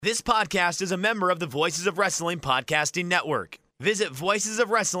This podcast is a member of the Voices of Wrestling Podcasting Network. Visit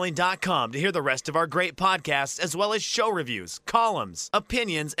voicesofwrestling.com to hear the rest of our great podcasts, as well as show reviews, columns,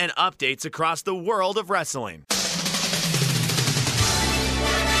 opinions, and updates across the world of wrestling.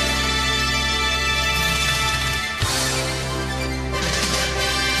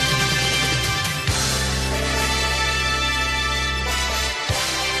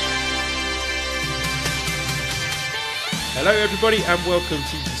 Hello everybody and welcome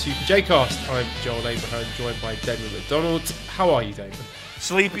to the Super J-Cast. I'm Joel Abraham, joined by Damien McDonald. How are you, Damien?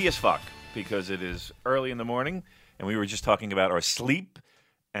 Sleepy as fuck, because it is early in the morning, and we were just talking about our sleep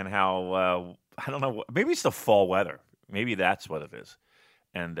and how, I don't know, maybe it's the fall weather. Maybe that's what it is.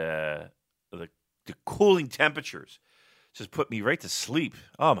 And the cooling temperatures just put me right to sleep.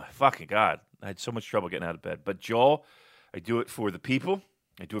 Oh my fucking God. I had so much trouble getting out of bed. But Joel, I do it for the people.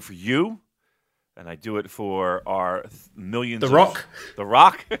 I do it for you. And I do it for our millions. The Rock. The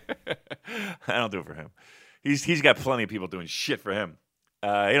Rock. I don't do it for him. He's got plenty of people doing shit for him. He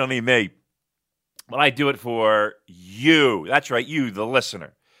don't need me. But I do it for you. That's right, you, the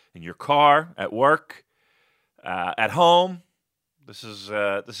listener, in your car, at work, at home. This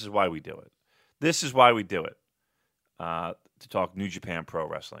is why we do it. This is why we do it. To talk New Japan Pro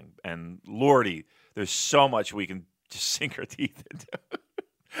Wrestling. And Lordy, there's so much we can just sink our teeth into.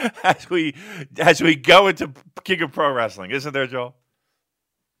 As we go into King of Pro Wrestling, isn't there, Joel?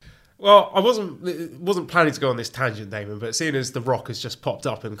 Well, I wasn't planning to go on this tangent, Damon, but seeing as The Rock has just popped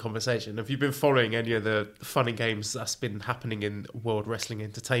up in the conversation, have you been following any of the fun and games that's been happening in World Wrestling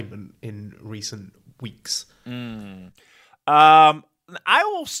Entertainment in recent weeks? I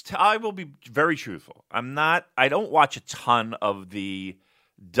will be very truthful. I don't watch a ton of the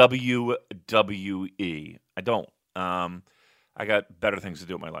WWE. I don't. I got better things to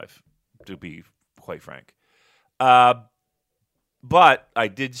do in my life, to be quite frank. But I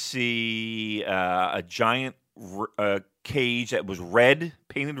did see a giant cage that was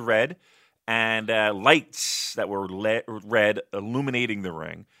painted red, and lights that were red illuminating the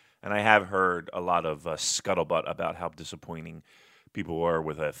ring. And I have heard a lot of scuttlebutt about how disappointing people were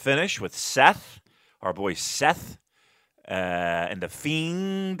with a finish with Seth, our boy Seth. And the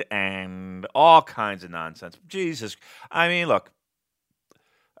Fiend, and all kinds of nonsense. Jesus, I mean, look,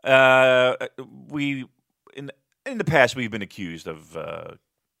 we in the past we've been accused of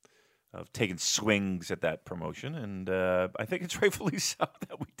taking swings at that promotion, and I think it's rightfully so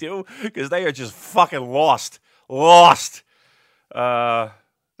that we do, because they are just fucking lost. But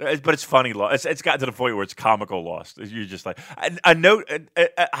it's funny lost. It's gotten to the point where it's comical lost. You're just like a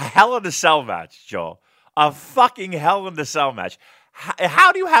Hell in a Cell match, Joel. A fucking Hell in the Cell match.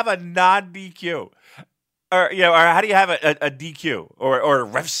 How do you have a non-DQ? Or how do you have a DQ or a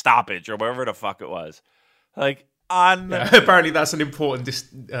ref stoppage or whatever the fuck it was? Apparently that's an important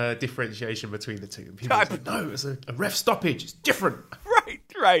differentiation between the two. People say, no, it's a ref stoppage. It's different.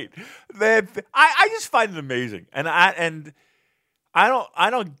 Right. Man, I just find it amazing, and I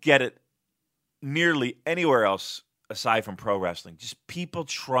don't get it nearly anywhere else aside from pro wrestling. Just people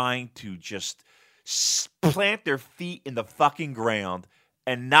trying to just plant their feet in the fucking ground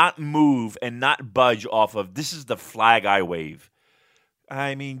and not move and not budge off of, this is the flag I wave.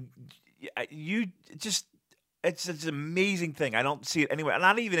 I mean, it's an amazing thing. I don't see it anywhere,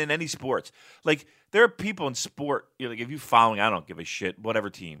 not even in any sports. Like, there are people in sport, like, if you're following, I don't give a shit,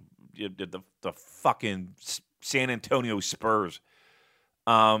 whatever team, the fucking San Antonio Spurs,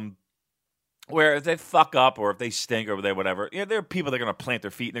 where if they fuck up or if they stink or whatever, there are people that are going to plant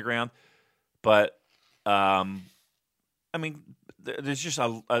their feet in the ground. But, I mean, there's just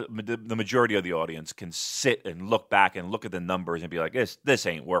the majority of the audience can sit and look back and look at the numbers and be like, this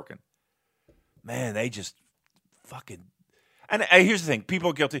ain't working. Man, they just fucking. And here's the thing: people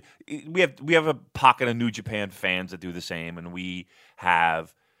are guilty. We have a pocket of New Japan fans that do the same, and we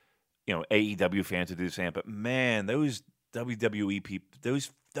have, AEW fans that do the same. But man, those WWE people, those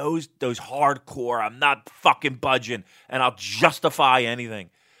hardcore, I'm not fucking budging, and I'll justify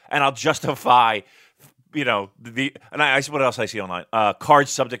anything. And I'll justify, what else I see online? Cards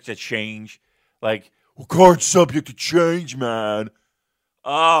subject to change. Like, well, cards subject to change, man.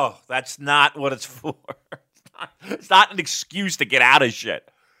 Oh, that's not what it's for. It's not an excuse to get out of shit.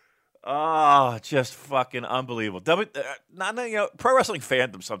 Oh, just fucking unbelievable. Pro wrestling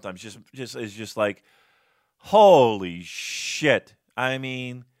fandom sometimes just is like, holy shit. I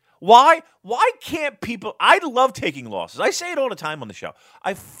mean, Why can't people... I love taking losses. I say it all the time on the show.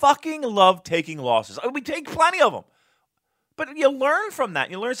 I fucking love taking losses. We take plenty of them. But you learn from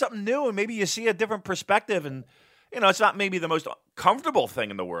that. You learn something new, and maybe you see a different perspective. And, it's not maybe the most comfortable thing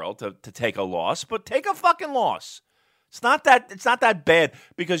in the world to take a loss, but take a fucking loss. It's not that bad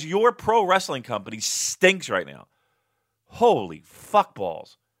because your pro wrestling company stinks right now. Holy fuck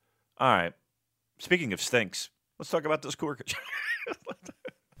balls. All right. Speaking of stinks, let's talk about this Corkage.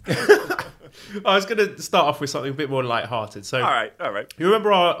 I was going to start off with something a bit more lighthearted. So, All right. You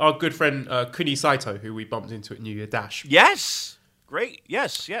remember our good friend Kuni Saito, who we bumped into at New Year Dash? Yes. Great.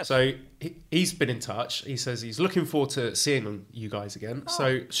 Yes. So he's been in touch. He says he's looking forward to seeing you guys again.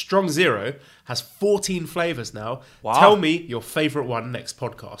 So Strong Zero has 14 flavors now. Wow. Tell me your favorite one next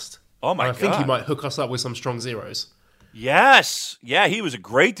podcast. Oh my I think he God. might hook us up with some Strong Zeros. Yes. Yeah, he was a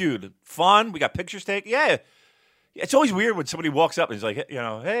great dude. Fun. We got pictures taken. Yeah. It's always weird when somebody walks up and he's like,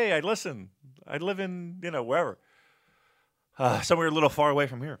 hey, I listen. I live in, wherever. Somewhere a little far away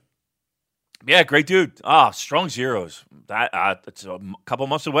from here. Yeah, great dude. Strong Zeros. That it's a couple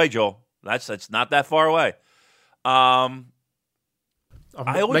months away, Joel. That's not that far away. I'm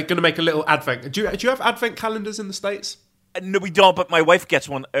going to make a little advent. Do you have advent calendars in the States? No, we don't. But my wife gets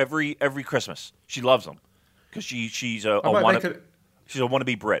one every Christmas. She loves them because she's a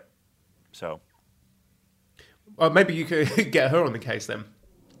wannabe Brit. So, well, maybe you could get her on the case then.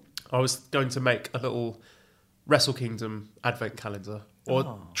 I was going to make a little Wrestle Kingdom advent calendar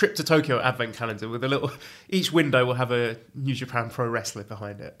or Trip to Tokyo advent calendar with a little. Each window will have a New Japan Pro Wrestler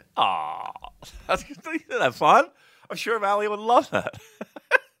behind it. That's that fun. I'm sure Valley would love that.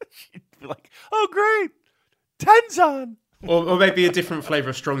 She'd be like, "Oh, great, Tenzan." Or maybe a different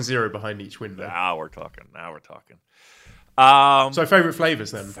flavor of Strong Zero behind each window. Now we're talking. So favorite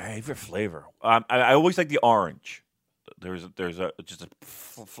flavors then? Favorite flavor. I always like the orange. There's just a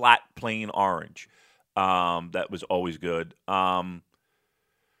flat plain orange. That was always good.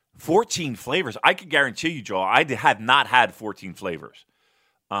 14 flavors. I can guarantee you, Joel, I had not had 14 flavors.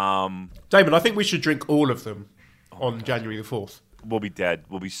 Damon, I think we should drink all of them on January the 4th. We'll be dead.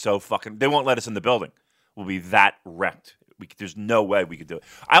 We'll be so fucking. They won't let us in the building. We'll be that wrecked. There's no way we could do it.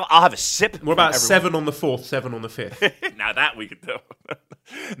 I'll have a sip. What about 7 on the 4th, 7 on the 5th? Now that we could do.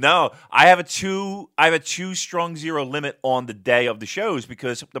 No, I have a two Strong Zero limit on the day of the shows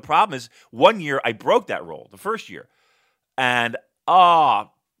because the problem is one year I broke that rule, the first year. And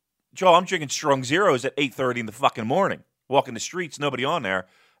Joel, I'm drinking Strong Zeros at 8:30 in the fucking morning. Walking the streets, nobody on there.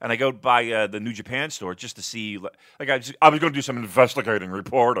 And I go by the New Japan store just to see, I was going to do some investigating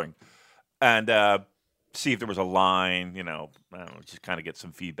reporting. And see if there was a line, I don't know, just kind of get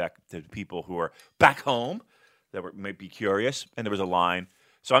some feedback to people who are back home that might be curious. And there was a line.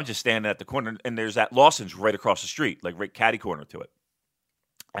 So I'm just standing at the corner, and there's that Lawson's right across the street, like right catty corner to it.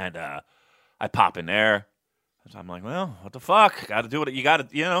 And I pop in there. So I'm like, well, what the fuck? Got to do it. You got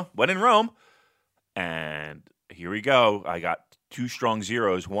to, when in Rome. And here we go. I got 2 Strong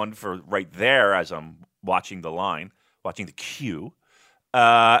Zeros, one for right there as I'm watching the line, watching the queue.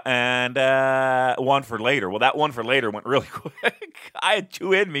 And one for later. Well, that one for later went really quick. I had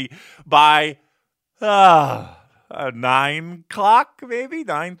 2 in me by 9 o'clock, maybe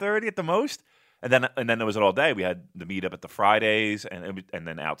 9:30 at the most. And then it was all day. We had the meetup at the Fridays, and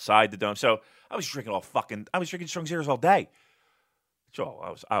then outside the dome. So I was drinking Strong Zeros all day.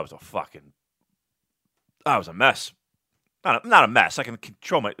 So I was a mess. Not a mess. I can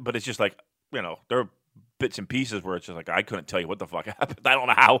control but it's just like there are bits and pieces where it's just like I couldn't tell you what the fuck happened. I don't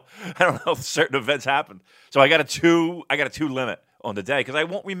know how certain events happened. So I got a 2 limit on the day because I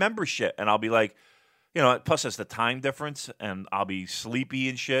won't remember shit, and I'll be like, plus it's the time difference, and I'll be sleepy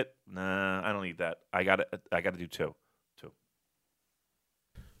and shit. Nah, I don't need that. I got to do 2.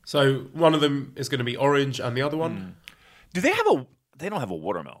 So one of them is going to be orange, and the other one. Do they have They don't have a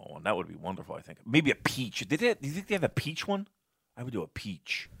watermelon one. That would be wonderful. I think maybe a peach. Do you think they have a peach one? I would do a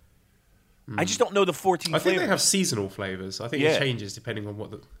peach. I just don't know the 14 I think flavors. they have seasonal flavors. I think it changes depending on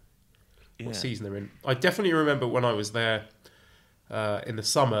what season they're in. I definitely remember when I was there in the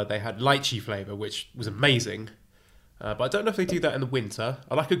summer, they had lychee flavor, which was amazing. But I don't know if they do that in the winter.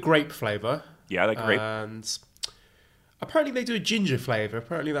 I like a grape flavor. Yeah, I like grape. And apparently they do a ginger flavor.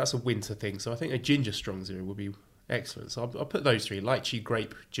 Apparently that's a winter thing. So I think a ginger Strong Zero would be excellent. So I'll put those 3: lychee,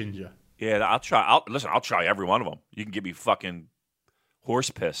 grape, ginger. Yeah, I'll try. I'll try every one of them. You can give me fucking horse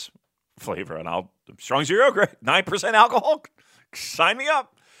piss flavor, and I'll Strong Zero, great, 9% alcohol. Sign me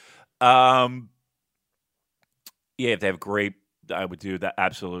up. Yeah, if they have grape, I would do that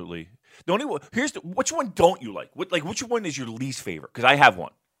absolutely. The only which one don't you like? Which one is your least favorite? Because I have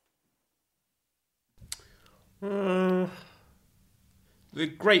one. The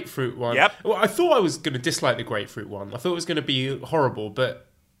grapefruit one. Yep. Well, I thought I was going to dislike the grapefruit one. I thought it was going to be horrible, but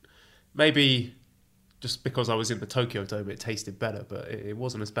maybe just because I was in the Tokyo Dome, it tasted better, but it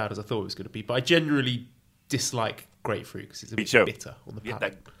wasn't as bad as I thought it was going to be. But I generally dislike grapefruit because it's a bit bitter on the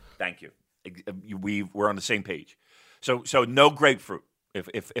palate. Thank you. We're on the same page. So no grapefruit,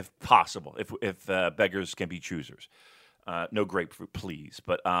 if possible, if beggars can be choosers. No grapefruit, please.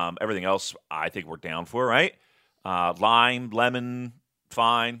 But everything else, I think we're down for, right? Lime, lemon,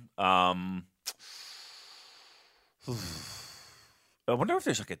 fine. I wonder if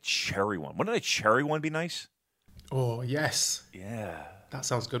there's like a cherry one. Wouldn't a cherry one be nice? Oh, yes. Yeah. That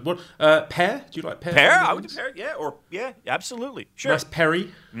sounds good. What pear? Do you like pear? Pear? I would do pear. Yeah, absolutely. Sure. Nice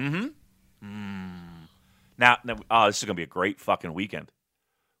perry. Mm-hmm. Now, this is gonna be a great fucking weekend.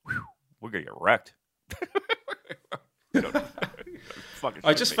 Whew, we're gonna get wrecked.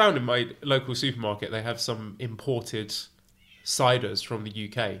 I just found in my local supermarket they have some imported ciders from the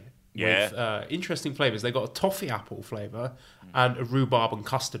UK with interesting flavors. They got a toffee apple flavor and a rhubarb and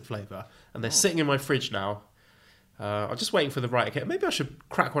custard flavor, and they're sitting in my fridge now. I'm just waiting for the right occasion. Maybe I should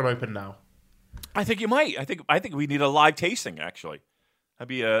crack one open now. I think you might. I think we need a live tasting. Actually, that'd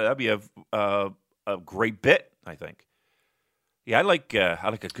be a great bit. I think. Yeah, I like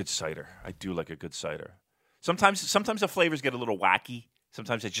a good cider. I do like a good cider. Sometimes the flavors get a little wacky.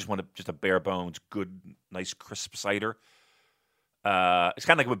 Sometimes I just want just a bare bones, good, nice, crisp cider. It's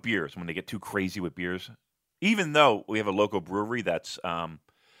kind of like with beers when they get too crazy with beers. Even though we have a local brewery that's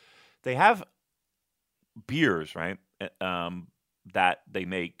they have beers, right? That they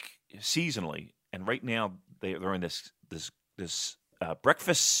make seasonally, and right now they're in this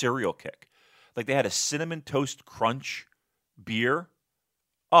breakfast cereal kick. Like they had a cinnamon toast crunch beer.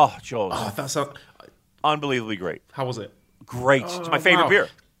 Oh, Joel, that sounds unbelievably great. How was it? Great. It's my favorite beer.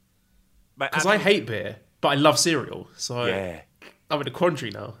 Because I hate beer, but I love cereal. So yeah. I'm in a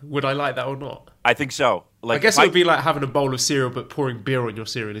quandary now. Would I like that or not? I think so. Like, I guess it would be like having a bowl of cereal but pouring beer on your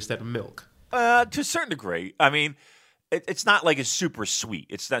cereal instead of milk. To a certain degree. I mean, it's not like it's super sweet.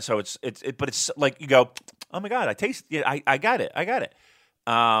 It's not so. But it's like you go, oh my god, I taste. Yeah, I got it.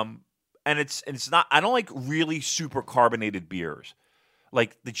 And it's not. I don't like really super carbonated beers,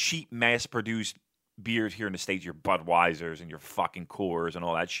 like the cheap mass-produced beers here in the States. Your Budweisers and your fucking Coors and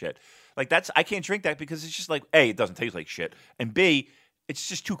all that shit. Like I can't drink that because it's just like A, it doesn't taste like shit, and B, it's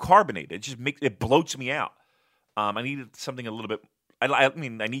just too carbonated. It just it bloats me out. I needed something a little bit. I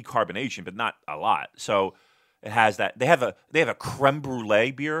mean, I need carbonation, but not a lot. So it has that. They have a creme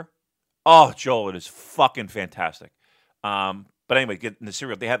brulee beer. Oh, Joel, it is fucking fantastic. But anyway, getting the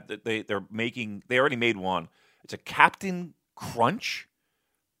cereal. They already made one. It's a Captain Crunch.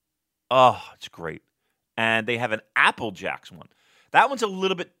 Oh, it's great. And they have an Apple Jacks one. That one's a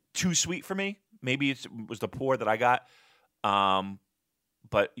little bit too sweet for me. Maybe it was the pour that I got.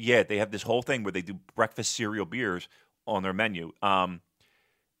 But yeah, they have this whole thing where they do breakfast cereal beers on their menu. And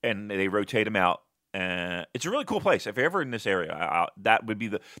they rotate them out. It's a really cool place. If you're ever in this area, that would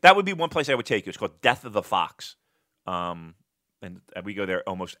be one place I would take you. It's called Death of the Fox. And we go there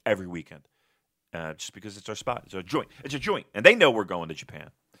almost every weekend. Just because it's our spot. It's a joint. And they know we're going to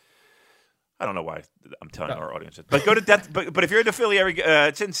Japan. I don't know why I'm telling our audience it. But go to Death. But if you're in the Philly area,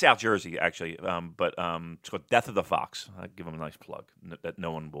 it's in South Jersey actually. But it's called Death of the Fox. I give them a nice plug that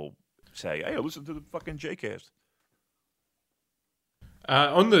no one will say, "Hey, listen to the fucking JCast."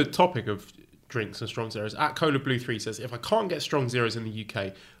 On the topic of drinks and strong zeros, at Cola Blue 3 says, if I can't get strong zeros in the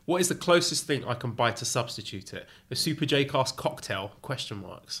UK, what is the closest thing I can buy to substitute it? A Super J-Cast cocktail? ?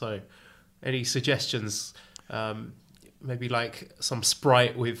 So, any suggestions? Maybe like some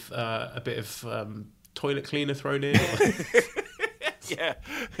Sprite with a bit of toilet cleaner thrown in. Yeah,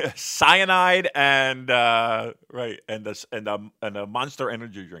 cyanide and and a Monster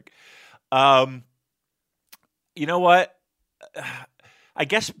Energy drink. You know what? I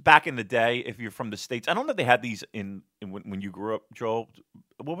guess back in the day, if you're from the States, I don't know if they had these in when you grew up, Joel.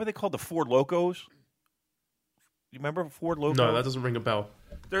 What were they called? The Four Locos. You remember Four Locos? No, that doesn't ring a bell.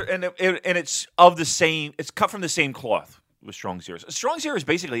 And it's of the same. It's cut from the same cloth with Strong Zeros. Strong Zeros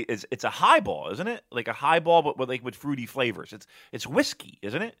basically it's a highball, isn't it? Like a highball, but with fruity flavors. It's whiskey,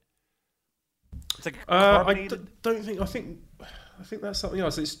 isn't it? It's like carbonated. I think that's something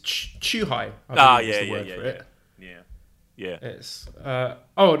else. It's Chew High. Yeah. It's no,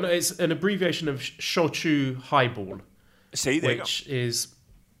 it's an abbreviation of Shochu Highball. See, there which is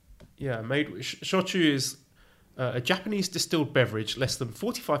Shochu is a Japanese distilled beverage, less than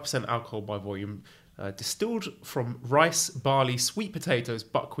 45% alcohol by volume, distilled from rice, barley, sweet potatoes,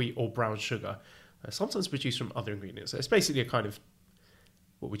 buckwheat, or brown sugar. Sometimes produced from other ingredients. So it's basically a kind of,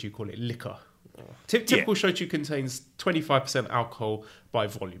 what would you call it, liquor. Typical shochu contains 25% alcohol by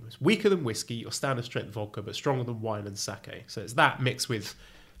volume. It's weaker than whiskey or standard strength vodka, but stronger than wine and sake. So it's that mixed with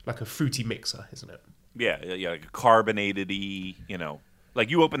like a fruity mixer, isn't it? Yeah, like a carbonated-y, like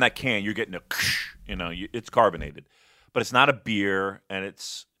you open that can, you're getting it's carbonated, but it's not a beer, and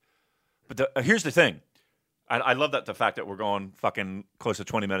it's. But here's the thing, I love the fact that we're going fucking close to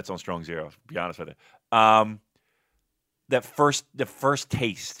 20 minutes on Strong Zero. To be honest with you, the first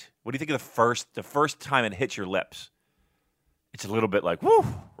taste. What do you think of the first time it hits your lips? It's a little bit like woo,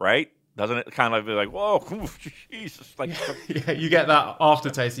 right? Doesn't it kind of be like whoa, whew, Jesus? Like Yeah, you get that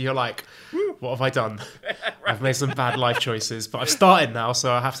aftertaste, and you're like, "What have I done? Right. I've made some bad life choices, but I've started now,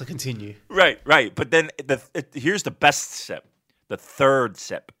 so I have to continue." Right. But then here's the best sip, the third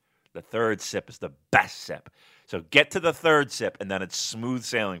sip. The third sip is the best sip. So get to the third sip, and then it's smooth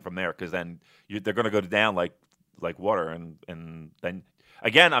sailing from there, because then they're going to go down like water, and then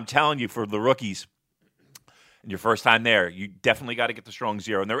again, I'm telling you, for the rookies. And your first time there, you definitely got to get the Strong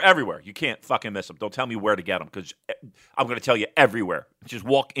Zero. And they're everywhere. You can't fucking miss them. Don't tell me where to get them, because I'm going to tell you everywhere. Just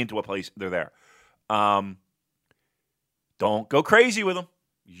walk into a place, they're there. Don't go crazy with them.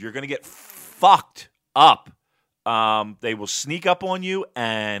 You're going to get fucked up. They will sneak up on you,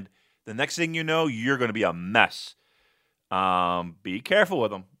 and the next thing you know, you're going to be a mess. Be careful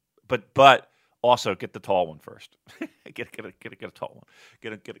with them. But also get the tall one first. get a tall one.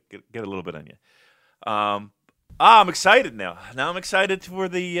 Get a little bit on you. I'm excited now. Now I'm excited for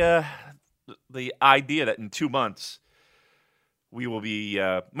the idea that in 2 months we will be.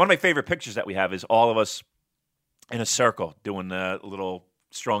 One of my favorite pictures that we have is all of us in a circle doing a little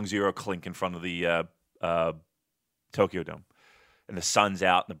Strong Zero clink in front of the Tokyo Dome, and the sun's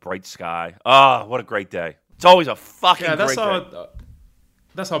out in the bright sky. Oh, what a great day! It's always a fucking great day.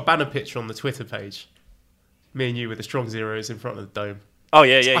 That's our banner picture on the Twitter page. Me and you with the Strong Zeros in front of the dome. Oh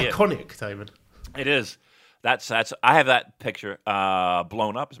yeah, it's iconic, Damon. It is. That's. I have that picture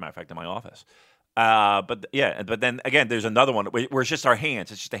blown up, as a matter of fact, in my office. But then again, there's another one where it's just our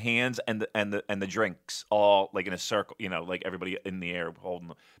hands. It's just the hands and the drinks all like in a circle. You know, like everybody in the air holding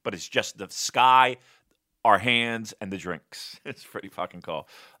them. But it's just the sky, our hands, and the drinks. It's pretty fucking cool.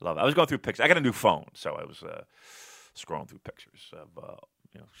 I love it. I was going through pictures. I got a new phone, so I was scrolling through pictures of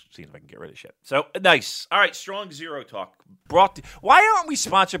seeing if I can get rid of shit. So nice. All right, Strong Zero talk. Why aren't we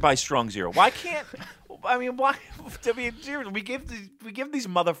sponsored by Strong Zero? Why can't? I mean, why? I mean, we give these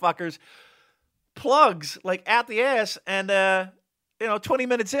motherfuckers plugs like at the ass, and 20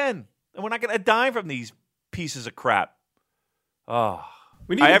 minutes in, and we're not getting a dime from these pieces of crap. Oh,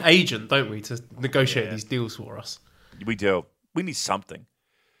 we need an agent, don't we, to negotiate these deals for us? We do. We need something.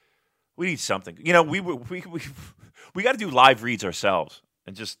 We need something. You know, we got to do live reads ourselves.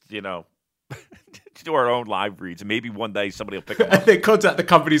 And just, do our own live reads. And maybe one day somebody will pick them up. They contact the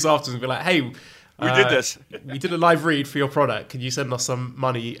companies afterwards and be like, hey, we did this. We did a live read for your product. Can you send us some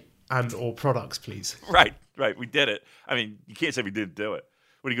money and or products, please? Right. We did it. I mean, you can't say we didn't do it.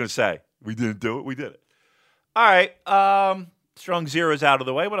 What are you going to say? We didn't do it? We did it. All right. Strong Zero's out of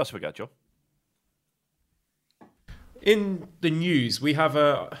the way. What else we got, Joe? In the news, we have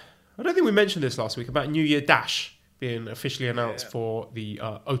I don't think we mentioned this last week, about New Year Dash being officially announced for the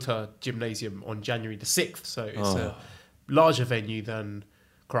Ota Gymnasium on January the 6th. So it's a larger venue than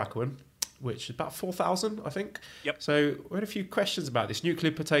Korakuen, which is about 4,000, I think. Yep. So we had a few questions about this.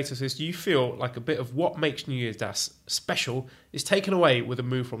 Nuclear Potato says, do you feel like a bit of what makes New Year's Dash special is taken away with a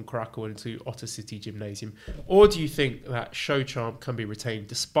move from Korakuen to Ota City Gymnasium? Or do you think that show charm can be retained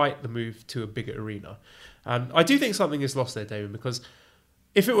despite the move to a bigger arena? And I do think something is lost there, David, because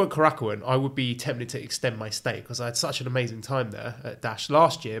if it were Korakuen, I would be tempted to extend my stay because I had such an amazing time there at Dash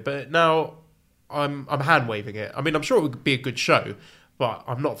last year. But now I'm hand waving it. I mean, I'm sure it would be a good show, but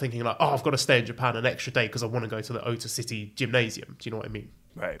I'm not thinking like, I've got to stay in Japan an extra day because I want to go to the Ota City Gymnasium. Do you know what I mean?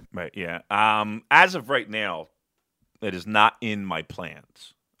 Right, yeah. As of right now, it is not in my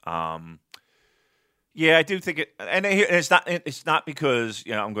plans. Yeah, I do think it, and it's not because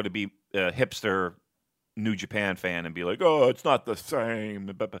I'm going to be a hipster New Japan fan and be like, oh, it's not the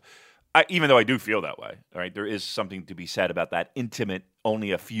same. But even though I do feel that way, all right, there is something to be said about that intimate.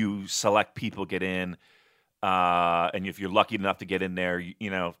 Only a few select people get in, and if you're lucky enough to get in there,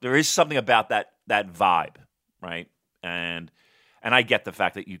 there is something about that vibe, right? And I get the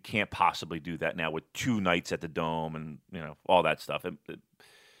fact that you can't possibly do that now with 2 nights at the Dome and all that stuff.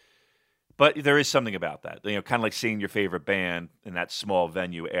 But there is something about that, kind of like seeing your favorite band in that small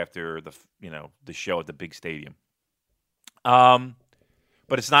venue after the show at the big stadium. But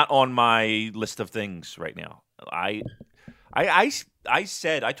it's not on my list of things right now. I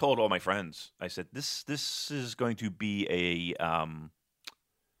told all my friends, I said this is going to be a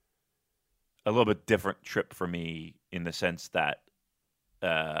little bit different trip for me in the sense that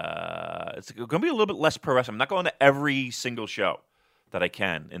it's going to be a little bit less pro wrestling. I'm not going to every single show that I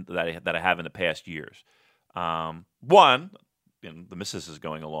can and that I have in the past years. One, the missus is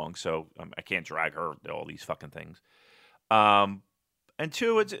going along, so I can't drag her to all these fucking things. And And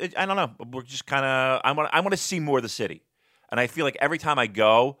two, I don't know. We're just kind of. I want to see more of the city, and I feel like every time I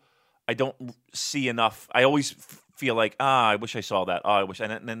go, I don't see enough. I always feel like, I wish I saw that. I wish,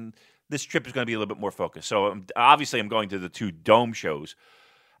 and then this trip is going to be a little bit more focused. So obviously, I'm going to the 2 Dome shows,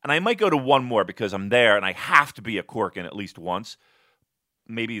 and I might go to one more because I'm there, and I have to be a Corkin at least once.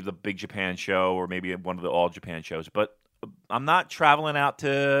 Maybe the Big Japan show, or maybe one of the All Japan shows. But I'm not traveling out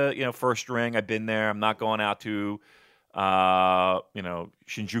to First Ring. I've been there. I'm not going out to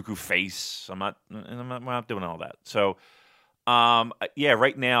Shinjuku Face. I'm not doing all that. So,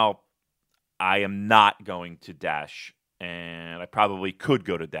 right now I am not going to Dash, and I probably could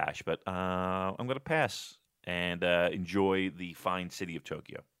go to Dash, but I'm going to pass and enjoy the fine city of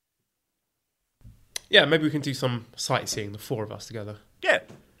Tokyo. Yeah, maybe we can do some sightseeing, the 4 of us together. Yeah.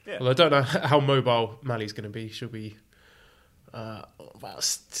 Well, I don't know how mobile Mali's going to be. She'll be about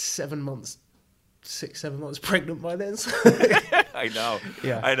 7 months. 6-7 months pregnant by then. I know.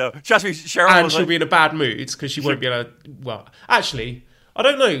 Yeah. I know. Trust me, Cheryl. And she'll be in a bad mood because she won't be able to. Well, actually, I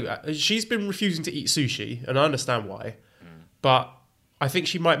don't know. She's been refusing to eat sushi, and I understand why. But I think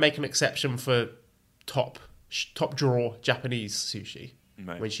she might make an exception for top drawer Japanese sushi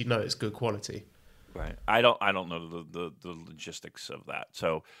when she knows it's good quality. Right. I don't know the logistics of that.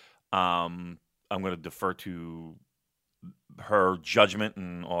 So I'm going to defer to her judgment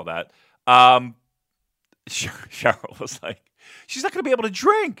and all that. Cheryl was like, she's not going to be able to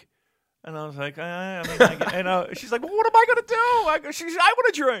drink. And I was like, she's like, well, what am I going to do? I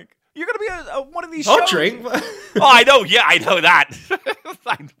want to drink. You're going to be one of these shows. I'll drink. I know. Yeah, I know that.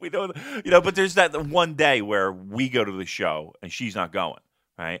 We know, but there's that one day where we go to the show and she's not going,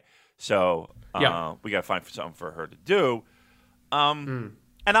 right? So we got to find something for her to do. And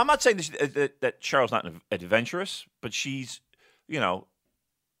I'm not saying that Cheryl's not adventurous, but she's,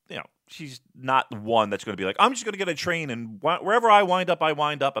 she's not the one that's going to be like, I'm just going to get a train and wherever I wind up,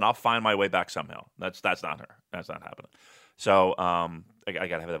 and I'll find my way back somehow. That's not her. That's not happening. So I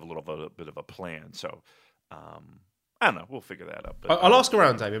got to have a little bit of a plan. So I don't know. We'll figure that out. But, I'll ask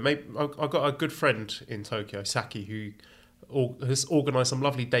around, David. Maybe I've got a good friend in Tokyo, Saki, who has organised some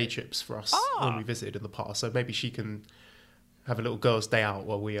lovely day trips for us when we visited in the past. So maybe she can have a little girls' day out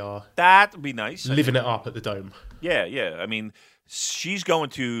while we are that would be nice. Living it up at the Dome. Yeah. I mean, she's going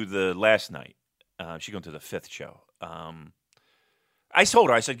to the last night. She's going to the 5th show. I told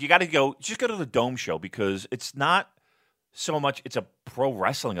her, I said, you got to go, just go to the Dome show because it's not so much, it's a pro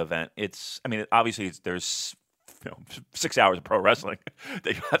wrestling event. Obviously there's 6 hours of pro wrestling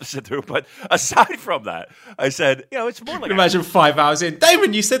that you have to sit through. But aside from that, I said, it's more like... Imagine 5 hours in.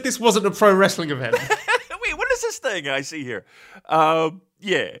 Damon, you said this wasn't a pro wrestling event. Wait, what is this thing I see here?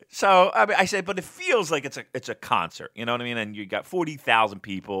 Yeah. So I said, but it feels like it's a concert. You know what I mean? And you got 40,000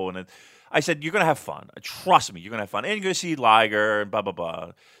 people, and I said, you're gonna have fun. Trust me, you're gonna have fun, and you're gonna see Liger and blah blah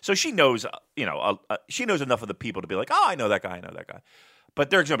blah. So she knows, she knows enough of the people to be like, oh, I know that guy. But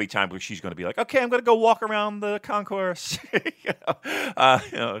there's gonna be times where she's gonna be like, okay, I'm gonna go walk around the concourse.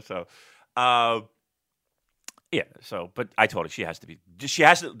 Yeah. So, but I told her she has to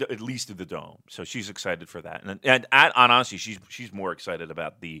at least do the Dome. So she's excited for that. And honestly, she's more excited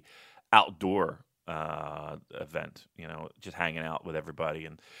about the outdoor event. Just hanging out with everybody,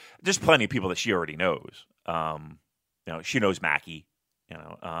 and there's plenty of people that she already knows. She knows Mackie.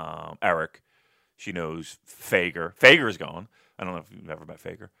 Eric. She knows Fager. Fager is going. I don't know if you've ever met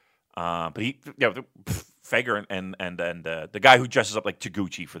Fager. But Fager and the guy who dresses up like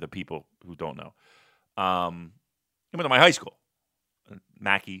Taguchi for the people who don't know. He went to my high school.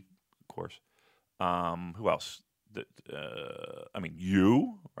 Mackie, of course. Who else?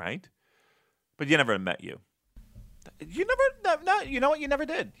 You, right? But you never met you. You never. No, you know what? You never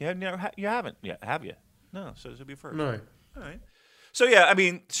did. You haven't yet, have you? No. So this will be first. No. All right. So yeah,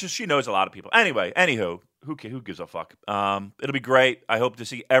 she knows a lot of people. Anyway, anywho, who gives a fuck? It'll be great. I hope to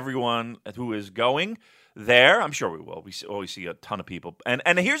see everyone who is going there. I'm sure we will. We always see a ton of people.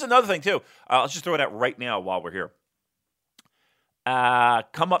 And here's another thing too. Let's just throw it out right now while we're here.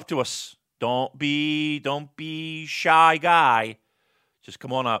 Come up to us. Don't be shy guy. Just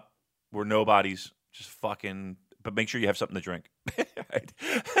come on up. We're nobodies. Just fucking. But make sure you have something to drink.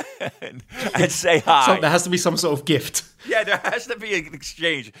 and say hi. So there has to be some sort of gift. Yeah, there has to be an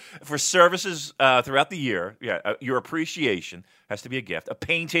exchange for services throughout the year. Yeah, your appreciation has to be a gift. A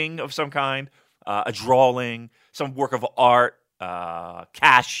painting of some kind, a drawing, some work of art,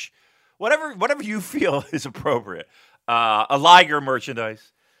 cash, whatever you feel is appropriate. A Liger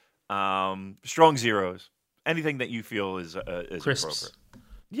merchandise, strong zeros, anything that you feel is Crisps. appropriate.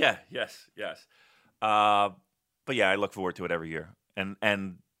 Yeah, yes. But yeah, I look forward to it every year, and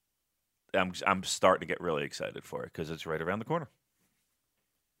I'm starting to get really excited for it because it's right around the corner.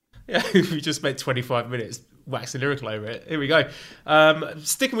 Yeah, we just spent 25 minutes waxing lyrical over it. Here we go.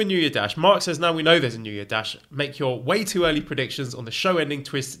 Sticking with New Year Dash. Mark says, now we know there's a New Year Dash. Make your way too early predictions on the show-ending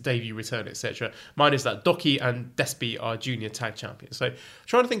twist, debut, return, etc. Mine is that Doki and Despy are junior tag champions. So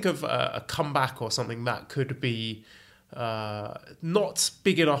trying to think of a comeback or something that could be not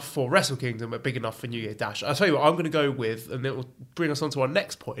big enough for Wrestle Kingdom, but big enough for New Year Dash. I'll tell you what I'm going to go with, and it will bring us on to our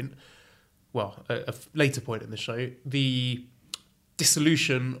next point. Well, a later point in the show. The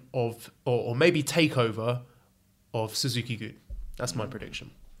dissolution of, or maybe takeover of Suzuki-gun. That's my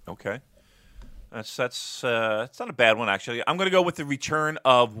prediction. Okay. That's not a bad one, actually. I'm going to go with the return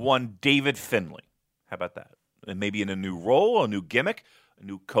of one David Finlay. How about that? And maybe in a new role, a new gimmick, a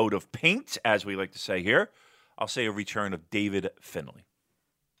new coat of paint, as we like to say here. I'll say a return of David Finlay.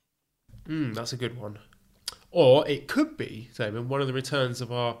 That's a good one. Or it could be, Damon, one of the returns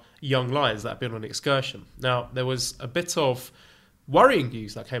of our young lions that have been on excursion. Now, there was a bit of worrying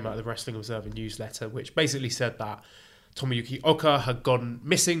news that came out of the Wrestling Observer newsletter, which basically said that Tomoyuki Oka had gone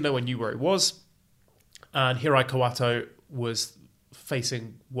missing. No one knew where he was. And Hirai Kawato was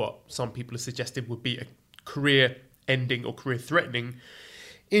facing what some people have suggested would be a career-ending or career-threatening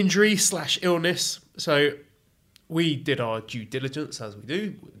injury / illness. So we did our due diligence, as we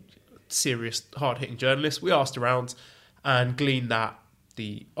do. Serious, hard-hitting journalists. We asked around and gleaned that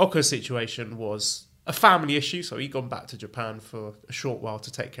the Oka situation was a family issue, so he'd gone back to Japan for a short while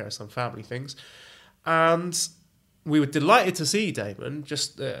to take care of some family things. And we were delighted to see, Damon,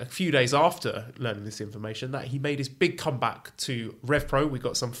 just a few days after learning this information, that he made his big comeback to Rev Pro. We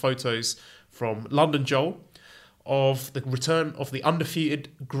got some photos from London Joel of the return of the undefeated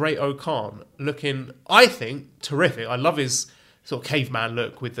Great-O Khan, looking, I think, terrific. I love his sort of caveman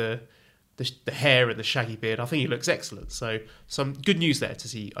look with the hair and the shaggy beard. I think he looks excellent. So some good news there to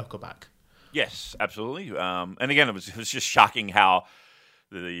see Oka back. Yes, absolutely. And again, it was just shocking how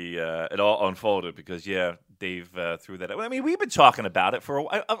it all unfolded because, Dave threw that out. I mean, we've been talking about it for a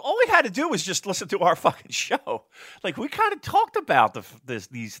while. All we had to do was just listen to our fucking show. Like, we kind of talked about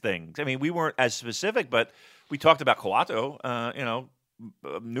these things. I mean, we weren't as specific, but we talked about Kawato,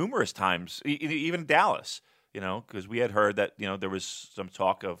 numerous times, even Dallas, because we had heard that, there was some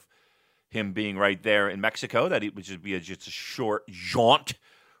talk of him being right there in Mexico, that it would just be just a short jaunt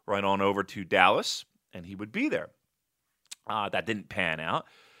right on over to Dallas, and he would be there. That didn't pan out.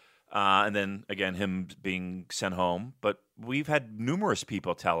 And then, again, him being sent home. But we've had numerous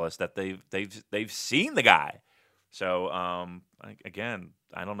people tell us that they've seen the guy. So, again,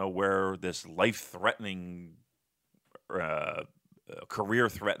 I don't know where this life-threatening,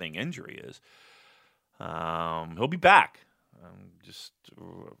 career-threatening injury is. He'll be back.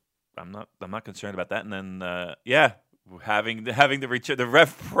 I'm not concerned about that. And then, having the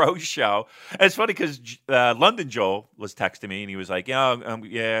Rev Pro show. And it's funny because London Joel was texting me and he was like,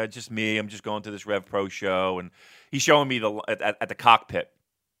 just me. I'm just going to this Rev Pro show. And he's showing me at the cockpit.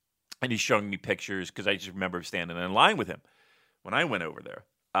 And he's showing me pictures because I just remember standing in line with him when I went over there.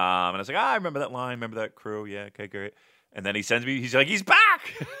 And I was like, I remember that line, remember that crew. Yeah, okay, great. And then he sends me, he's like, he's back.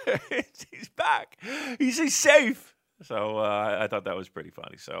 He's back. He's safe. So I thought that was pretty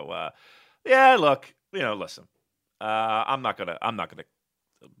funny. So, look, listen. I'm not gonna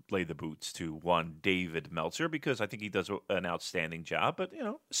lay the boots to one David Meltzer because I think he does an outstanding job. But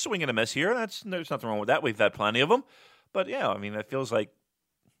swing and a miss here. There's nothing wrong with that. We've had plenty of them. But I mean, it feels like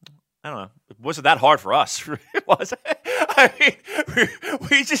I don't know. It wasn't that hard for us, was it? I mean,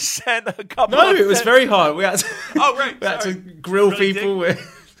 we just sent a couple. No, it was very hard. We had to. Right. We had to grill really people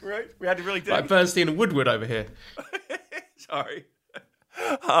with. Right. We had to really dig. Like Bernstein and Woodward over here. Sorry.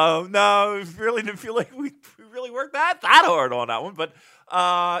 No, it really didn't feel like we really worked that hard on that one. But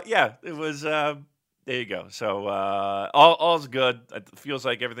it was. There you go. So all's good. It feels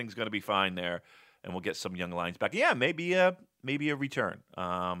like everything's going to be fine there, and we'll get some young lions back. Yeah, maybe a return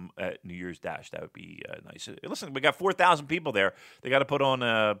at New Year's Dash. That would be nice. Listen, we got 4,000 people there. They got to put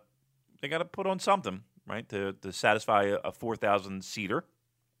on something, right, to satisfy a 4,000 seater.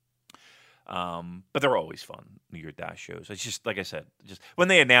 But they're always fun, New Year's Dash shows. It's just like I said, just when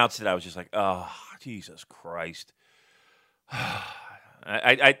they announced it, I was just like, oh, Jesus Christ.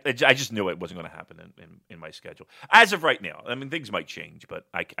 I just knew it wasn't going to happen in my schedule. As of right now, I mean, things might change, but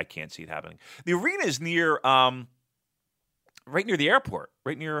I can't see it happening. The arena is near, right near the airport,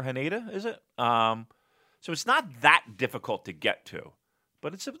 right near Haneda, is it? So it's not that difficult to get to,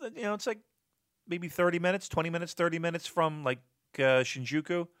 but it's it's like maybe 30 minutes, 20 minutes, 30 minutes from like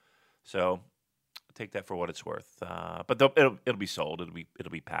Shinjuku. So take that for what it's worth. But it'll be sold.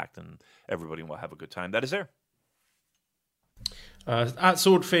 It'll be packed, and everybody will have a good time. That is there. At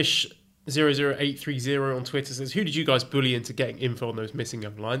Swordfish 00830 on Twitter says, who did you guys bully into getting info on those missing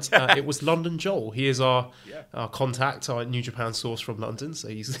young lions? It was London Joel. He is our contact, our New Japan source from London. So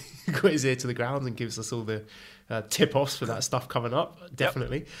he's got his ear to the ground and gives us all the tip-offs for that stuff coming up.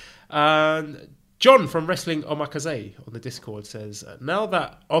 Definitely. John from Wrestling Omakaze on the Discord says, now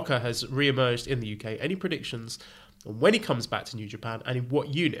that Oka has re-emerged in the UK, any predictions on when he comes back to New Japan and in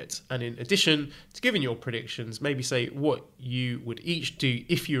what unit? And in addition to giving your predictions, maybe say what you would each do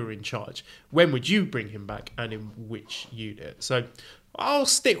if you were in charge. When would you bring him back and in which unit? So I'll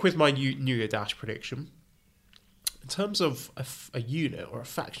stick with my New Year Dash prediction. In terms of a unit or a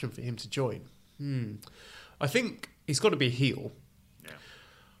faction for him to join, I think he's got to be a heel.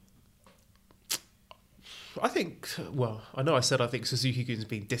 I think, well, I know I said I think Suzuki-gun's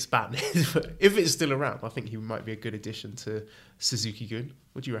been disbanded, but if it's still around, I think he might be a good addition to Suzuki-gun.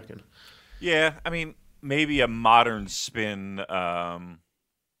 What do you reckon? Yeah, I mean, maybe a modern spin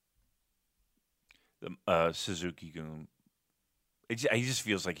Suzuki-gun. He just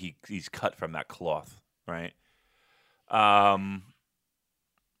feels like he's cut from that cloth, right?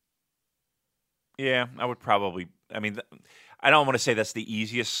 Yeah, I would probably... I mean, I don't want to say that's the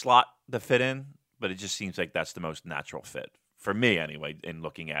easiest slot to fit in, but it just seems like that's the most natural fit for me anyway, in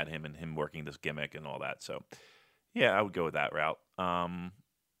looking at him and him working this gimmick and all that. So, yeah, I would go with that route.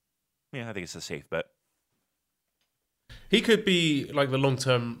 Yeah, I think it's a safe bet. He could be like the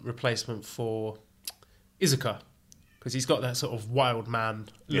long-term replacement for Iizuka because he's got that sort of wild man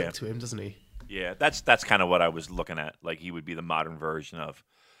look to him, doesn't he? Yeah, that's kind of what I was looking at. Like he would be the modern version of.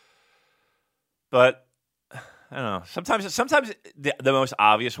 But I don't know. Sometimes the most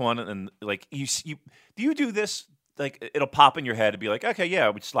obvious one, and like you do you do this? Like it'll pop in your head and be like, okay, yeah, I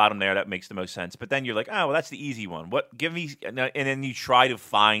would slot him there. That makes the most sense. But then you're like, oh, well, that's the easy one. What? Give me, and then you try to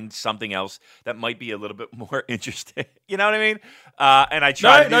find something else that might be a little bit more interesting. You know what I mean? And I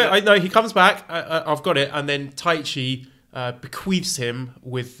try. No. He comes back. I've got it. And then Taichi bequeaths him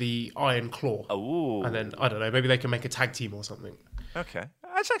with the Iron Claw. Oh. And then I don't know. Maybe they can make a tag team or something. Okay,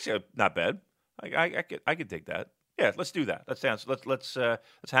 that's actually not bad. I could dig that. Yeah, let's do that. Let's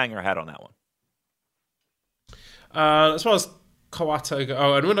hang our hat on that one. As far as Kawato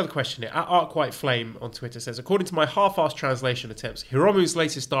go, and another question here. At Arkwhite Flame on Twitter says, according to my half-assed translation attempts, Hiromu's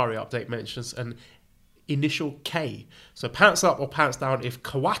latest diary update mentions an initial K. So pants up or pants down if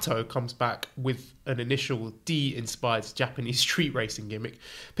Kawato comes back with an initial D-inspired Japanese street racing gimmick.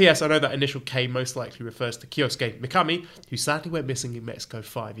 P.S. I know that initial K most likely refers to Kyosuke Mikami, who sadly went missing in Mexico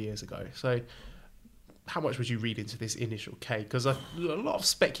 5 years ago. So how much would you read into this initial K? Because a lot of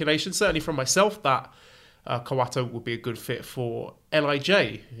speculation, certainly from myself, that Kawato would be a good fit for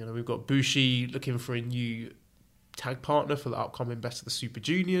LIJ. You know, we've got Bushi looking for a new tag partner for the upcoming Best of the Super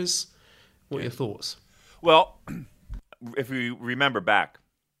Juniors. What are your thoughts? Well, if we remember back,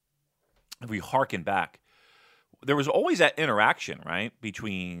 if we harken back, there was always that interaction, right,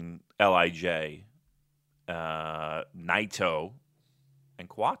 between LIJ, Naito, and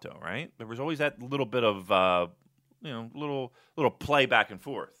Kawato, right? There was always that little bit of, little play back and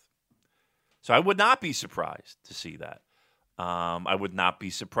forth. So I would not be surprised to see that. I would not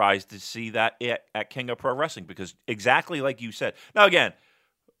be surprised to see that at King of Pro Wrestling because exactly like you said. Now, again,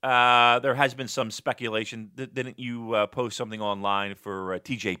 there has been some speculation. Didn't you post something online for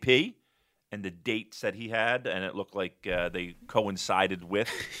TJP and the dates that he had, and it looked like they coincided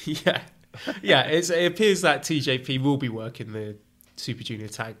with? Yeah. It appears that TJP will be working the Super Junior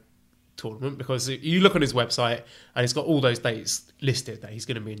Tag Tournament because you look on his website and it's got all those dates listed that he's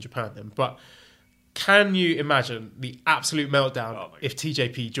going to be in Japan then. But can you imagine the absolute meltdown if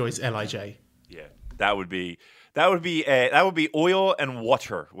TJP joins LIJ? Yeah, that would be oil and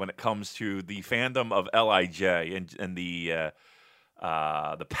water when it comes to the fandom of LIJ and the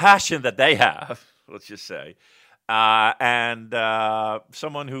passion that they have. Let's just say, and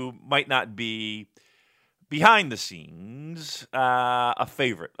someone who might not be behind the scenes a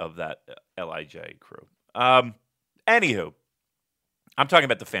favorite of that LIJ crew. Anywho, I'm talking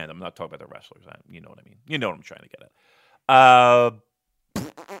about the fandom. I'm not talking about the wrestlers. You know what I mean. You know what I'm trying to get at.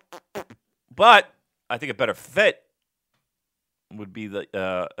 But I think a better fit would be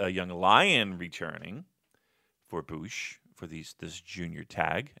a young lion returning for Bush for this junior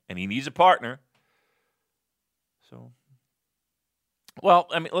tag, and he needs a partner. So, well,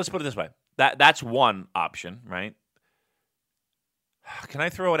 I mean, let's put it this way: that's one option, right? Can I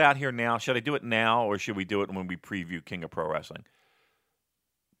throw it out here now? Should I do it now, or should we do it when we preview King of Pro Wrestling?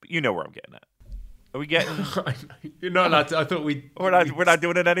 But you know where I'm getting at. Are we getting? You're not allowed to. I thought we're not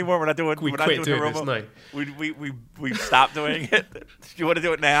doing it anymore. We're not doing this. No, we stopped doing it. Do you want to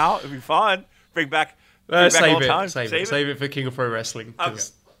do it now? It'd be fun. Bring back save it for King of Pro Wrestling. Okay.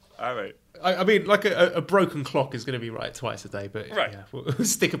 All right. I mean, like a broken clock is going to be right twice a day, but Right. yeah, we'll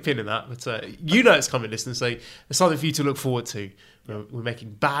stick a pin in that. But you know it's coming, listeners, so there's something for you to look forward to. We're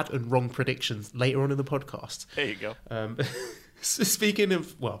making bad and wrong predictions later on in the podcast. There you go. Speaking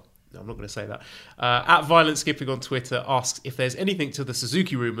of, well, no, I'm not going to say that. At Violent Skipping on Twitter asks if there's anything to the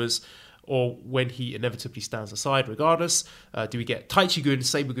Suzuki rumours or when he inevitably stands aside regardless. Do we get Taichi-gun,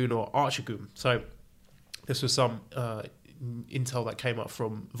 Saber-gun or Archer-gun? So this was some intel that came up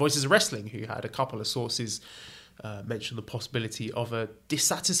from Voices of Wrestling, who had a couple of sources mention the possibility of a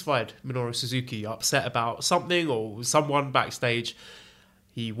dissatisfied Minoru Suzuki, upset about something or someone backstage.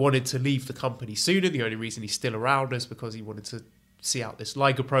 He wanted to leave the company sooner. The only reason he's still around is because he wanted to see out this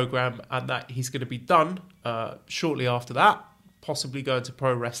Liga program, and that he's going to be done shortly after that, possibly going to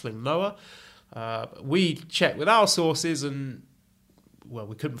Pro Wrestling Noah. We checked with our sources and, well,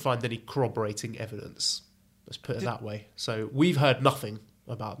 we couldn't find any corroborating evidence. Let's put it that way. So we've heard nothing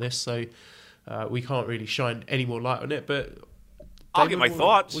about this, so we can't really shine any more light on it. But I'll get my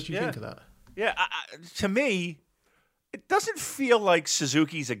thoughts. What do you think of that? Yeah, to me, it doesn't feel like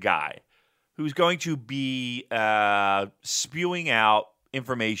Suzuki's a guy who's going to be spewing out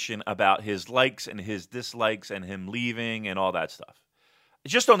information about his likes and his dislikes and him leaving and all that stuff.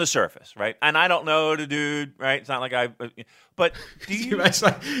 It's just on the surface, right? And I don't know the dude, right? It's not like but do you... It's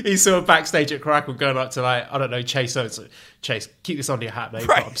like he's sort of backstage at Crackle going up to, like, I don't know, Chase Owens. Chase, keep this under your hat, mate.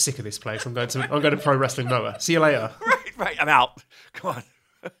 Right. I'm sick of this place. I'm going to Pro Wrestling Noah. See you later. Right, I'm out. Come on.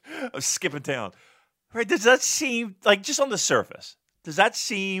 I'm skipping town. Right, does that seem, like, just on the surface, does that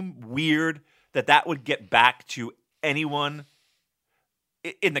seem weird that would get back to anyone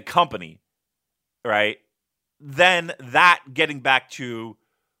in the company, right? Then that getting back to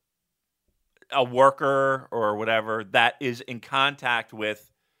a worker or whatever that is in contact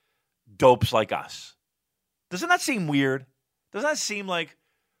with dopes like us. Doesn't that seem weird? Doesn't that seem like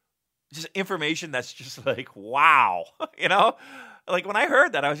just information that's just like, wow, you know? Like, when I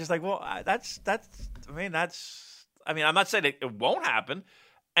heard that, I was just like, well, I'm not saying it won't happen.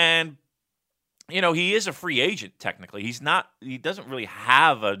 And, you know, he is a free agent, technically. He doesn't really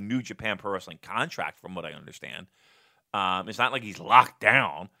have a New Japan Pro Wrestling contract, from what I understand. It's not like he's locked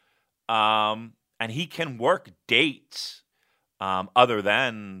down. And he can work dates other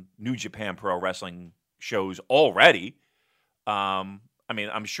than New Japan Pro Wrestling shows already. I'm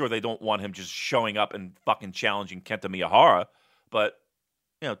sure they don't want him just showing up and fucking challenging Kenta Miyahara. But,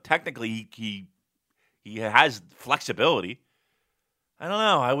 you know, technically he has flexibility. I don't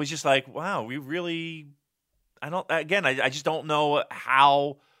know. I was just like, wow, I just don't know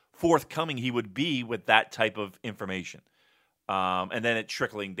how forthcoming he would be with that type of information. And then it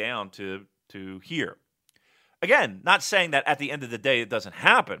trickling down to here. Again, not saying that at the end of the day it doesn't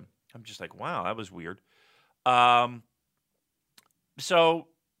happen. I'm just like, wow, that was weird. But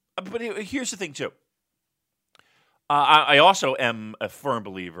here's the thing, too. I also am a firm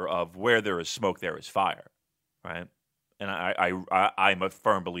believer of where there is smoke, there is fire, right? And I'm a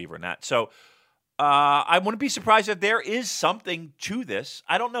firm believer in that. So I wouldn't be surprised if there is something to this.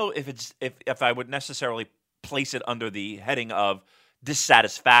 I don't know if I would necessarily place it under the heading of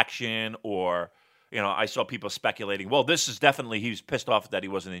dissatisfaction or, you know, I saw people speculating, well, this is definitely, he was pissed off that he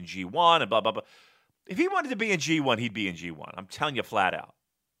wasn't in G1 and blah, blah, blah. If he wanted to be in G1, he'd be in G1. I'm telling you flat out.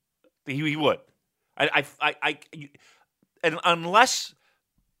 He would. And unless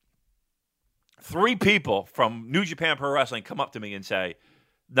 3 people from New Japan Pro Wrestling come up to me and say,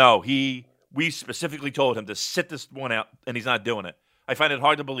 no, we specifically told him to sit this one out and he's not doing it, I find it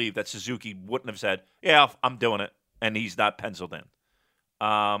hard to believe that Suzuki wouldn't have said, yeah, I'm doing it, and he's not penciled in.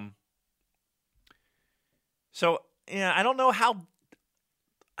 So, yeah, I don't know how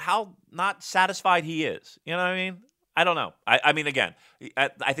not satisfied he is. You know what I mean? I don't know. I mean, again,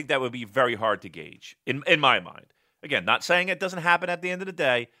 I think that would be very hard to gauge in my mind. Again, not saying it doesn't happen at the end of the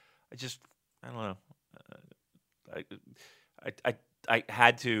day. I don't know. I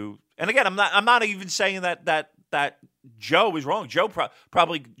had to, and again, I'm not even saying that Joe was wrong. Joe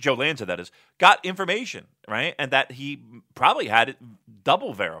probably Joe Lanza, that is, got information, right, and that he probably had it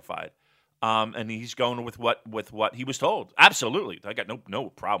double verified, and he's going with what he was told. Absolutely, I got no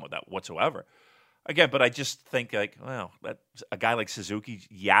problem with that whatsoever. Again, but I just think, like, wow, that a guy like Suzuki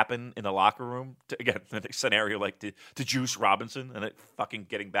yapping in the locker room, again, in a scenario like to Juice Robinson and it fucking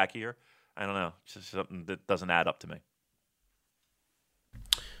getting back here. I don't know. It's just something that doesn't add up to me.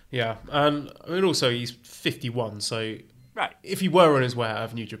 Yeah, and I mean, also he's 51, so right. If he were on his way out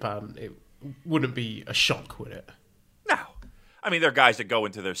of New Japan, it wouldn't be a shock, would it? No. I mean, there are guys that go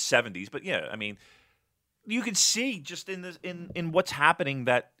into their 70s, but yeah, I mean, you can see just in what's happening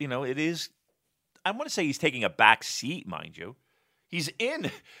that, you know, it is, I want to say he's taking a back seat, mind you. he's in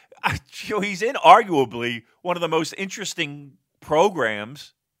arguably one of the most interesting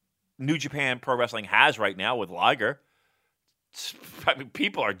programs New Japan Pro Wrestling has right now with Liger. I mean,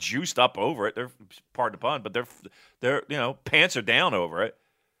 people are juiced up over it. They're, pardon the pun, but they're pants are down over it.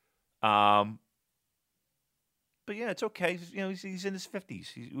 But yeah, it's okay. He's in his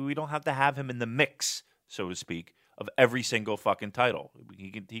 50s. We don't have to have him in the mix, so to speak, of every single fucking title. He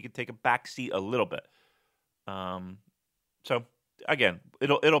can take a back seat a little bit. So again,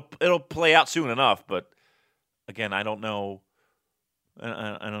 it'll play out soon enough. But again, I don't know. I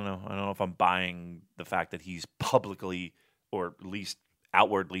don't know. I don't know if I'm buying the fact that he's publicly, or at least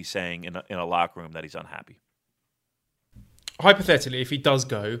outwardly, saying in a locker room that he's unhappy. Hypothetically, if he does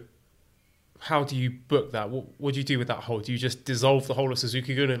go, how do you book that? What do you do with that hold? Do you just dissolve the whole of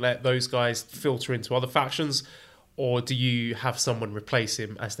Suzuki-gun and let those guys filter into other factions? Or do you have someone replace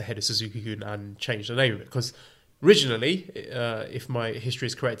him as the head of Suzuki-gun and change the name of it? Because originally, if my history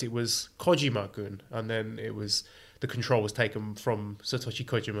is correct, it was Kojima-gun, and then the control was taken from Satoshi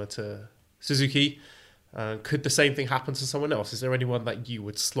Kojima to Suzuki. Could the same thing happen to someone else? Is there anyone that you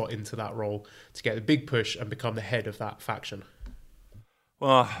would slot into that role to get the big push and become the head of that faction?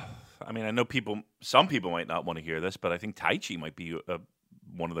 Well, I mean, I know some people might not want to hear this, but I think Taichi might be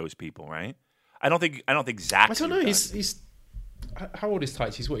one of those people, right? I don't think Zach. I don't know. He's how old is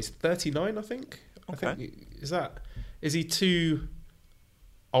Taichi? He's 39, I think. Okay. I think is he too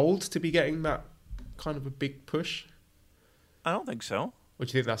old to be getting that kind of a big push? I don't think so. Or do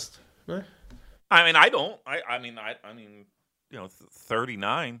you think that's no? I mean, I don't. I mean,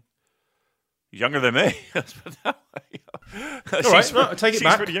 39. He's younger than me. Let's put it that way. All right, no, take it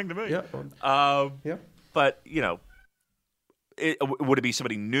back. She's pretty young to me. Yeah. Yeah. But would it be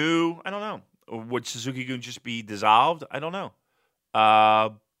somebody new? I don't know. Or would Suzuki-gun just be dissolved? I don't know.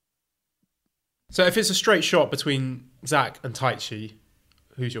 So if it's a straight shot between Zack and Taichi,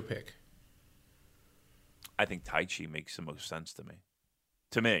 who's your pick? I think Taichi makes the most sense to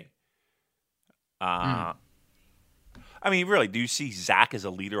me. I mean, really, do you see Zack as a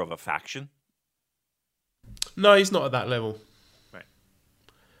leader of a faction? No, he's not at that level.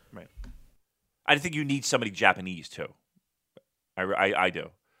 Right. I think you need somebody Japanese too. I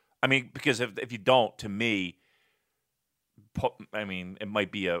do. I mean, because if you don't, to me, I mean, it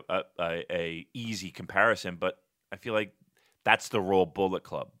might be a easy comparison, but I feel like that's the role Bullet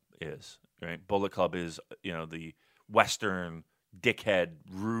Club is. Right? Bullet Club is the Western dickhead,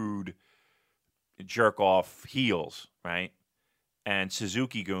 rude, jerk off heels, right? And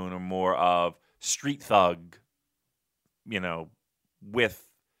Suzuki-gun are more of street thug, with,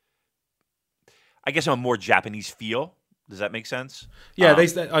 I guess, a more Japanese feel. Does that make sense? Yeah,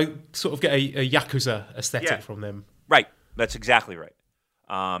 I sort of get a Yakuza aesthetic from them. Right, that's exactly right.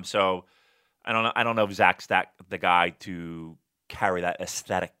 So I don't know if Zack's the guy to carry that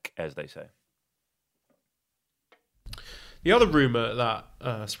aesthetic, as they say. The other rumor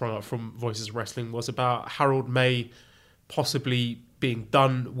that sprung up from Voices of Wrestling was about Harold May possibly being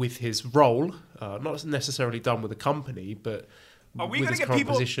done with his role, not necessarily done with the company, but with his current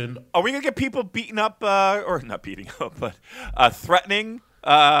position. Are we going to get people beating up, or not beating up, but threatening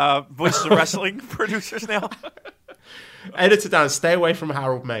Voices of Wrestling producers now? Editor Dan, stay away from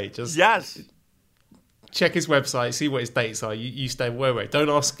Harold May. Just yes. Check his website, see what his dates are. You stay away. Don't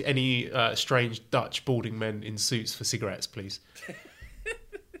ask any strange Dutch balding men in suits for cigarettes, please.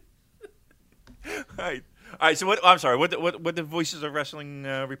 All right. So what? I'm sorry. What the Voices of Wrestling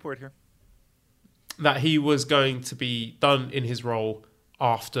report here? That he was going to be done in his role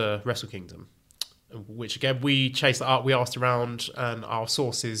after Wrestle Kingdom, which again we chased that up. We asked around, and our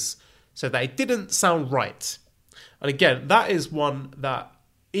sources said that it didn't sound right. And again, that is one that,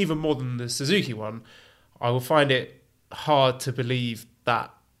 even more than the Suzuki one, I will find it hard to believe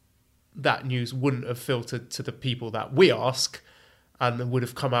that that news wouldn't have filtered to the people that we ask and would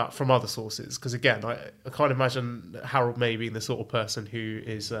have come out from other sources. Because again, I can't imagine Harold May being the sort of person who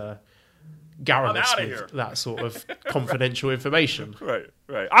is garrulous with that sort of confidential information. Right.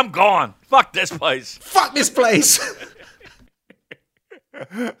 I'm gone. Fuck this place. Fuck this place.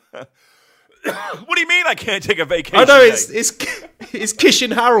 What do you mean I can't take a vacation? I know it's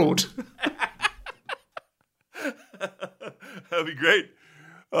Kishin Harold. That'd be great.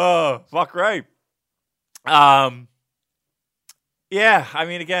 Oh, fuck right. Yeah, I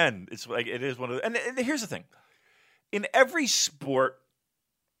mean, again, it's like it is one of the, and here's the thing. In every sport,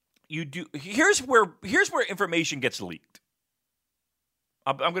 here's where information gets leaked.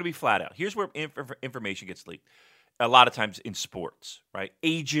 I'm going to be flat out. Here's where information gets leaked. A lot of times in sports, right?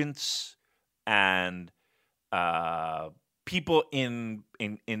 Agents and people in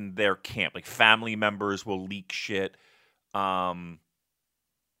their camp, like family members will leak shit. When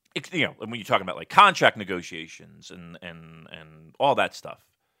you're talking about like contract negotiations and all that stuff,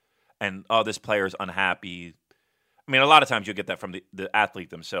 and this player's unhappy. I mean, a lot of times you'll get that from the athlete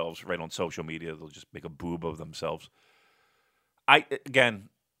themselves, right on social media. They'll just make a boob of themselves.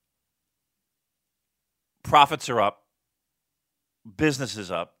 Profits are up, business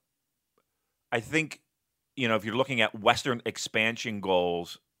is up. I think, if you're looking at Western expansion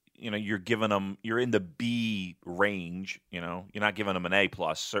goals, you're in the B range. You're not giving them an A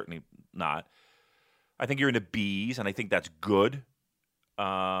plus, certainly not. I think you're in the Bs, and I think that's good.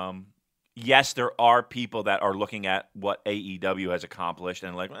 Yes, there are people that are looking at what AEW has accomplished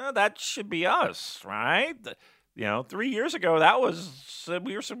and like, well, that should be us, right? 3 years ago,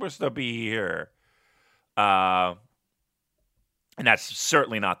 we were supposed to be here. And that's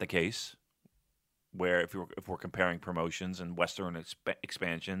certainly not the case. Where if we're comparing promotions and Western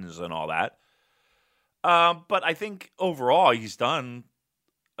expansions and all that, but I think overall he's done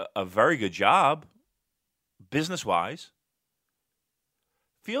a very good job, business wise.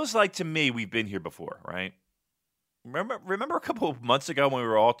 Feels like to me we've been here before, right? Remember a couple of months ago when we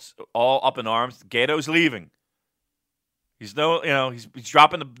were all up in arms? Gato's leaving. He's he's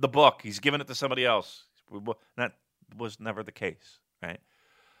dropping the book. He's giving it to somebody else. That was never the case, right?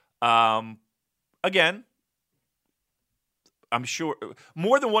 Again, I'm sure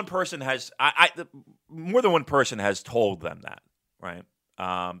more than one person has. More than one person has told them that, right?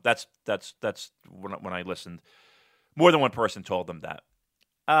 That's when I listened. More than one person told them that.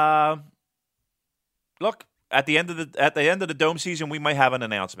 Look, at the end of the Dome season, we might have an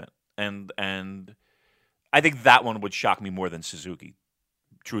announcement, and I think that one would shock me more than Suzuki.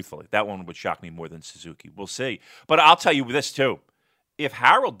 Truthfully, that one would shock me more than Suzuki. We'll see. But I'll tell you this too: if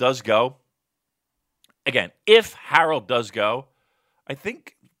Harold does go, I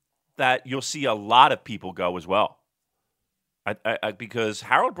think that you'll see a lot of people go as well. Because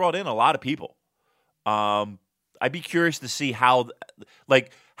Harold brought in a lot of people. I'd be curious to see how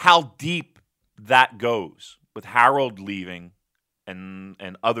deep that goes with Harold leaving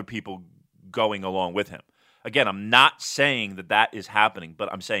and other people going along with him. Again, I'm not saying that is happening,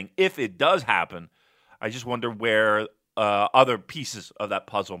 but I'm saying if it does happen, I just wonder where other pieces of that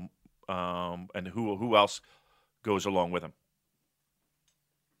puzzle and who else goes along with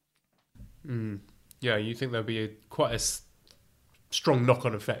him. Yeah, you think there'll be quite a strong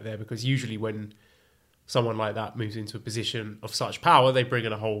knock-on effect there, because usually when someone like that moves into a position of such power, they bring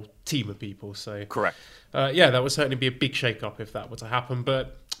in a whole team of people. So correct. That would certainly be a big shake-up if that were to happen.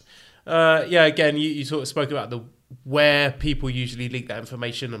 But again, you sort of spoke about where people usually leak that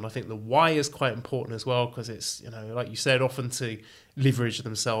information, and I think the why is quite important as well, because it's, like you said, often to leverage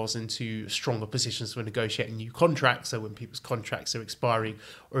themselves into stronger positions for negotiating new contracts. So when people's contracts are expiring,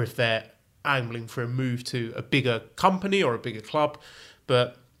 or if they're angling for a move to a bigger company or a bigger club.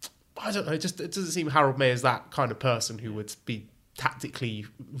 But I don't know, it doesn't seem Harold May is that kind of person who would be tactically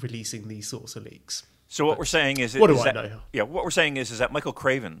releasing these sorts of leaks. So what we're saying is... What do I know? Yeah, what we're saying is that Michael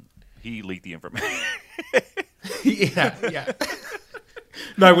Craven, he leaked the information. Yeah.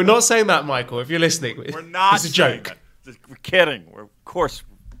 No, we're not saying that, Michael. If you're listening, we're not. It's a joke. We're kidding. Of course,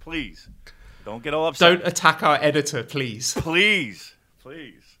 please don't get all upset. Don't attack our editor, please. Please,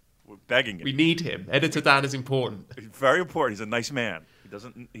 we're begging you. We need him. Editor Dan is important. He's very important. He's a nice man.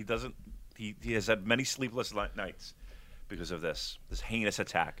 He has had many sleepless nights because of this heinous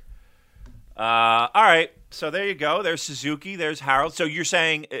attack. All right, so there you go. There's Suzuki. There's Harold. So you're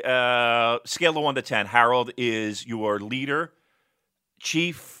saying scale of 1 to 10. Harold is your leader,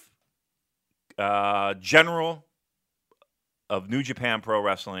 chief, general of New Japan Pro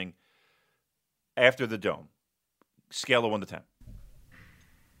Wrestling after the Dome. Scale of 1 to 10.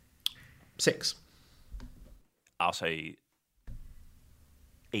 6. I'll say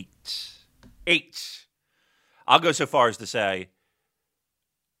 8. 8. I'll go so far as to say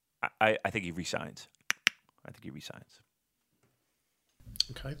I think he resigns.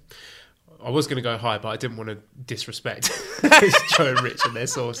 Okay. I was going to go high, but I didn't want to disrespect Joe and Rich and their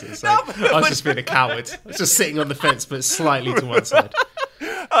sources. So I was just being a coward. I was just sitting on the fence, but slightly to one side.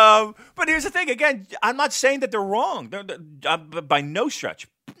 But here's the thing. Again, I'm not saying that they're wrong. They're by no stretch.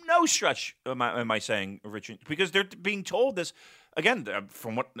 No stretch am I saying, Rich, because they're being told this, again,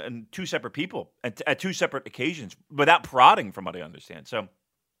 from two separate people at two separate occasions without prodding, from what I understand. So,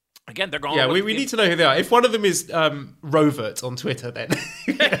 again, they're going. Yeah, we need to know who they are. If one of them is Rovert on Twitter, then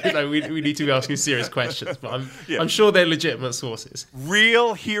we need to be asking serious questions. But I'm sure they're legitimate sources.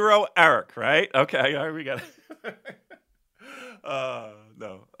 Real hero Eric, right? Okay, all right, we got it.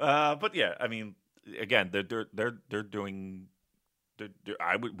 No, but yeah, I mean, again, they're doing.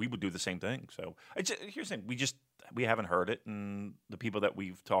 We would do the same thing. So here's the thing: we haven't heard it, and the people that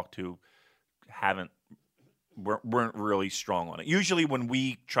we've talked to weren't really strong on it. Usually, when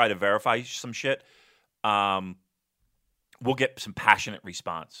we try to verify some shit, we'll get some passionate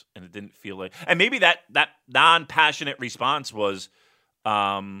response, and it didn't feel like. And maybe that non-passionate response was,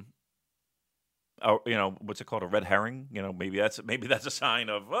 what's it called, a red herring? Maybe that's a sign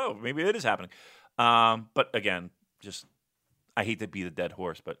of maybe it is happening. But again, just I hate to beat a dead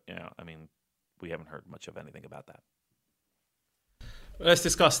horse, but we haven't heard much of anything about that. Let's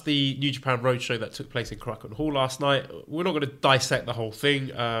discuss the New Japan Roadshow that took place in Korakuen Hall last night. We're not going to dissect the whole thing.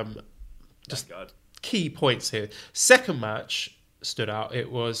 Just key points here. Second match stood out.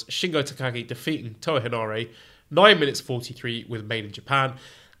 It was Shingo Takagi defeating Toa Henare, 9 minutes 43 with Made in Japan.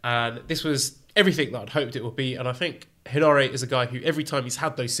 And this was everything that I'd hoped it would be. And I think Henare is a guy who every time he's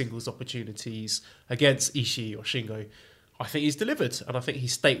had those singles opportunities against Ishii or Shingo, I think he's delivered. And I think he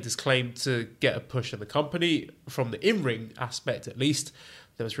staked his claim to get a push in the company from the in-ring aspect at least.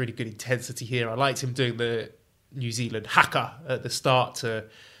 There was really good intensity here. I liked him doing the New Zealand haka at the start to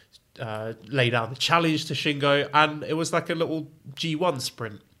lay down the challenge to Shingo. And it was like a little G1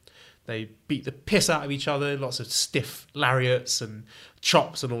 sprint. They beat the piss out of each other, lots of stiff lariats and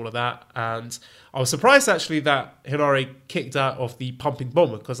chops and all of that. And I was surprised actually that Henare kicked out of the pumping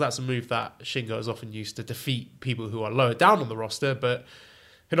bomber, because that's a move that Shingo is often used to defeat people who are lower down on the roster. But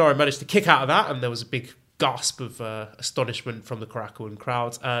Henare managed to kick out of that, and there was a big gasp of astonishment from the Korakuen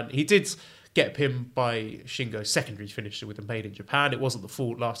crowd. And he did get pinned by Shingo's secondary finisher with the Made in Japan. It wasn't the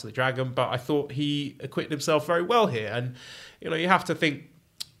full Last of the Dragon, but I thought he acquitted himself very well here. And you have to think,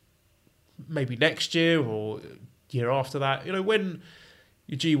 maybe next year or year after that, when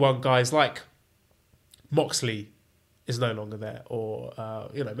your G1 guys like Moxley is no longer there, or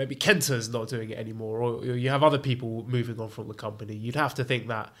maybe Kenta's not doing it anymore, or you have other people moving on from the company, you'd have to think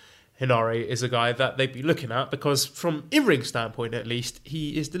that Henare is a guy that they'd be looking at, because from in-ring standpoint at least,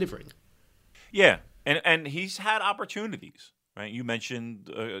 he is delivering. Yeah, and he's had opportunities, right? You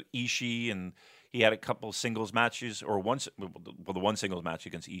mentioned Ishii, and he had a couple singles matches, or the one singles match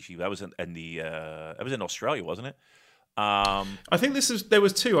against Ishii. That was that was in Australia, wasn't it? I think there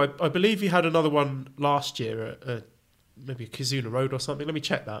was two. I believe he had another one last year at maybe Kizuna Road or something. Let me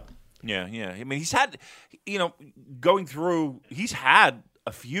check that. Yeah. I mean, he's had, going through, he's had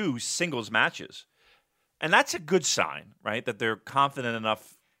a few singles matches, and that's a good sign, right? That they're confident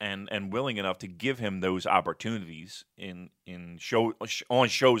enough and willing enough to give him those opportunities on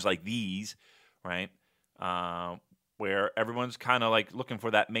shows like these. Right, where everyone's kind of like looking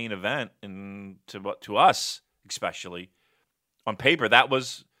for that main event, and to us especially, on paper that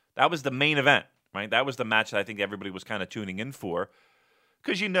was the main event, right? That was the match that I think everybody was kind of tuning in for,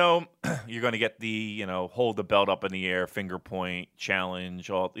 because you're going to get the hold the belt up in the air, finger point challenge,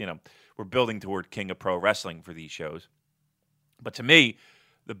 all we're building toward King of Pro Wrestling for these shows. But to me,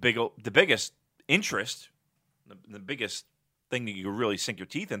 the biggest interest, the biggest thing that you could really sink your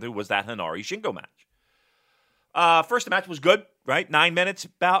teeth into was that Henare Shingo match. First match was good, right? 9 minutes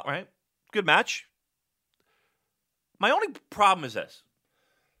about, right? Good match. My only problem is this.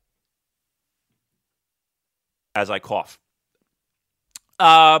 As I cough.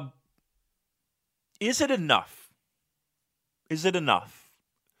 Is it enough? Is it enough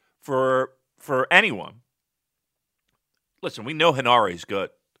for anyone? Listen, we know Henare is good.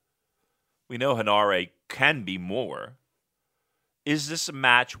 We know Henare can be more. Is this a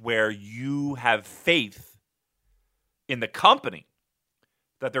match where you have faith in the company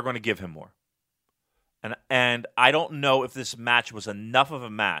that they're going to give him more? And I don't know if this match was enough of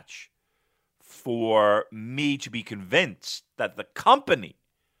a match for me to be convinced that the company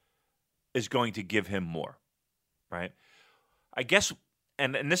is going to give him more, right? I guess,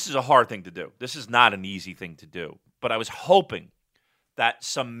 and this is a hard thing to do. This is not an easy thing to do. But I was hoping that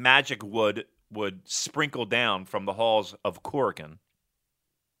some magic would sprinkle down from the halls of Korakuen,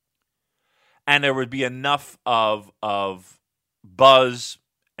 and there would be enough of buzz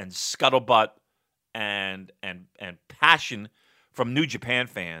and scuttlebutt and passion from New Japan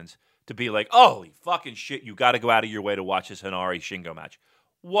fans to be like, holy fucking shit, you got to go out of your way to watch this Henare Shingo match.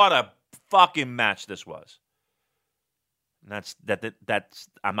 What a fucking match this was. And that's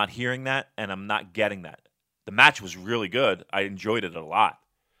I'm not hearing that, and I'm not getting that. The match was really good. I enjoyed it a lot.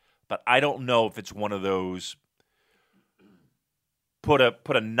 But I don't know if it's one of those put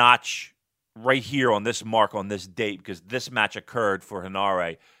a notch right here on this mark on this date, because this match occurred for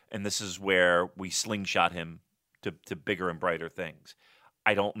Henare, and this is where we slingshot him to bigger and brighter things.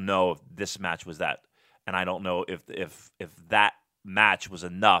 I don't know if this match was that, and I don't know if that match was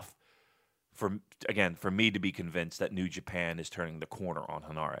enough for me to be convinced that New Japan is turning the corner on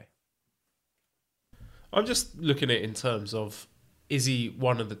Henare. I'm just looking at it in terms of, is he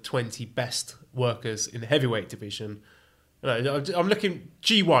one of the 20 best workers in the heavyweight division? No, I'm looking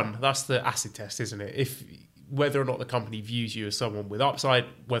G1. That's the acid test, isn't it? If whether or not the company views you as someone with upside,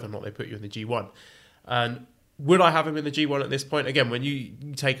 whether or not they put you in the G1, and would I have him in the G1 at this point? Again, when you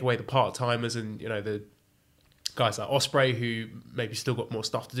take away the part timers and the guys like Ospreay who maybe still got more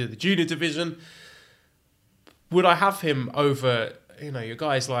stuff to do in the junior division, would I have him over your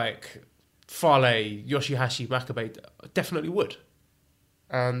guys like Fale, Yoshihashi, Makabe? Definitely would.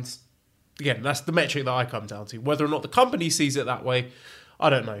 And again, that's the metric that I come down to. Whether or not the company sees it that way, I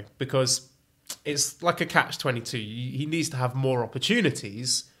don't know, because it's like a catch-22. He needs to have more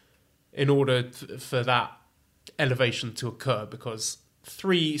opportunities in order for that elevation to occur, because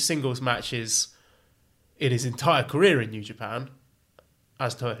 3 singles matches in his entire career in New Japan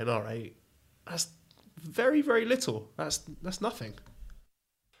as Toa Henare, that's very, very little. That's nothing.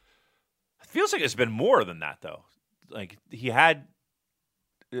 It feels like it's been more than that, though. Like, he had...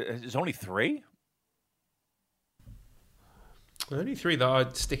 There's only 3? Only 3 that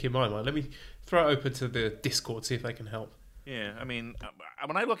I'd stick in my mind. Let me throw it open to the Discord, see if they can help. Yeah, I mean,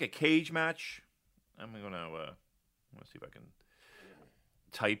 when I look at cage match, I'm going to see if I can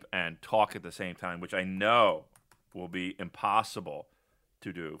type and talk at the same time, which I know will be impossible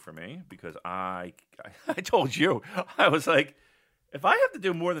to do for me, because I told you, I was like, if I have to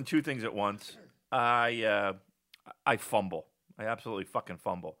do more than 2 things at once, I fumble. I absolutely fucking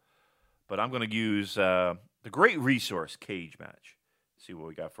fumble. But I'm going to use the great resource cage match. See what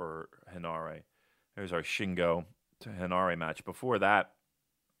we got for Henare. There's our Shingo to Henare match. Before that,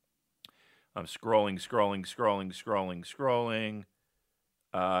 I'm scrolling.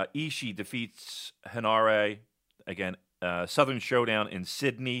 Ishii defeats Henare. Again, Southern Showdown in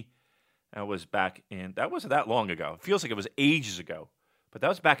Sydney. That wasn't that long ago. It feels like it was ages ago. But that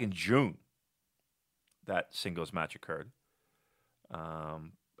was back in June. That singles match occurred.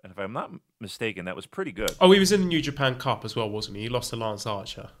 And if I'm not mistaken, that was pretty good. Oh, he was in the New Japan Cup as well, wasn't he? He lost to Lance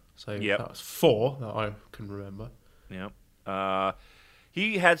Archer. So yep. That was 4 that I can remember. Yeah.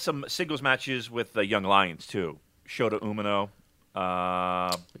 He had some singles matches with the Young Lions, too. Shota Umino.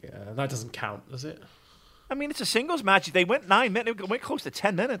 Yeah, that doesn't count, does it? I mean, it's a singles match. They went 9 minutes. It went close to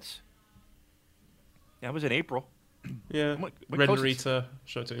 10 minutes. Yeah, it was in April. Yeah. Ren Narita,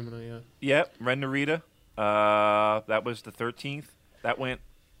 Shota Umino, yeah. Yeah, Ren Narita. That was the 13th. That went,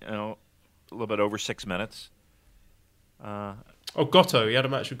 a little bit over 6 minutes. Goto. He had a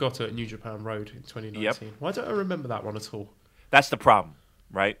match with Goto at New Japan Road in 2019. Yep. Why don't I remember that one at all? That's the problem,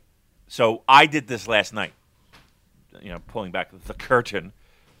 right? So I did this last night. Pulling back the curtain.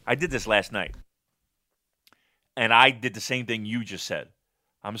 I did this last night. And I did the same thing you just said.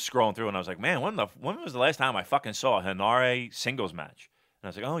 I'm scrolling through and I was like, man, when was the last time I fucking saw a Henare singles match? And I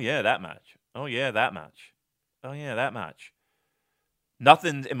was like, oh yeah, that match. Oh yeah, that match. Oh yeah, that match.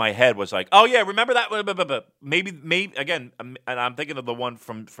 Nothing in my head was like, oh yeah, remember that? Maybe again, and I'm thinking of the one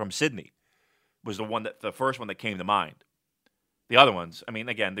from Sydney was the first one that came to mind. The other ones, I mean,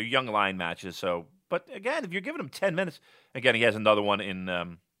 again, they're young line matches. So, but again, if you're giving him 10 minutes, again, he has another one in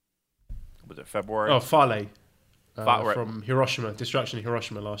was it February? Oh, Fale. From Hiroshima, Destruction in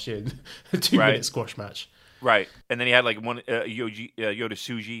Hiroshima last year, a 2-minute squash match. Right, and then he had like one Yoda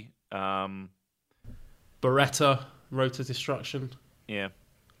Tsuji, Beretta, Road to Destruction. Yeah.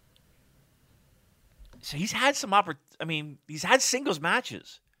 So he's had some he's had singles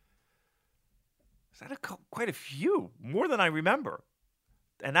matches. He's had quite a few, more than I remember,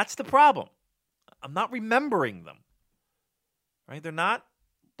 and that's the problem. I'm not remembering them. Right? They're not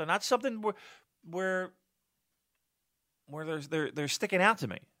something where they're sticking out to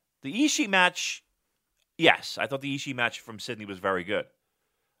me. The Ishii match, yes, I thought the Ishii match from Sydney was very good.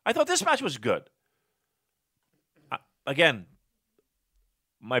 I thought this match was good. Again,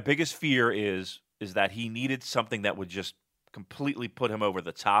 my biggest fear is that he needed something that would just completely put him over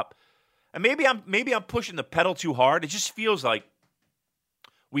the top. And maybe I'm pushing the pedal too hard. It just feels like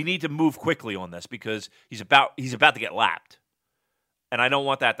we need to move quickly on this because he's about to get lapped. And I don't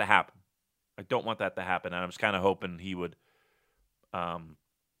want that to happen. And I was kind of hoping he would turn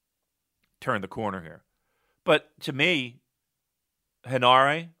the corner here. But to me,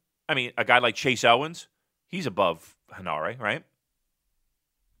 Henare, a guy like Chase Owens, he's above Henare, right?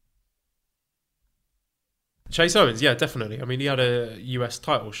 Chase Owens, yeah, definitely. He had a US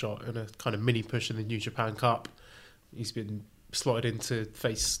title shot and a kind of mini push in the New Japan Cup. He's been slotted in to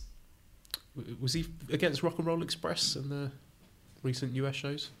face... Was he against Rock and Roll Express in the recent US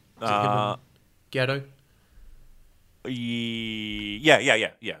shows? Ghetto? Yeah.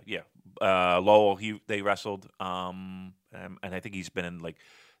 Lowell, they wrestled. And I think he's been in like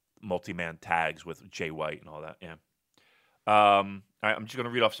multi-man tags with Jay White and all that. Yeah. All right, I'm just going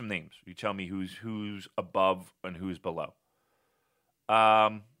to read off some names. You tell me who's above and who's below.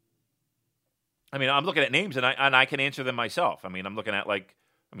 I mean, I'm looking at names and I can answer them myself. I mean, I'm looking at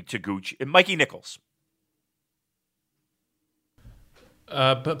Taguchi and Mikey Nichols.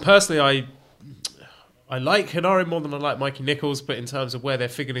 But personally, I like Henare more than I like Mikey Nichols, but in terms of where they're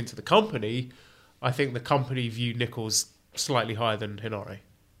figured into the company, I think the company view Nichols slightly higher than Henare.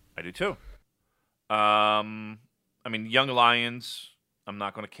 I do too. I mean, Young Lions, I'm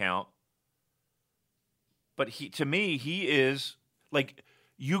not going to count. But to me, he is like,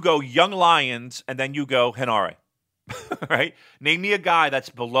 you go Young Lions and then you go Henare. Right? Name me a guy that's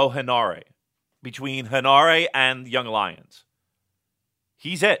below Henare, between Henare and Young Lions.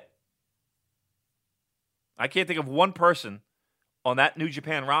 He's it. I can't think of one person on that New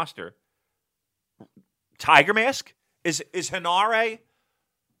Japan roster. Tiger Mask? Is Henare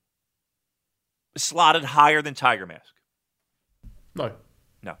slotted higher than Tiger Mask? No.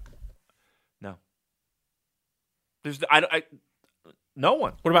 There's no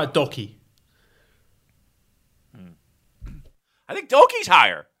one. What about Doki? I think Doki's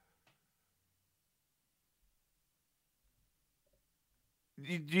higher.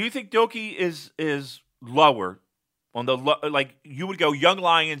 Do you think Doki is lower on the like? You would go Young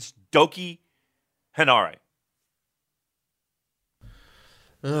Lions, Doki, Henare,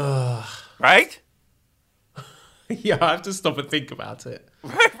 right? Yeah, I have to stop and think about it.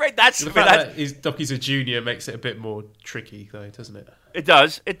 Right. That's the fact that Doki's a junior makes it a bit more tricky, though, doesn't it? It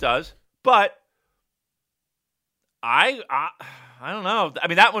does. But I don't know. I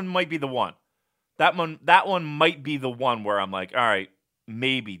mean, that one might be the one. That one might be the one where I'm like, all right,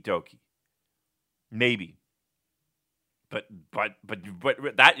 maybe Doki, maybe. But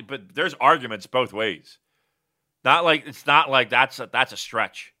there's arguments both ways. It's not like that's a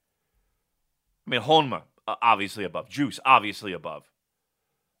stretch. I mean, Honma obviously above, Juice obviously above.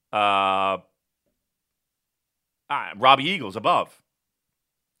 Robbie Eagles above.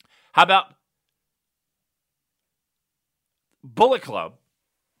 How about Bullet Club?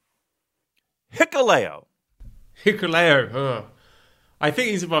 Hikuleo. I think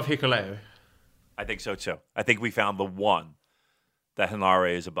he's above Hikuleo. I think so too. I think we found the one that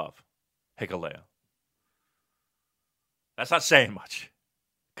Henare is above. Hikuleo. That's not saying much.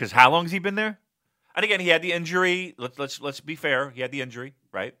 Because how long has he been there? And again, he had the injury. Let's be fair. He had the injury,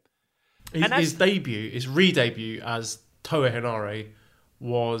 right? His re-debut as Toa Henare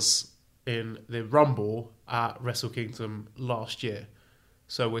was in the Rumble at Wrestle Kingdom last year.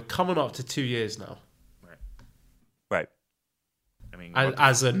 So we're coming up to 2 years now. Right. I mean,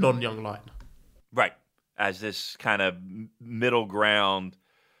 as a non-young lion. Right. As this kind of middle ground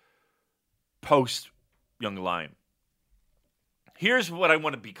post-young lion. Here's what I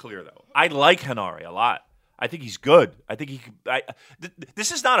want to be clear, though. I like Henare a lot. I think he's good. I think he.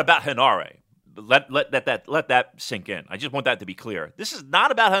 This is not about Henare. Let that sink in. I just want that to be clear. This is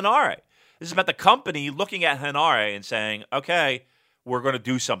not about Henare. This is about the company looking at Henare and saying, "Okay, we're going to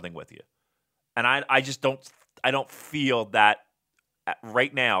do something with you." And I just don't. I don't feel that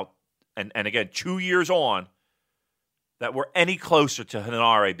right now. And again, 2 years on, that we're any closer to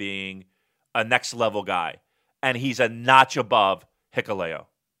Henare being a next level guy, and he's a notch above Hikuleo.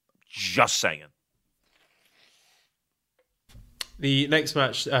 Just saying. The next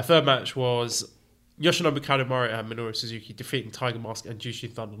match, third match, was Yoshinobu Kanemaru and Minoru Suzuki defeating Tiger Mask and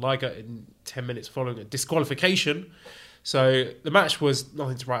Jushin Thunder Liger in 10 minutes following a disqualification. So the match was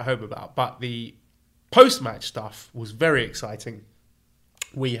nothing to write home about, but the post-match stuff was very exciting.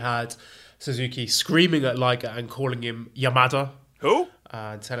 We had Suzuki screaming at Liger and calling him Yamada. Who?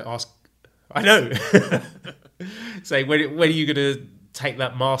 And I know. Saying, when are you going to take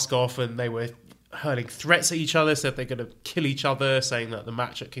that mask off? And they were hurling threats at each other, said they're going to kill each other, saying that the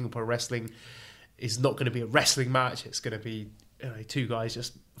match at King of Pro Wrestling is not going to be a wrestling match. It's going to be two guys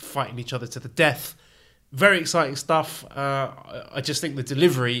just fighting each other to the death. Very exciting stuff. I just think the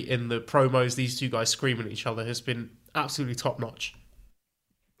delivery in the promos, these two guys screaming at each other, has been absolutely top-notch.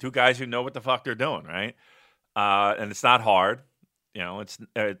 Two guys who know what the fuck they're doing, right? And it's not hard. It's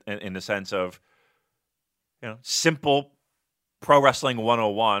in the sense of, simple pro wrestling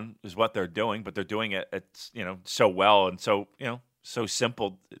 101 is what they're doing, but they're doing it, so well and so, so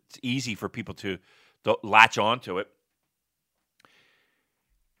simple. It's easy for people to latch onto it.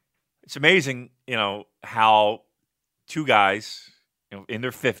 It's amazing, how two guys, in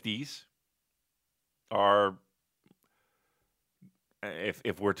their 50s are,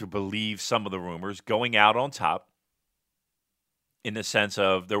 if we're to believe some of the rumors, going out on top in the sense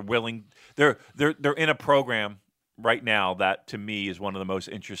of they're in a program right now that to me is one of the most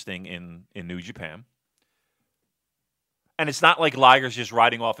interesting in New Japan. And it's not like Liger's just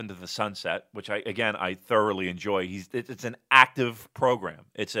riding off into the sunset, which I thoroughly enjoy. It's an active program.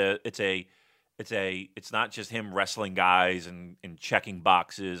 It's not just him wrestling guys and checking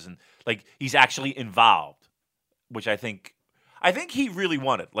boxes, and like he's actually involved, which I think he really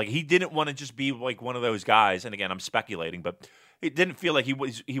wanted. Like he didn't want to just be like one of those guys. And again, I'm speculating, but it didn't feel like he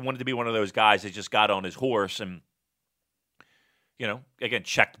wanted to be one of those guys that just got on his horse and, again,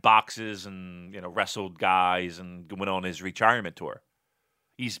 checked boxes and, wrestled guys and went on his retirement tour.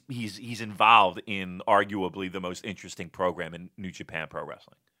 He's involved in arguably the most interesting program in New Japan Pro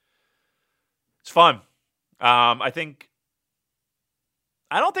Wrestling. It's fun. I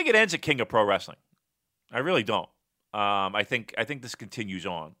don't think it ends at King of Pro Wrestling. I really don't. I think this continues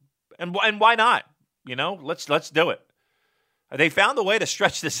on, and why not? Let's do it. They found a way to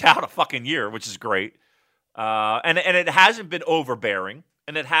stretch this out a fucking year, which is great. And it hasn't been overbearing,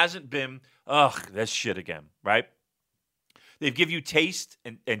 and it hasn't been this shit again, right? They give you taste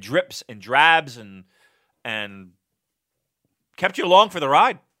and drips and drabs and kept you along for the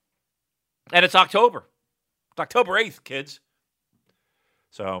ride. And it's October. It's October 8th, kids.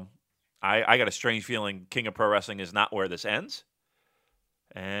 So I got a strange feeling King of Pro Wrestling is not where this ends.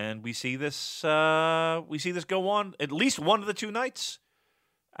 And we see this go on at least one of the 2 nights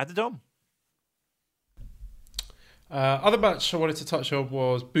at the Dome. Other match I wanted to touch on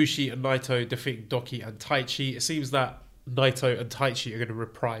was Bushi and Naito defeating Doki and Taichi. It seems that Naito and Taichi are going to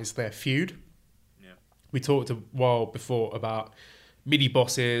reprise their feud. Yeah. We talked a while before about mini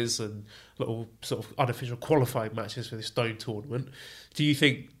bosses and little sort of unofficial qualifying matches for this Dome tournament. Do you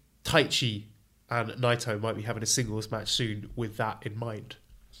think Taichi and Naito might be having a singles match soon with that in mind?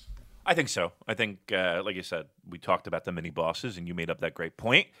 I think so. I think, like you said, we talked about the mini bosses, and you made up that great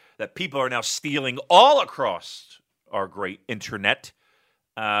point that people are now stealing all across our great internet.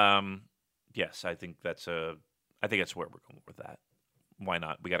 Yes, I think that's where we're going with that. Why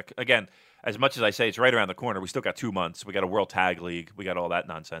not? We got to, again, as much as I say it's right around the corner, we still got 2 months. We got a World Tag League. We got all that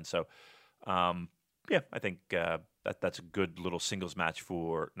nonsense. So, I think that's a good little singles match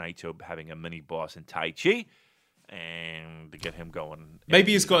for Naito having a mini boss in Taichi. And to get him going.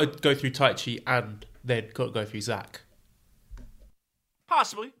 Maybe he's got to go through Taichi and then got to go through Zack.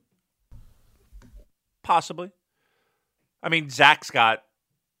 Possibly. I mean, Zack's got...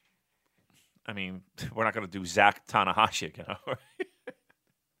 we're not going to do Zack Tanahashi again,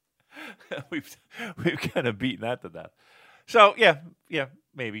 We've kind of beaten that to death. So, yeah,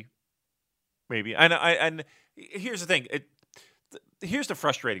 maybe. And here's the thing. Here's the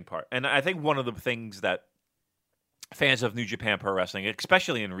frustrating part. And I think one of the things that fans of New Japan Pro Wrestling,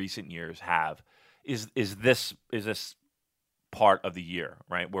 especially in recent years, have is this part of the year,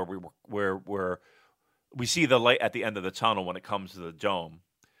 right, where we see the light at the end of the tunnel when it comes to the Dome,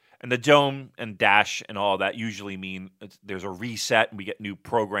 and the Dome and Dash and all that usually mean there's a reset and we get new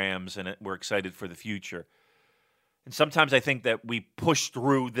programs and we're excited for the future. And sometimes I think that we push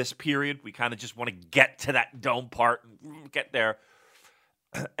through this period. We kind of just want to get to that Dome part and get there,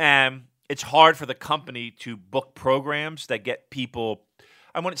 and it's hard for the company to book programs that get people,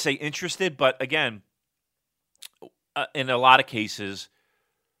 I wouldn't say interested, but again, in a lot of cases,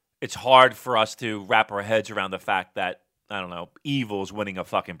 it's hard for us to wrap our heads around the fact that, I don't know, Evil's winning a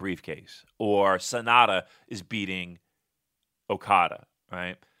fucking briefcase or Sonata is beating Okada,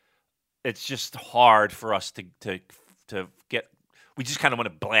 right? It's just hard for us to get, we just kind of want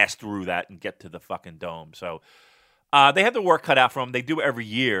to blast through that and get to the fucking Dome. So they have the work cut out for them. They do every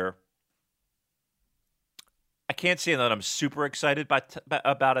year. I can't say that I'm super excited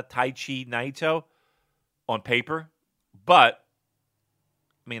about a Taichi Naito on paper, but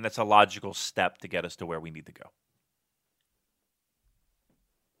that's a logical step to get us to where we need to go.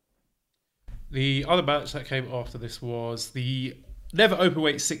 The other match that came after this was the Never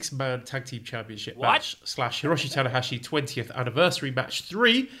Openweight 6-man Tag Team Championship match / Hiroshi Tanahashi 20th Anniversary Match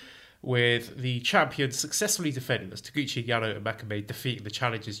 3, with the champions successfully defending as Taguchi, Yano, and Makabe defeating the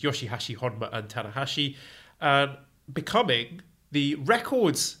challengers Yoshihashi, Honma, and Tanahashi, and becoming the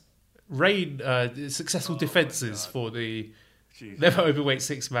records successful defenses for the Never Openweight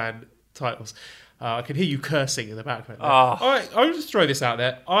 6-man titles. I can hear you cursing in the background. I'll just throw this out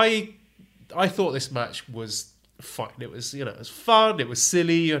there. I thought this match was fine. It was, it was fun. It was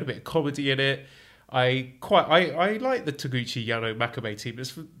silly. You had a bit of comedy in it. I like the Taguchi, Yano, Makabe team.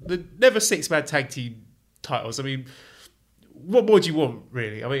 It's the Never 6-man tag team titles. What more do you want,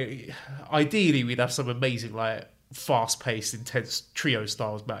 really? Ideally, we'd have some amazing, fast-paced, intense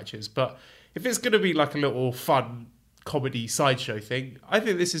trio-styles matches. But if it's going to be like a little fun comedy sideshow thing, I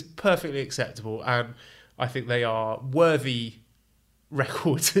think this is perfectly acceptable. And I think they are worthy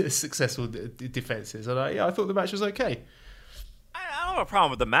record successful defenses. And I thought the match was okay. I don't have a problem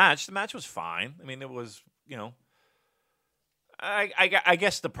with the match. The match was fine. I mean, it was, I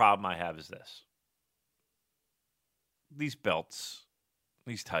guess the problem I have is this. These belts,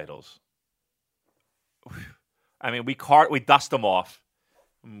 these titles. I mean, we dust them off.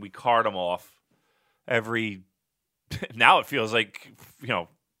 We cart them off now it feels like,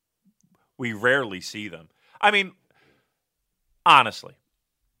 we rarely see them. I mean, honestly,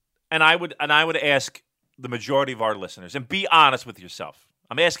 and I would ask the majority of our listeners, and be honest with yourself.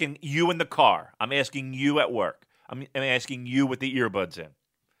 I'm asking you in the car. I'm asking you at work. I'm asking you with the earbuds in.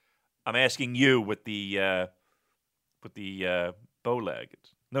 I'm asking you with the bow leg.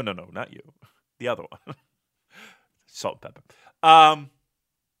 No, not you. The other one. Salt and pepper.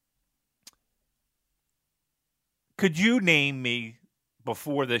 Could you name me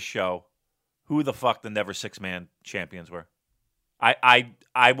before this show who the fuck the Never Six-Man champions were? I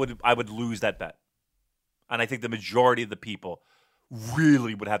would lose that bet. And I think the majority of the people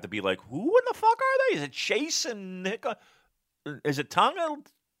really would have to be like, who in the fuck are they? Is it Chase and Nick? Is it Tonga?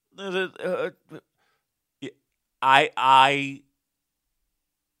 Is it, I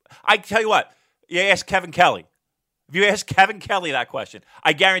tell you what, you ask Kevin Kelly. If you ask Kevin Kelly that question,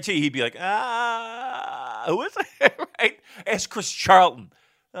 I guarantee he'd be like, who is it? Right? Ask Chris Charlton.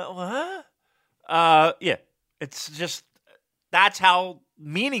 What? Yeah. It's just, that's how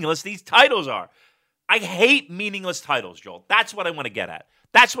meaningless these titles are. I hate meaningless titles, Joel. That's what I want to get at.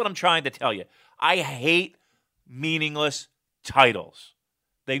 That's what I'm trying to tell you. I hate meaningless titles.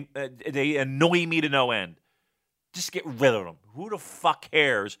 They annoy me to no end. Just get rid of them. Who the fuck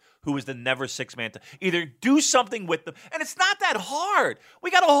cares who is the Never Six-Man? Either do something with them. And it's not that hard.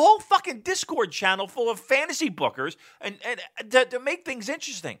 We got a whole fucking Discord channel full of fantasy bookers and to make things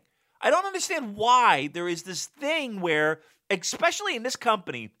interesting. I don't understand why there is this thing where, especially in this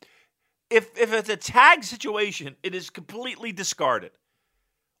company, if it's a tag situation, it is completely discarded.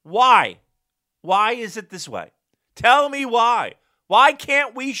 Why? Why is it this way? Tell me why. Why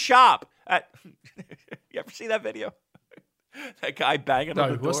can't we shop at... You ever see that video? That guy banging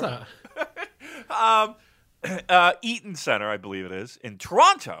on the door? What's that? Eaton Center, I believe it is, in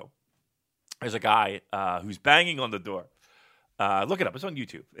Toronto. There's a guy who's banging on the door. Look it up. It's on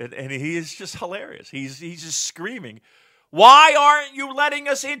YouTube. And he is just hilarious. He's just screaming, "Why aren't you letting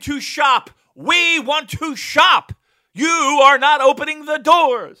us into shop? We want to shop. You are not opening the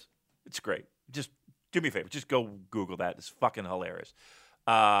doors." It's great. Just do me a favor. Just go Google that. It's fucking hilarious.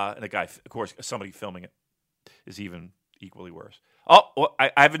 And the guy, of course, somebody filming it is even equally worse. Oh, well,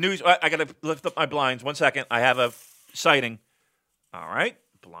 I have a news. I got to lift up my blinds. 1 second. I have a sighting. All right.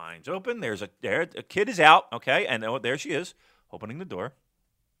 Blinds open. There's a kid is out. Okay. And there she is, opening the door.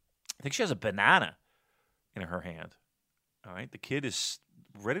 I think she has a banana in her hand. All right. The kid is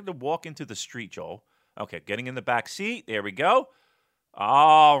ready to walk into the street, Joel. Okay. Getting in the back seat. There we go.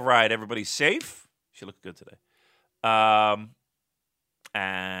 All right. Everybody's safe. She looks good today.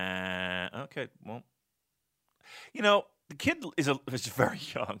 Okay. Well, the kid is very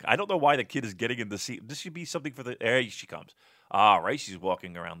young. I don't know why the kid is getting in the seat. This should be something for there she comes. All right. She's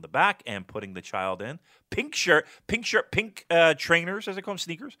walking around the back and putting the child in. Pink shirt, pink trainers, as they call them,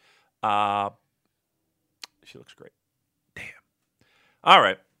 sneakers. She looks great. Damn. All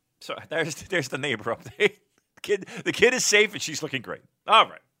right. So there's the neighbor update. The kid is safe and she's looking great. All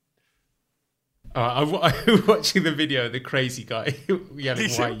right. I'm watching the video of the crazy guy yelling,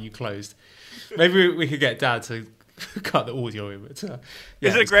 "Why are you closed?" Maybe we could get Dad to cut the audio in. But,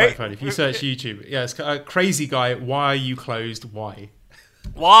 is it great? Quite funny. If you search YouTube, it's crazy guy. Why are you closed? Why?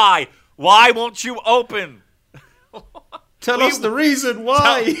 Why? Why won't you open? Tell us the reason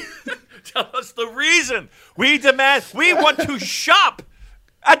why. Tell us the reason. We demand. We want to shop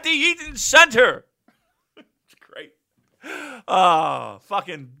at the Eaton Center. It's great. Oh,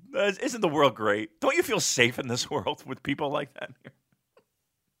 fucking. Isn't the world great? Don't you feel safe in this world with people like that here?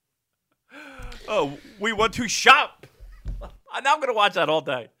 Oh, we want to shop. Now I'm going to watch that all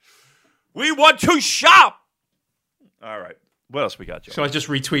day. We want to shop. All right. What else we got, Joe? Shall I just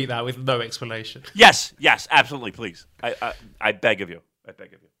retweet that with no explanation? Yes, absolutely, please. I beg of you. I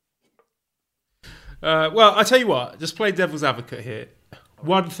beg of you. Well, I tell you what, just play devil's advocate here.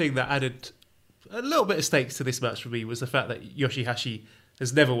 One thing that added a little bit of stakes to this match for me was the fact that Yoshihashi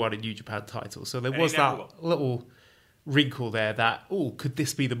has never won a New Japan title. So there was that little wrinkle there that, could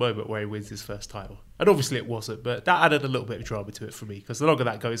this be the moment where he wins his first title? And obviously it wasn't, but that added a little bit of drama to it for me, because the longer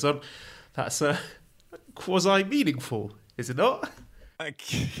that goes on, that's quasi-meaningful, is it not? I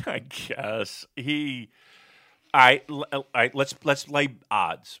guess. All right, let's lay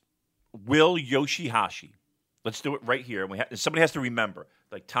odds. Will Yoshihashi. Let's do it right here. And somebody has to remember,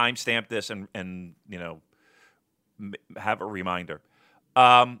 like timestamp this and have a reminder.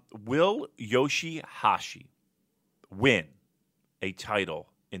 Will Yoshihashi win a title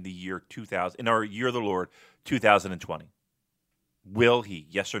in the year 2000, in our year of the Lord, 2020? Will he?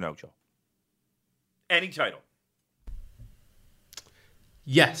 Yes or no, Joe? Any title.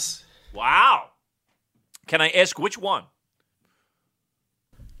 Yes. Wow. Can I ask which one?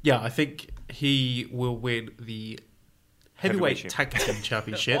 Yeah, I think he will win the heavyweight tag team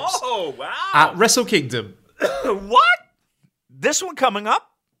championships Oh, wow. at Wrestle Kingdom. What? This one coming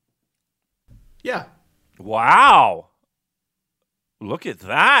up? Yeah. Wow. Look at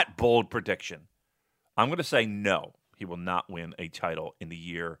that bold prediction. I'm going to say no. He will not win a title in the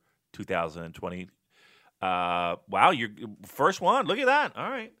year 2020. Wow, your first one. Look at that. All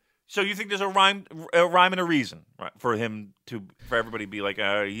right. So you think there's a rhyme and a reason, right, for everybody to be like,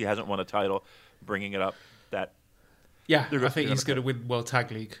 he hasn't won a title, bringing it up. Yeah, I think he's going to win World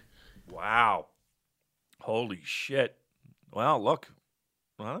Tag League. Wow. Holy shit. Well, look.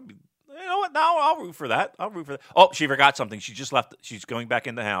 Well, you know what? Now I'll root for that. Oh, she forgot something. She just left. She's going back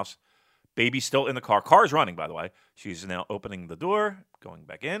in the house. Baby's still in the car. Car's running, by the way. She's now opening the door, going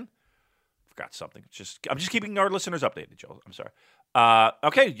back in. Forgot something. I'm just keeping our listeners updated, Joe. I'm sorry.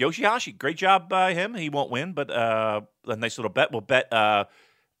 Okay, Yoshihashi. Great job by him. He won't win, but a nice little bet. We'll bet at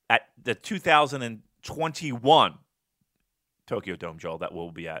the 2021 Tokyo Dome, Joel, that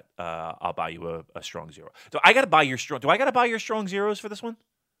we'll be at. I'll buy you a strong zero. Do I got to buy your strong zeros for this one?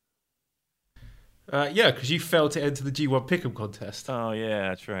 Yeah, because you failed to enter the G1 Pick'em contest. Oh, yeah,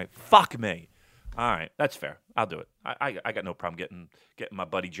 that's right. Fuck me. All right, that's fair. I'll do it. I got no problem getting my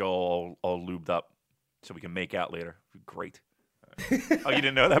buddy Joel all lubed up so we can make out later. Great. Right. Oh, you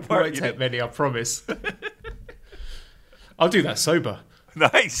didn't know that part? You won't take many, I promise. I'll do that sober.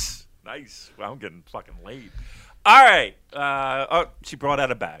 Nice. Well, I'm getting fucking laid. All right. She brought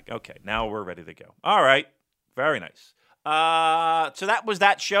out a bag. Okay, now we're ready to go. All right. Very nice. So that was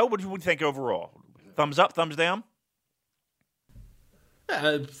that show. What did you think overall? Thumbs up, thumbs down?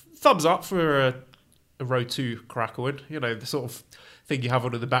 Thumbs up for a Road to Krakow. You know, the sort of thing you have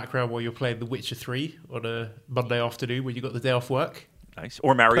on in the background while you're playing The Witcher 3 on a Monday afternoon when you got the day off work. Nice.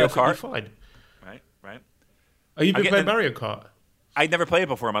 Or Mario Kart. Fine. Right. Oh, you've been playing Mario Kart? I'd never played it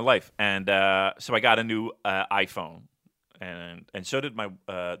before in my life, and so I got a new iPhone, and so did my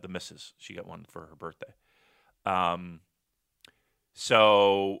the missus. She got one for her birthday.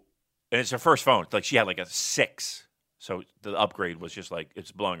 So, and it's her first phone. Like she had like a 6, so the upgrade was just like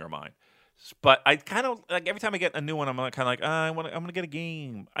it's blowing her mind. But I kind of like every time I get a new one, I'm kind of like I'm gonna get a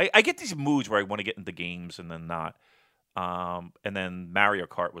game. I get these moods where I want to get into games and then not. And then Mario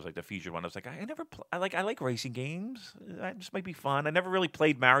Kart was like the featured one. I was like, I like racing games. This might be fun. I never really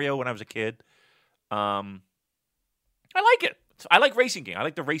played Mario when I was a kid. I like it. I like racing game. I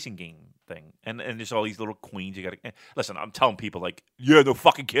like the racing game thing. And there's all these little queens you got to listen. I'm telling people like, yeah, no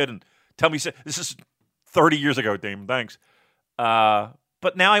fucking kidding. Tell me this is 30 years ago, Damon. Thanks.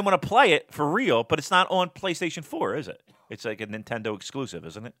 But now I want to play it for real. But it's not on PlayStation 4, is it? It's like a Nintendo exclusive,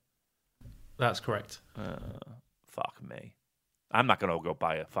 isn't it? That's correct. Fuck me. I'm not going to go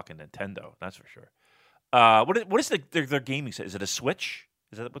buy a fucking Nintendo. That's for sure. What is their gaming set? Is it a Switch?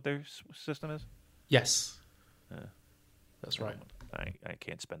 Is that what their system is? Yes. That's right. I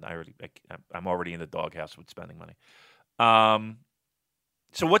can't spend. I'm already in the doghouse with spending money.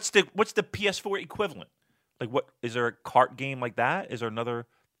 So what's the PS4 equivalent? Like, what is there a kart game like that? Is there another?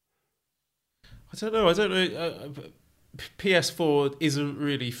 I don't know. PS4 isn't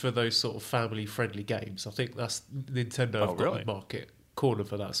really for those sort of family-friendly games. I think that's Nintendo have got the market corner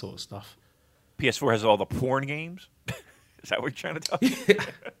for that sort of stuff. PS4 has all the porn games? Is that what you're trying to tell me?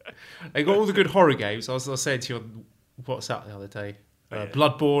 They got all the good horror games. I was saying to you on WhatsApp the other day.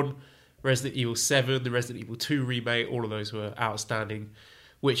 Bloodborne, Resident Evil 7, the Resident Evil 2 remake, all of those were outstanding.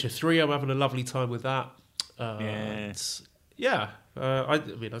 Witcher 3, I'm having a lovely time with that. I mean, I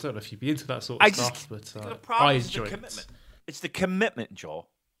don't know if you'd be into that sort of stuff, but I enjoy it. It's the commitment, Joel.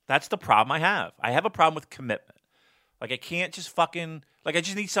 That's the problem I have. I have a problem with commitment. Like, I can't just fucking... Like, I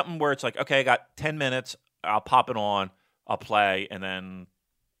just need something where it's like, okay, I got 10 minutes, I'll pop it on, I'll play, and then,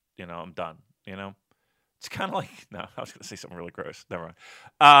 I'm done, It's kind of like... No, I was going to say something really gross. Never mind.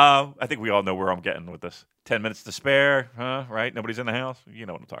 I think we all know where I'm getting with this. 10 minutes to spare, huh? Right? Nobody's in the house? You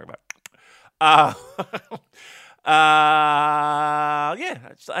know what I'm talking about. I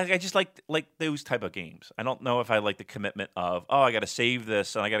just like those type of games. I don't know if I like the commitment of, I got to save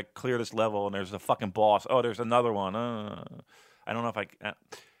this and I got to clear this level and there's a fucking boss. Oh, there's another one. I don't know if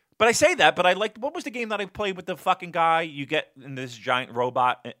But I say that, but I liked, what was the game that I played with the fucking guy? You get in this giant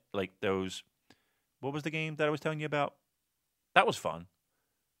robot, like those, what was the game that I was telling you about? That was fun.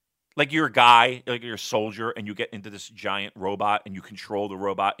 Like you're a guy, like you're a soldier, and you get into this giant robot, and you control the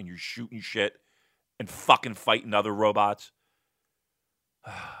robot, and you're shooting shit, and fucking fighting other robots.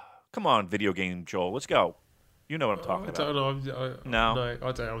 Come on, video game Joel, let's go. You know what I'm talking about. I don't know. No,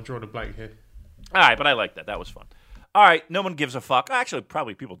 I don't. I'm drawing a blank here. All right, but I like that. That was fun. All right, no one gives a fuck. Actually,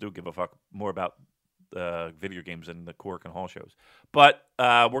 probably people do give a fuck more about video games than the Cork and Hall shows. But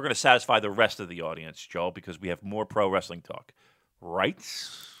we're going to satisfy the rest of the audience, Joel, because we have more pro wrestling talk. Right?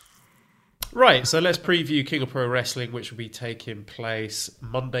 Right, so let's preview King of Pro Wrestling, which will be taking place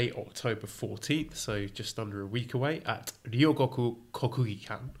Monday, October 14th, so just under a week away at Ryogoku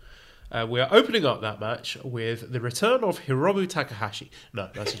Kokugikan. We are opening up that match with the return of Hiromu Takahashi. No,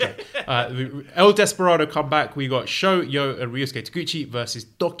 that's a joke. El Desperado come back. We got Sho, Yo, and Ryusuke Taguchi versus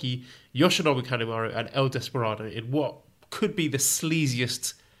Doki, Yoshinobu Kanemaru, and El Desperado in what could be the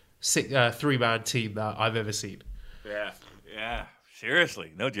sleaziest three-man team that I've ever seen. Yeah.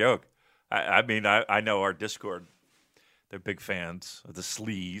 Seriously, no joke. I mean, I know our Discord, they're big fans of the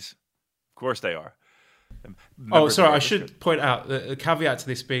sleaze. Of course they are. I should point out the caveat to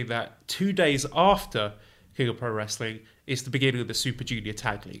this being that 2 days after King of Pro Wrestling is the beginning of the Super Junior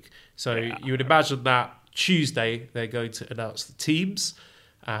Tag League. So you would imagine that Tuesday they're going to announce the teams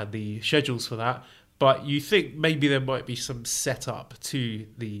and the schedules for that. But you think maybe there might be some setup to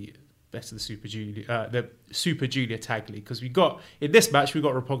the Best of the Super Junior Tag League, because in this match we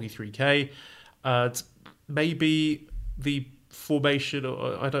got Roppongi 3K, and maybe the formation,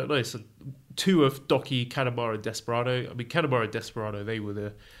 or I don't know. So two of Doki, Kanemaru, and Desperado. I mean, Kanemaru and Desperado, they were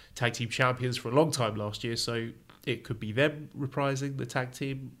the tag team champions for a long time last year, so it could be them reprising the tag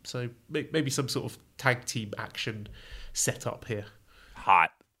team. So maybe some sort of tag team action set up here.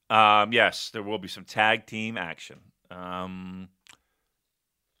 Hot. Yes, there will be some tag team action.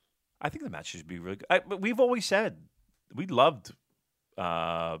 I think the match should be really good. But we've always said we loved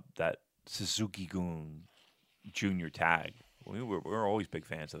that Suzuki-gun Junior tag. We're always big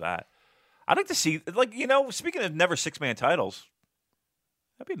fans of that. I'd like to see, speaking of never six-man titles,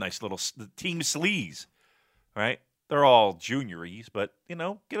 that'd be a nice little team sleaze, right? They're all juniories, but, give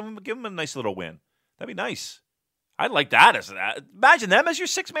them a nice little win. That'd be nice. I'd like that as that. Imagine them as your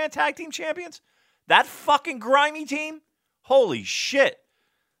six-man tag team champions. That fucking grimy team. Holy shit.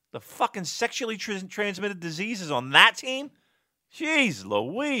 The fucking sexually transmitted diseases on that team. Jeez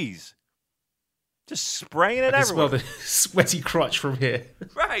Louise. Just spraying it everywhere. I can smell the sweaty crotch from here.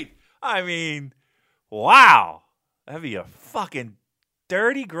 Right. I mean, wow. That'd be a fucking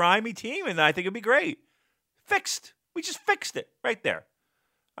dirty, grimy team, and I think it'd be great. Fixed. We just fixed it right there.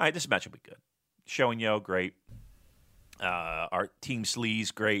 All right, this match will be good. Sho and Yo, great. Our team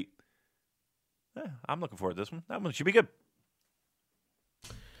sleaze, great. Yeah, I'm looking forward to this one. That one should be good.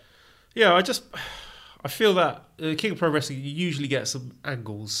 Yeah, I feel that King of Pro Wrestling, you usually get some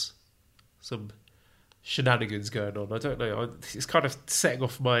angles, some shenanigans going on. I don't know. It's kind of setting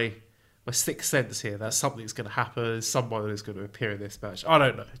off my sixth sense here that something's going to happen. Someone is going to appear in this match. I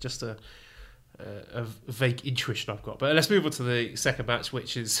don't know. Just a vague intuition I've got. But let's move on to the second match,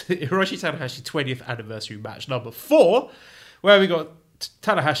 which is Hiroshi Tanahashi 20th anniversary match number 4, where we got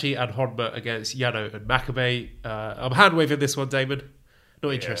Tanahashi and Honma against Yano and Makabe. I'm hand waving this one, Damon.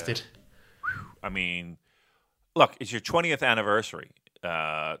 Not interested. I mean, look, it's your 20th anniversary,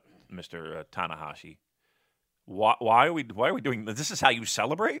 Mr. Tanahashi. Why are we doing this? This is how you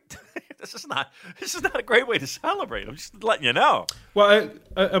celebrate? This is not a great way to celebrate. I'm just letting you know. Well,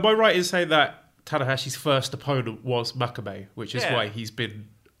 am I right in saying that Tanahashi's first opponent was Makabe, which is why he's been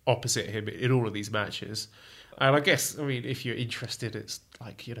opposite him in all of these matches? And I guess, if you're interested, it's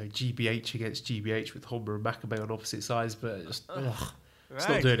like, GBH against GBH with Honma and Makabe on opposite sides, but it's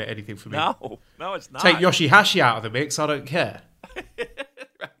not doing anything for me. No, it's not. Take Yoshihashi out of the mix, I don't care.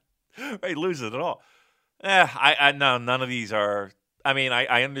 Right, lose it at all. I no, none of these are.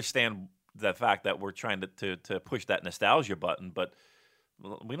 I understand the fact that we're trying to push that nostalgia button, but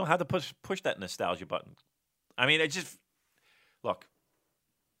we don't have to push that nostalgia button. It's just look.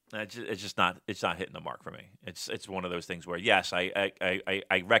 It's just not. It's not hitting the mark for me. It's one of those things where yes,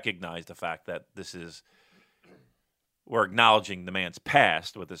 I recognize the fact that we're acknowledging the man's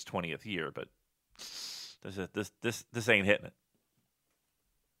past with his 20th year, but this ain't hitting it.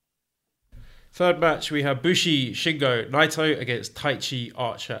 Third match, we have Bushi, Shingo, Naito against Taichi,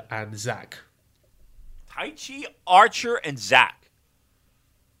 Archer, and Zack. Taichi, Archer, and Zack.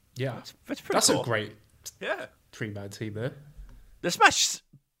 Yeah, that's pretty cool. A great three-man team there. This match,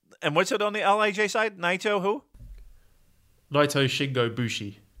 and what's it on the LIJ side? Naito who? Naito, Shingo,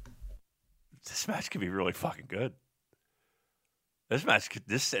 Bushi. This match could be really fucking good. This match,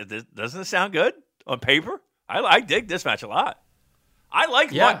 doesn't it sound good on paper? I dig this match a lot. I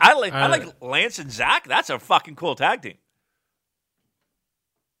like Lance and Zach. That's a fucking cool tag team.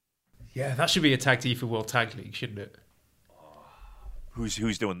 Yeah, that should be a tag team for World Tag League, shouldn't it?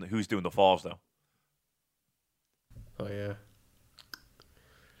 Who's doing the falls though? Oh yeah,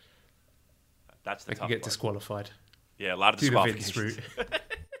 that's the they tough can get part. disqualified. Yeah, a lot of Do the Vince disqualifications. route.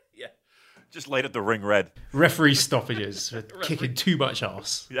 Yeah, just laid at the ring red. Referee stoppages for kicking too much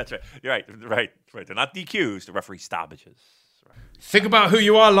ass. That's right. You're right. They're not DQs. The referee stoppages. Right. Think about who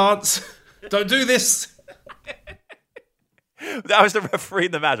you are, Lance. Don't do this. That was the referee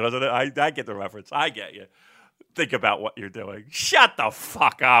in the match, wasn't it? I get the reference. I get you. Think about what you're doing. Shut the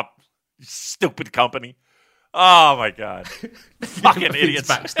fuck up, you stupid company. Oh my god, fucking idiots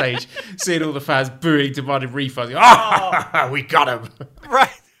backstage, seeing all the fans booing, demanding refunds. Oh, we got him. Right.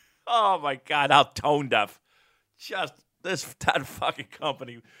 Oh my god, how tone deaf. Just that fucking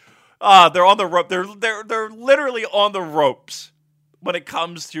company. They're on the rope. They're literally on the ropes when it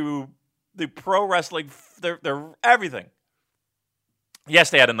comes to the pro wrestling. They're everything. Yes,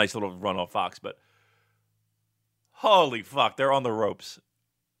 they had a nice little run on Fox, but holy fuck, they're on the ropes.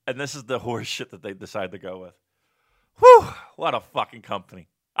 And this is the horse shit that they decide to go with. Whew, what a fucking company.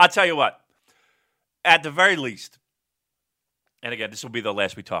 I'll tell you what, at the very least, and again, this will be the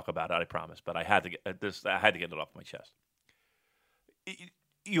last we talk about it, I promise, but I had to get this. I had to get it off my chest.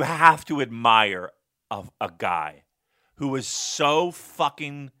 You have to admire a guy who is so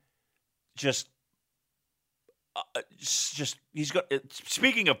fucking just he's got.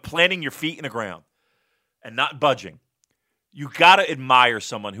 Speaking of planting your feet in the ground and not budging, you got to admire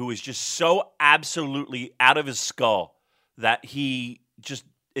someone who is just so absolutely out of his skull that he just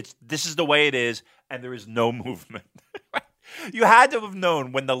this is the way it is, and there is no movement. You had to have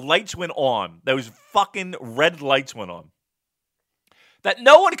known when the lights went on, those fucking red lights went on, that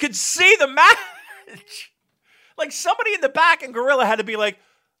no one could see the match. Like somebody in the back in Gorilla had to be like,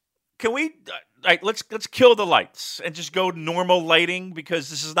 "Can we? Let's kill the lights and just go normal lighting because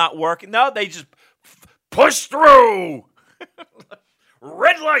this is not working." No, they just push through.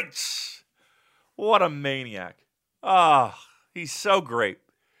 Red lights. What a maniac. He's so great.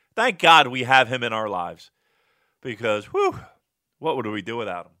 Thank God we have him in our lives. Because, whew, what would we do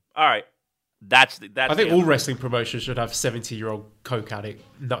without him? All right. That's I think all wrestling promotions should have 70-year-old coke addict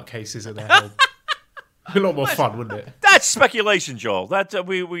nutcases at their helm. A lot more fun, wouldn't it? That's speculation, Joel. That's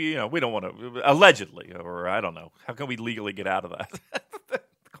we don't want to allegedly, or I don't know. How can we legally get out of that?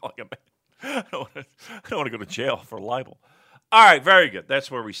 I don't want to go to jail for libel. All right, very good. That's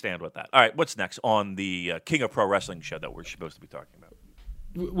where we stand with that. All right, what's next on the King of Pro Wrestling show that we're supposed to be talking about?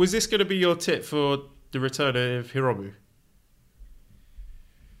 Was this going to be your tip for the return of Hiromu?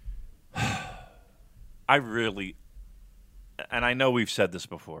 I really, and I know we've said this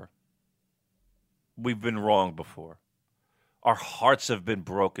before, we've been wrong before. Our hearts have been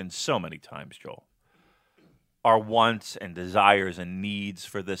broken so many times, Joel. Our wants and desires and needs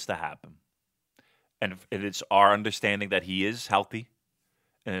for this to happen. And it is our understanding that he is healthy,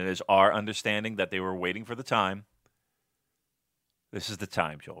 and it is our understanding that they were waiting for the time. This is the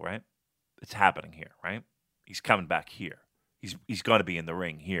time, Joel, right? It's happening here, right? He's coming back here. He's going to be in the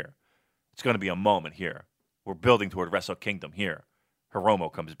ring here. It's going to be a moment here. We're building toward Wrestle Kingdom here.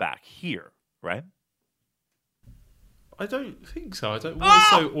 Hiromu comes back here, right? I don't think so. What is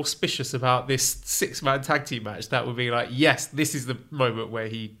so auspicious about this 6-man tag team match that would be like, yes, this is the moment where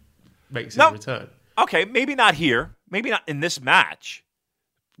he makes his return? Okay, maybe not here. Maybe not in this match.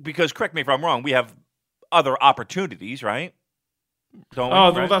 Because, correct me if I'm wrong, we have other opportunities, right? Don't we?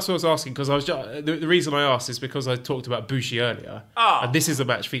 Well, that's what I was asking. Because the reason I asked is because I talked about Bushi earlier. And this is a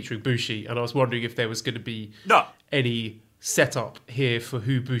match featuring Bushi. And I was wondering if there was going to be any setup here for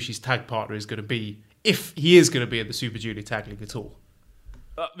who Bushi's tag partner is going to be. If he is going to be in the Super Junior Tag League at all.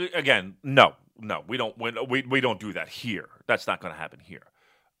 Again, no, we don't do that here. That's not going to happen here.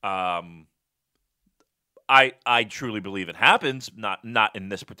 I truly believe it happens, not in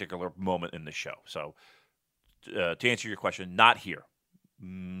this particular moment in the show. So, to answer your question, not here.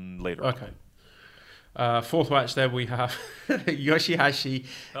 Later. Okay. Fourth match, then we have Yoshihashi,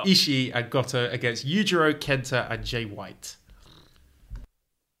 Ishii, and Goto against Yujiro, Kenta, and Jay White.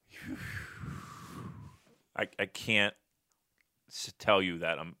 I can't tell you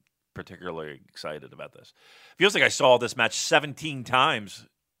that I'm particularly excited about this. Feels like I saw this match 17 times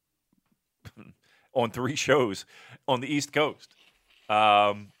on 3 shows on the East Coast.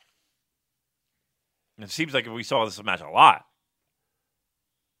 It seems like we saw this match a lot.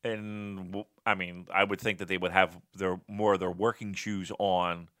 And, I mean, I would think that they would have more of their working shoes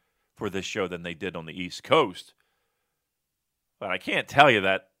on for this show than they did on the East Coast. But I can't tell you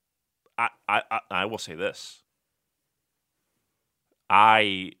that. I will say this.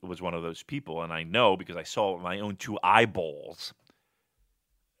 I was one of those people, and I know because I saw it with my own two eyeballs.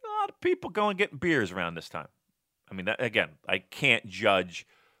 A lot of people going getting beers around this time. I mean, again, I can't judge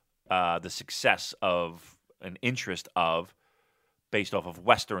the success of an interest of based off of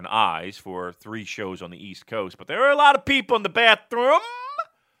Western eyes for 3 shows on the East Coast. But there are a lot of people in the bathroom.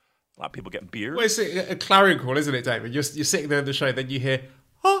 A lot of people getting beers. Well, it's a clarion call, isn't it, David? You're sitting there in the show, then you hear,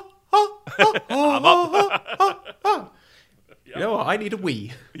 I'm up. You know what? I need a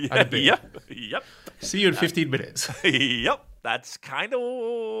wee. Yep. See you in 15 minutes. Yep. That's kind of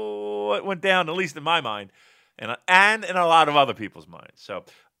what went down, at least in my mind, and in a lot of other people's minds. So,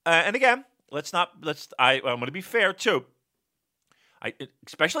 and again, I'm going to be fair too.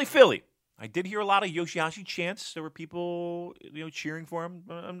 Especially Philly. I did hear a lot of Yoshihashi chants. There were people, cheering for him.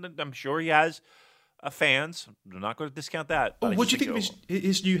 I'm sure he has fans. I'm not going to discount that. What do you think of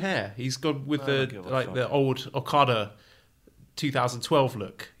his new hair? He's gone with the old Okada 2012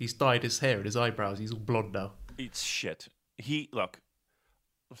 look. He's dyed his hair and his eyebrows. He's all blonde now. It's shit. It's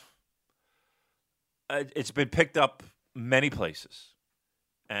been picked up many places,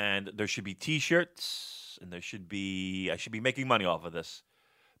 and there should be T-shirts, and I should be making money off of this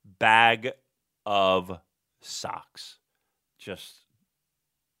bag of socks. Just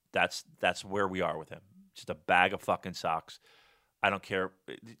that's where we are with him. Just a bag of fucking socks. I don't care.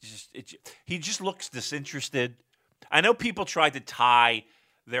 He just looks disinterested. I know people tried to tie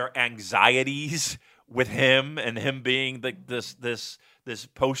their anxieties with him and him being this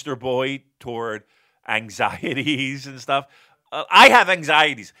poster boy toward anxieties and stuff. I have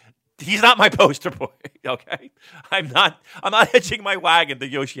anxieties. He's not my poster boy. Okay, I'm not hitching my wagon to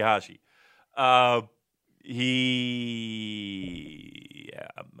Yoshihashi.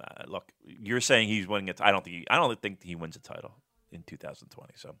 Look, you're saying he's winning it. I don't think he wins a title in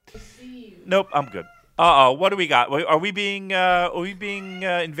 2020. So, nope, I'm good. What do we got? Are we being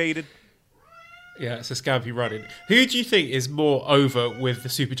invaded? Yeah, it's a Scampy running. Who do you think is more over with the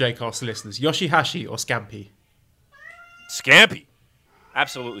Super J-Cast listeners, Yoshihashi or Scampy? Scampy.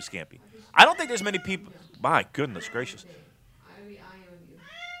 Absolutely Scampy. I don't think there's many people. My goodness gracious.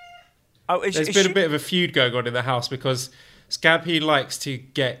 There's been a bit of a feud going on in the house because Scampy likes to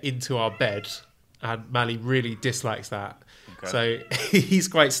get into our bed and Mally really dislikes that. Okay. So he's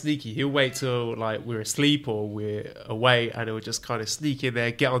quite sneaky. He'll wait till we're asleep or we're away and he'll just kind of sneak in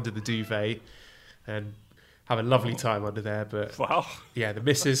there, get under the duvet and have a lovely time under there. But yeah, the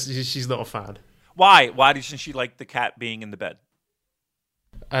missus, she's not a fan. Why? Why doesn't she like the cat being in the bed?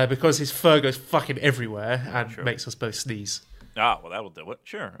 Because his fur goes fucking everywhere and makes us both sneeze. Ah, well, that will do it.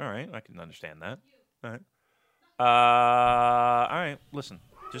 Sure. All right. I can understand that. All right. All right. Listen.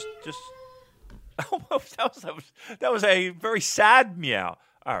 Just. that was a very sad meow.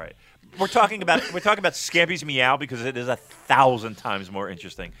 All right. We're talking about Scampy's meow because it is 1,000 times more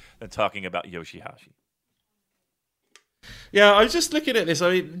interesting than talking about Yoshihashi. Yeah, I was just looking at this.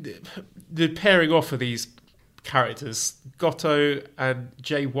 I mean, the pairing off of these characters, Goto and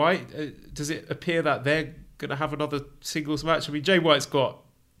Jay White, does it appear that they're going to have another singles match? I mean, Jay White's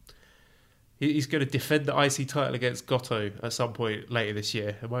he's going to defend the IC title against Goto at some point later this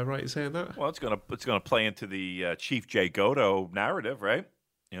year. Am I right in saying that? Well, it's going to play into the Chief Jay Goto narrative, right?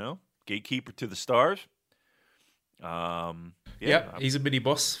 Gatekeeper to the stars. He's a mini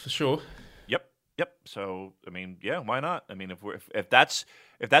boss for sure. Yep. So, I mean, yeah, why not? I mean, if that's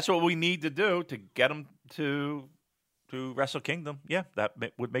what we need to do to get him to Wrestle Kingdom, yeah, that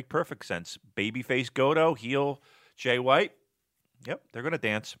would make perfect sense. Babyface Goto, heel Jay White. Yep, they're going to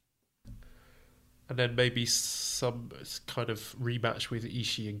dance. And then maybe some kind of rematch with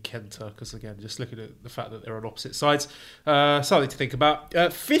Ishii and Kenta, because again, just looking at the fact that they're on opposite sides, something to think about.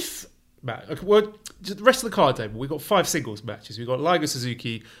 Fifth match. Well, the rest of the card table, we've got 5 singles matches. We've got Liger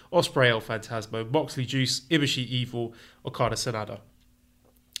Suzuki, Ospreay El Phantasmo, Moxley Juice, Ibushi Evil, Okada Sanada.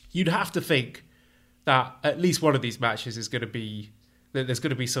 You'd have to think that at least one of these matches is going to be, there's going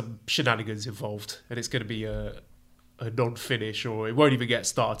to be some shenanigans involved, and it's going to be a non-finish, or it won't even get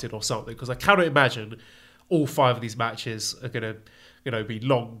started or something, because I cannot imagine all 5 of these matches are going to be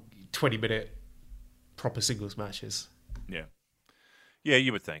long 20-minute proper singles matches. Yeah,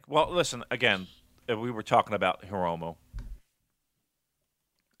 you would think. Well, listen, again, we were talking about Hiromu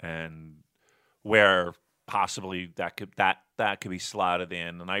and where possibly that could be slotted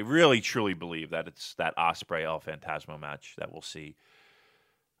in, and I really truly believe that it's that Ospreay El Phantasmo match that we'll see.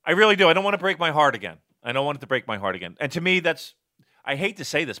 I really do. I don't want to break my heart again. I don't want it to break my heart again. And to me, I hate to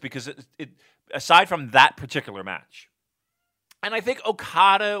say this because it aside from that particular match, And I think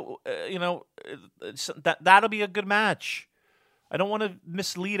Okada, that'll be a good match. I don't want to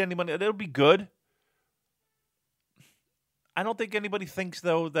mislead anybody. It'll be good. I don't think anybody thinks,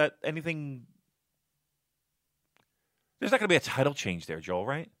 though, that anything... There's not going to be a title change there, Joel,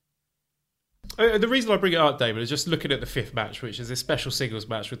 right? The reason I bring it up, Damon, is just looking at the fifth match, which is a special singles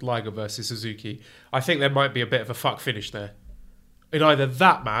match with Liger versus Suzuki. I think there might be a bit of a fuck finish there. In either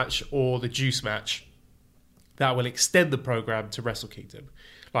that match or the Juice match, that will extend the program to Wrestle Kingdom.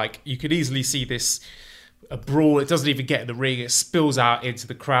 Like, you could easily see this, a brawl, it doesn't even get in the ring, it spills out into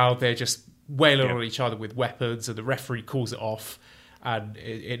the crowd, they're just wailing on each other with weapons, and the referee calls it off, and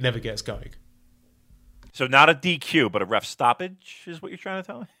it never gets going. So not a DQ, but a ref stoppage is what you're trying to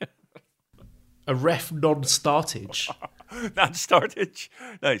tell me? A ref non-startage. Non-startage?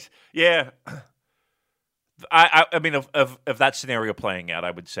 Nice. Yeah. I mean, if that scenario playing out,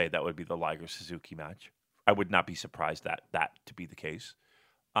 I would say that would be the Liger-Suzuki match. I would not be surprised that to be the case.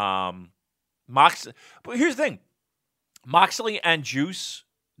 But here's the thing. Moxley and Juice,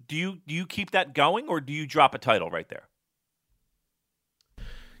 do you keep that going, or do you drop a title right there?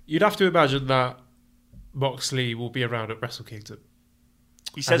 You'd have to imagine that Moxley will be around at Wrestle Kingdom.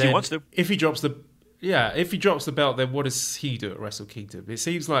 He says he wants to. If he drops the belt, then what does he do at Wrestle Kingdom? It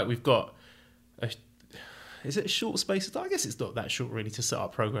seems like we've got is it a short space of time? I guess it's not that short really to set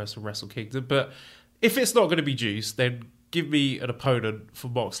up programs for Wrestle Kingdom, but if it's not going to be Juice, then give me an opponent for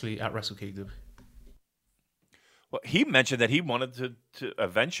Moxley at Wrestle Kingdom. Well, he mentioned that he wanted to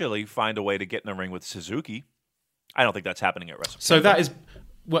eventually find a way to get in the ring with Suzuki. I don't think that's happening at Wrestle Kingdom. So that is,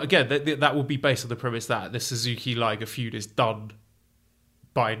 well, again, that will be based on the premise that the Suzuki Liger feud is done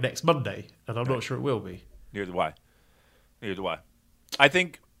by next Monday, and I'm not sure it will be. Neither do I. I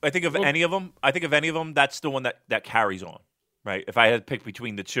think of any of them, that's the one that carries on, right? If I had to pick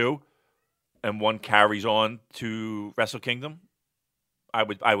between the two, and one carries on to Wrestle Kingdom, I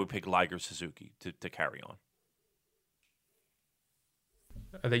would pick Liger Suzuki to carry on.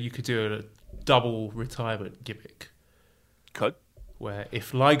 And then you could do a double retirement gimmick. Could. Where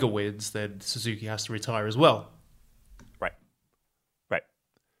if Liger wins, then Suzuki has to retire as well. Right.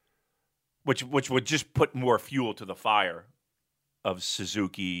 Which would just put more fuel to the fire of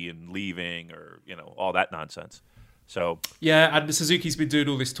Suzuki and leaving, or all that nonsense. So yeah, and Suzuki's been doing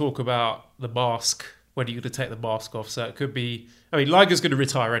all this talk about the mask. When are you going to take the mask off? So it could be. I mean, Liger's going to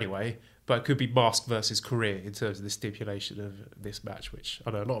retire anyway, but it could be mask versus career in terms of the stipulation of this match, which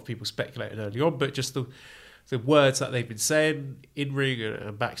I know a lot of people speculated early on, but just the words that they've been saying in ring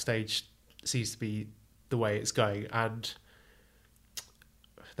and backstage seems to be the way it's going. And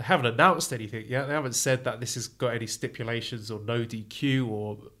they haven't announced anything yet. They haven't said that this has got any stipulations or no DQ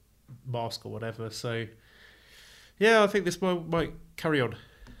or mask or whatever. So yeah, I think this might carry on.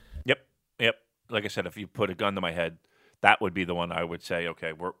 Yep. Like I said, if you put a gun to my head, that would be the one I would say,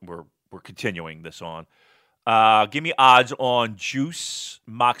 okay, we're continuing this on. Give me odds on Juice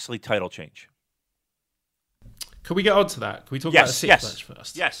Moxley title change. Can we get on to that? Can we talk about the sixth match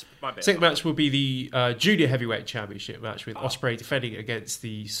first? Yes, my bad. Sixth match will be the Junior Heavyweight Championship match with Ospreay defending against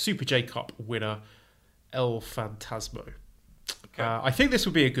the Super J Cup winner, El Phantasmo. Okay. I think this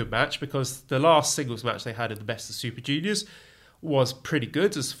will be a good match because the last singles match they had in the Best of Super Juniors was pretty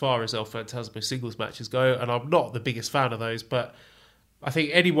good as far as El Phantasmo singles matches go, and I'm not the biggest fan of those, but I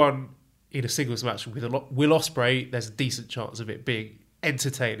think anyone in a singles match with Will Ospreay, there's a decent chance of it being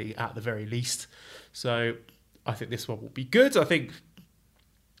entertaining at the very least. So I think this one will be good. I think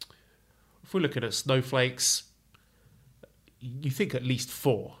if we're looking at snowflakes, you think at least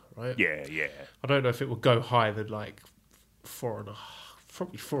 4, right? Yeah. I don't know if it will go higher than like 4.5,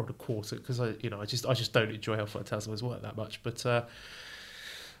 probably 4.25, because I just don't enjoy El Phantasmo's work that much. But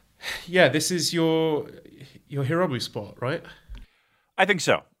yeah, this is your Hiromu spot, right? I think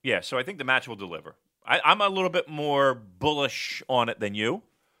so. Yeah, so I think the match will deliver. I'm a little bit more bullish on it than you.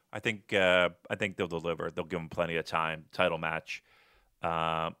 I think they'll deliver. They'll give them plenty of time. Title match.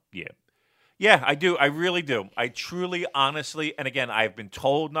 Yeah, I do. I really do. I truly, honestly, and again, I've been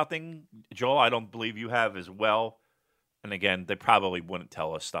told nothing. Joel, I don't believe you have as well. And again, they probably wouldn't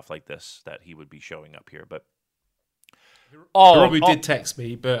tell us stuff like this, that he would be showing up here. But Hiromu did text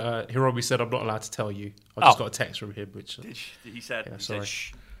me, but Hiromu said I'm not allowed to tell you. I just got a text from him, which he said. Yeah, he sorry.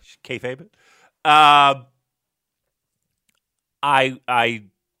 said, kayfabe it. I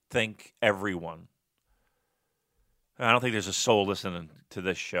think everyone. I don't think there's a soul listening to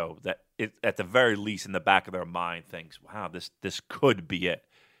this show that at the very least in the back of their mind thinks, "Wow, this could be it.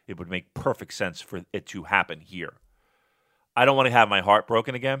 It would make perfect sense for it to happen here." I don't want to have my heart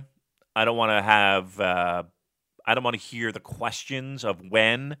broken again. I don't want to have. I don't want to hear the questions of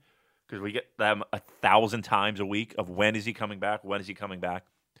when, because we get them 1,000 times a week of when is he coming back? When is he coming back?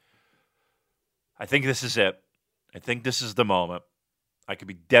 I think this is it. I think this is the moment. I could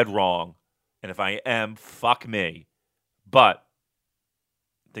be dead wrong. And if I am, fuck me. But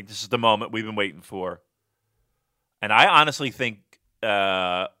I think this is the moment we've been waiting for. And I honestly think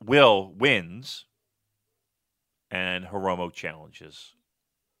Will wins and Hiromu challenges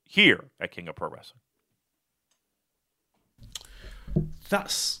here at King of Pro Wrestling.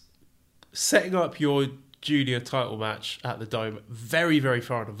 That's setting up your junior title match at the Dome very, very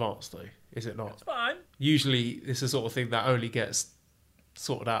far in advance, though, is it not? That's fine. Usually, it's the sort of thing that only gets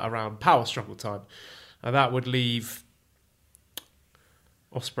sorted out around Power Struggle time. And that would leave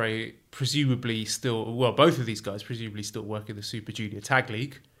Ospreay presumably still... Well, both of these guys presumably still work in the Super Junior Tag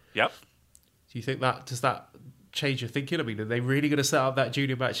League. Yep. Do you think that... Does that change your thinking? I mean, are they really going to set up that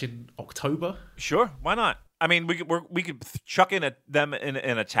junior match in October? Sure, why not? I mean, we could chuck in them in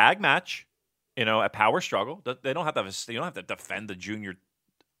a tag match, a Power Struggle. They don't have to defend the junior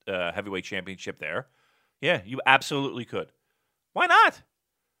heavyweight championship there. Yeah, you absolutely could. Why not?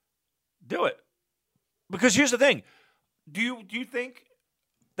 Do it. Because here's the thing: do you think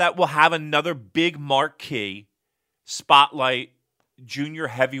that we'll have another big marquee spotlight junior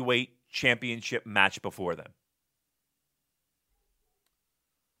heavyweight championship match before then?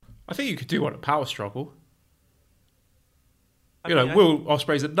 I think you could do one at Power Struggle. I Will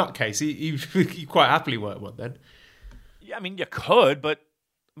Ospreay's a nutcase. He quite happily work one then. Yeah, I mean, you could, but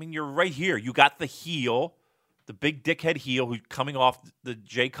I mean, you're right here. You got the heel, the big dickhead heel who's coming off the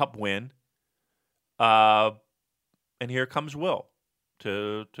J Cup win, and here comes Will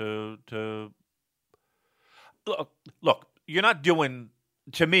to look. You're not doing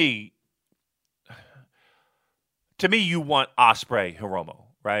to me. To me, you want Ospreay Hiromu,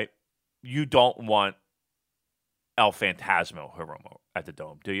 right? You don't want El Phantasmo Hiromu at the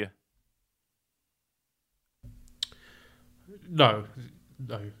Dome, do you? No.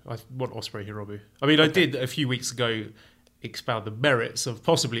 I want Ospreay Hiromu. I mean, I did a few weeks ago expound the merits of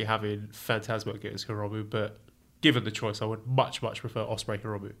possibly having Phantasmo against Hiromu, but given the choice, I would much, much prefer Ospreay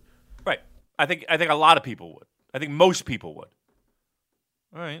Hiromu. Right. I think a lot of people would. I think most people would.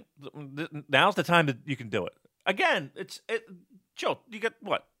 All right. Now's the time that you can do it. Again, Joe, you got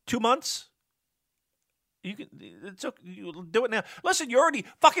what? 2 months? You do it now. Listen, you're already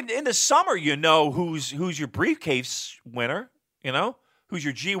fucking in the summer. You know who's your briefcase winner. You know who's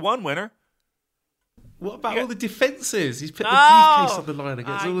your G1 winner. What about all the defenses? He's put the briefcase on the line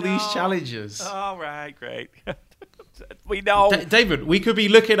against all these challengers. All right, great. We know, David. We could be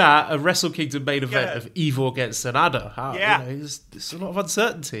looking at a Wrestle Kingdom main event of Evil against Sanada. There's a lot of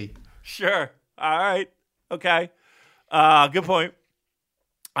uncertainty. Sure. All right. Okay. Good point.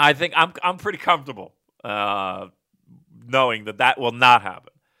 I think I'm pretty comfortable knowing that will not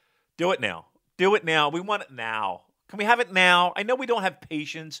happen. Do it now. Do it now. We want it now. Can we have it now? I know we don't have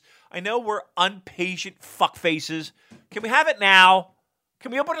patience. I know we're impatient fuckfaces. Can we have it now?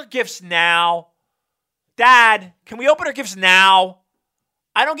 Can we open our gifts now? Dad, can we open our gifts now?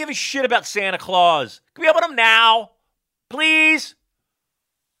 I don't give a shit about Santa Claus. Can we open them now? Please?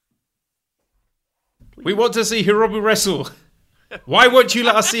 We want to see Hiromu wrestle. Why won't you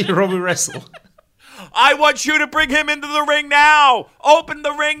let us see Hiromu wrestle? I want you to bring him into the ring now. Open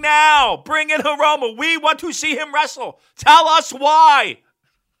the ring now. Bring in Hiromu. We want to see him wrestle. Tell us why.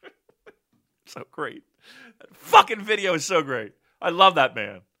 So great. That fucking video is so great. I love that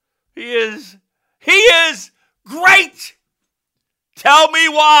man. He is great. Tell me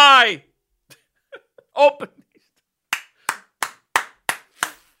why. Open.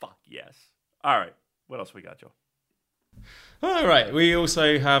 Fuck yes. All right. What else we got, Joe? All right. We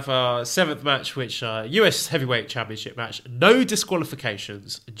also have our seventh match, which US Heavyweight Championship match. No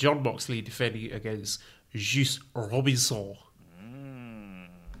disqualifications. Jon Moxley defending against Juice Robinson.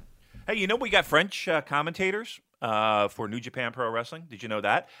 Hey, we got French commentators for New Japan Pro Wrestling. Did you know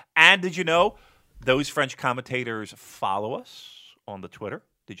that? And did you know those French commentators follow us on the Twitter?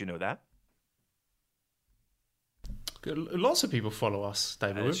 Did you know that? Lots of people follow us,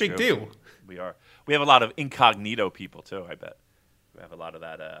 David. We're a big true. deal. We are. We have a lot of incognito people, too, I bet. We have a lot of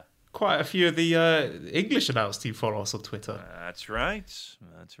that. Quite a few of the English announced team follow us on Twitter. That's right.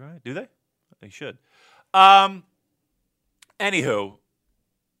 That's right. Do they? They should. Anywho,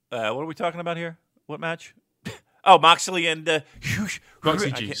 what are we talking about here? What match? Oh, Moxley and...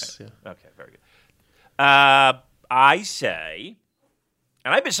 Moxley Juice. Yeah. Okay, very good. I say,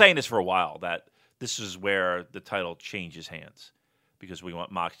 and I've been saying this for a while, that this is where the title changes hands because we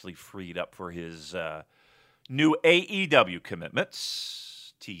want Moxley freed up for his new AEW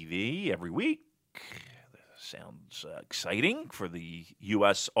commitments. TV every week, Sounds exciting for the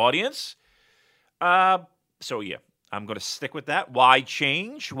U.S. audience. So, yeah, I'm going to stick with that. Why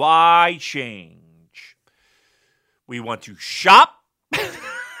change? Why change? We want to shop.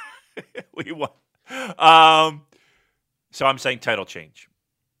 We want. So I'm saying title change.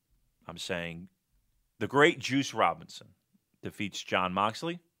 I'm saying the great Juice Robinson defeats Jon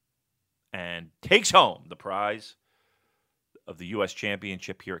Moxley and takes home the prize of the U.S.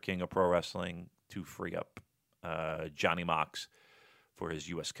 Championship here at King of Pro Wrestling to free up Johnny Mox for his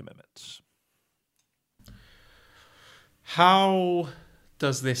U.S. commitments. How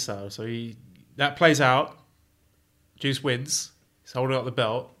does this sound? So that plays out. Juice wins. He's holding up the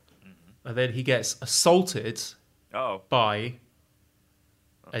belt. And then he gets assaulted by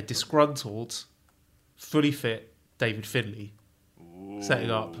a disgruntled, fully fit David Finlay. Ooh.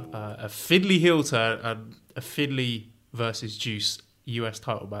 Setting up a Finlay heel turn and a Finlay versus Juice US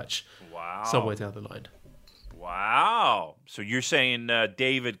title match. Wow. Somewhere down the line. Wow. So you're saying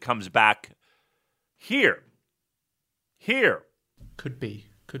David comes back here. Could be.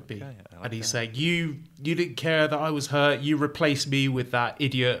 Okay, And he's saying, you didn't care that I was hurt. You replaced me with that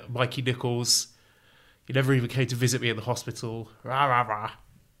idiot Mikey Nichols. You never even came to visit me in the hospital. Rah, rah, rah.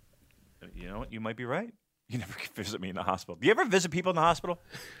 You know what? You might be right. You never visit me in the hospital. Do you ever visit people in the hospital?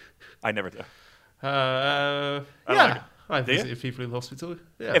 I never do. Yeah. I visited people in the hospital.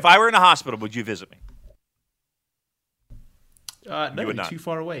 Yeah. If I were in a hospital, would you visit me? No, you're too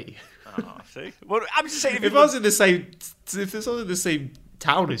far away. Oh, see? Well, I'm just saying. If I was in the same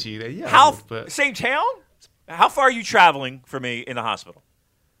town as you, then yeah. Same town? How far are you traveling for me in the hospital?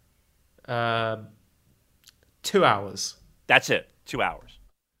 2 hours. That's it. 2 hours.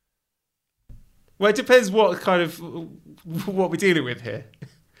 Well, it depends what we're dealing with here.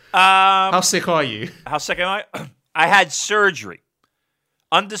 How sick are you? How sick am I? I had surgery.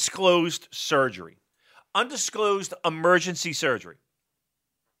 Undisclosed surgery. Undisclosed emergency surgery.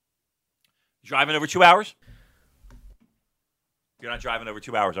 Driving over 2 hours? You're not driving over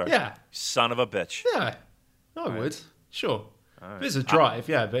 2 hours, are you? Yeah. Son of a bitch. Yeah. I would. Sure. Right. It's a drive,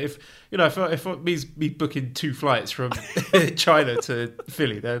 yeah. But if it means me booking 2 flights from China to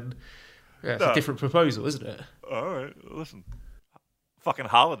Philly, then it's a different proposal, isn't it? All right. Listen. Fucking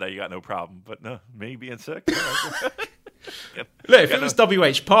holiday, you got no problem. But no, me being sick. Look, if it was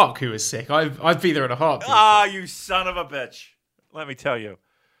W.H. Park who was sick, I'd be there in a heartbeat. Ah, you son of a bitch. Let me tell you.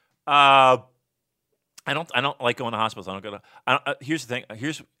 I don't like going to hospitals. I don't go to. Here's the thing.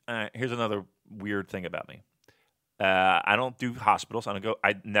 Here's another weird thing about me. I don't do hospitals.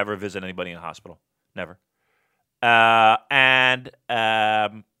 I never visit anybody in a hospital. Never. And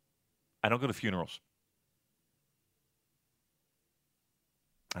I don't go to funerals.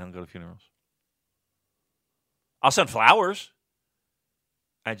 I don't go to funerals. I'll send flowers.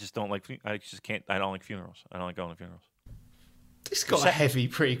 I just don't like. I just can't. I don't like funerals. I don't like going to funerals. This got heavy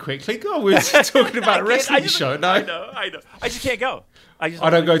pretty quickly. God, we were talking about a wrestling show. No, I know. I just can't go. I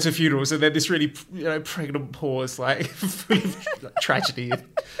don't go to funerals, and then this really, pregnant pause, like full of tragedy and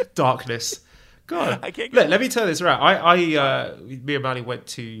darkness. God, I can't go. Look, let me turn this around. Me and Manny went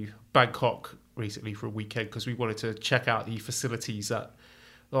to Bangkok recently for a weekend because we wanted to check out the facilities at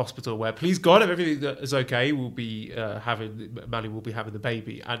the hospital. Where, please God, if everything is okay, Manny will be having the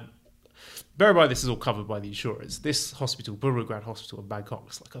baby. And bear in mind, this is all covered by the insurance. This hospital, Burungrad Hospital in Bangkok,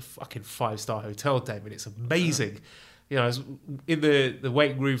 is like a fucking 5-star hotel, Damon. It's amazing. In the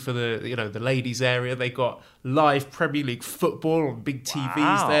waiting room for the ladies area, they got live Premier League football on big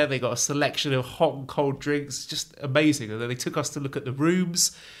TVs there. They got a selection of hot and cold drinks, just amazing. And then they took us to look at the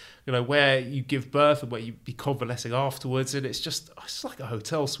rooms, where you give birth and where you be convalescing afterwards. And it's like a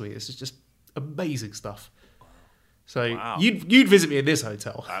hotel suite. It's just amazing stuff. So you'd visit me in this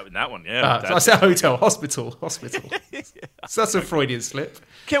hotel. In that one, yeah. I said hotel, hospital. Yeah. So that's a Freudian slip.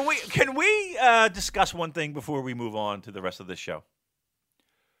 Can we discuss one thing before we move on to the rest of this show?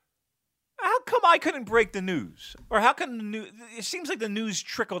 How come I couldn't break the news, or how come the news? It seems like the news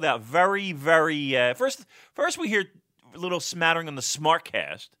trickled out very, very. First we hear a little smattering on the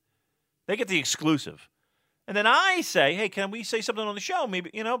Smartcast. They get the exclusive. And then I say, hey, can we say something on the show? Maybe,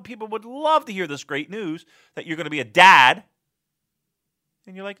 people would love to hear this great news that you're going to be a dad.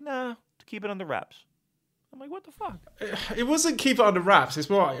 And you're like, nah, keep it under wraps. I'm like, what the fuck? It wasn't keep it under wraps. It's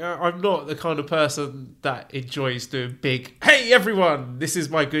more, I'm not the kind of person that enjoys doing big, hey, everyone, this is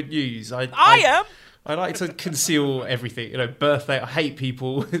my good news. I am. I like to conceal everything. Birthday, I hate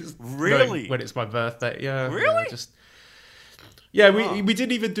people. Really? When it's my birthday. Yeah. Really? We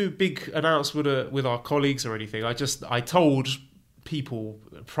didn't even do a big announcement with our colleagues or anything. I told people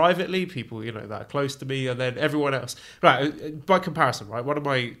privately, people, you know, that are close to me, and then everyone else. Right, by comparison, right, one of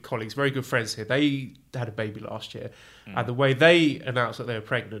my colleagues, very good friends here, they had a baby last year, and the way they announced that they were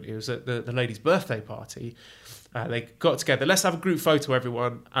pregnant, it was at the lady's birthday party. They got together, let's have a group photo,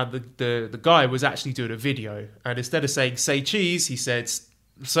 everyone, and the guy was actually doing a video, and instead of saying "say cheese," he said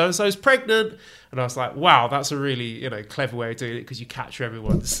 "so-and-so's pregnant," and I was like, wow, that's a really, you know, clever way of doing it, because you capture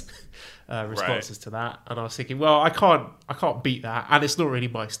everyone's responses to that. And I was thinking, well, I can't beat that, and it's not really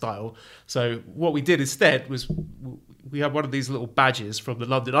my style. So what we did instead was we had one of these little badges from the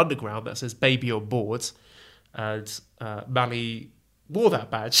London Underground that says "baby on board," and Mally wore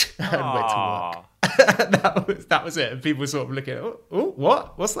that badge and went to work. that was it, and people were sort of looking at, oh,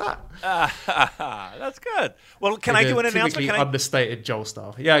 what's that? That's good. Well, can I do an announcement? Understated Joel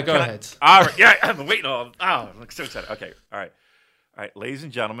style. Yeah, go ahead. All right. Yeah, I'm waiting on. Oh, I'm so excited. Okay. All right, ladies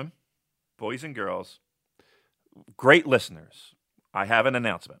and gentlemen, boys and girls, great listeners, I have an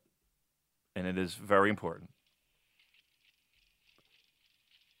announcement, and it is very important.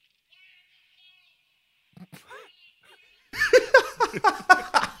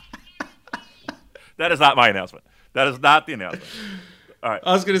 That is not my announcement. That is not the announcement. All right.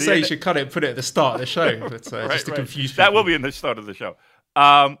 I was going to say you should cut it and put it at the start of the show, but just to confuse people. That will be in the start of the show.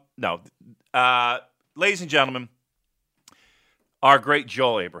 No. Ladies and gentlemen, our great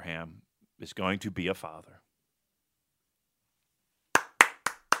Joel Abraham is going to be a father.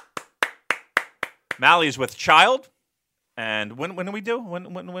 Mally is with child, and when do we do?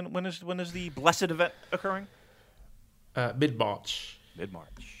 When is the blessed event occurring? Mid-March. Mid-March.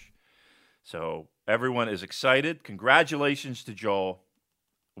 So everyone is excited. Congratulations to Joel.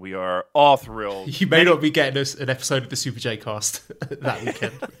 We are all thrilled. You may not be getting us an episode of the Super J Cast that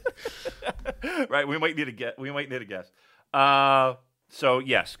weekend. Right, we might need a guest. So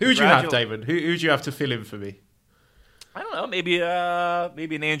yes. Who would you have, Damon? Who would you have to fill in for me? I don't know. Maybe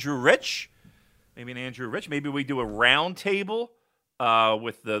an Andrew Rich. Maybe we do a round table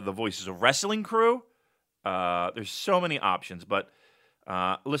with the Voices of Wrestling crew. There's so many options, but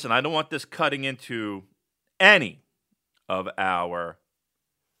listen, I don't want this cutting into any of our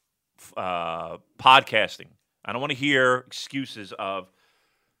podcasting. I don't want to hear excuses of,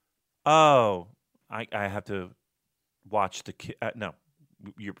 oh, I have to watch the kid. No,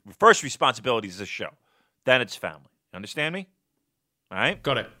 your first responsibility is this show. Then it's family. Understand me? All right?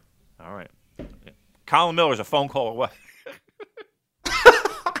 Got it. All right. Colin Miller's a phone call away.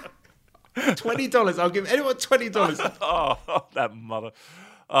 $20. I'll give anyone $20. Oh, that mother.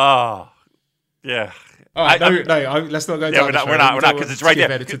 Oh, yeah. All right, let's not go. Yeah, we're not because it's right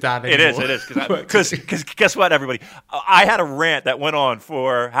there. It is because guess what, everybody? I had a rant that went on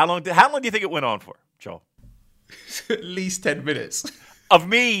for how long? How long do you think it went on for, Joel? At least 10 minutes of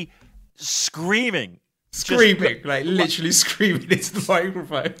me screaming, like literally screaming into the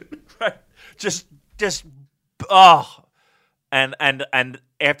microphone. Right, just and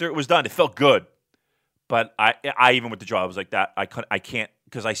after it was done, it felt good. But I even with the jaw, I was like that. I can't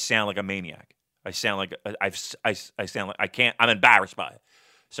because I sound like a maniac. I sound like I can't. I'm embarrassed by it.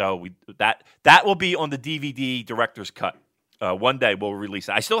 So that will be on the DVD director's cut. One day we'll release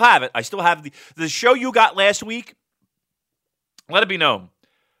it. I still have it. I still have the show you got last week. Let it be known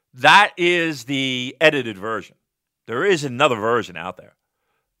that is the edited version. There is another version out there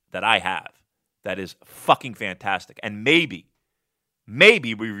that I have that is fucking fantastic, and maybe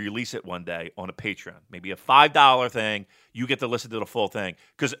we release it one day on a Patreon. Maybe a $5 thing. You get to listen to the full thing.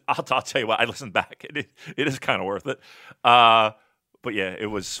 Because I'll tell you what, I listened back. It is kind of worth it. But yeah, it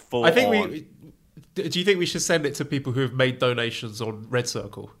was full on. Do you think we should send it to people who have made donations on Red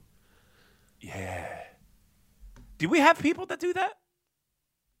Circle? Yeah. Do we have people that do that?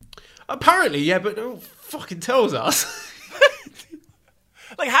 Apparently, yeah, but no one fucking tells us.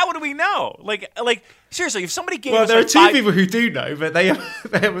 Like, how do we know? Like, seriously, if somebody gave us... Well, there are two people who do know, but they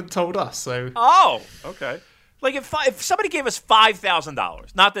haven't told us, so... Oh, okay. Like, if somebody gave us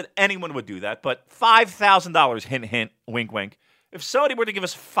 $5,000, not that anyone would do that, but $5,000, hint, hint, wink, wink. If somebody were to give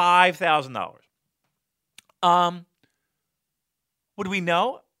us $5,000, would we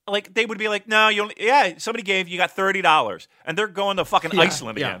know? Like, they would be like, no, somebody gave, you got $30, and they're going to fucking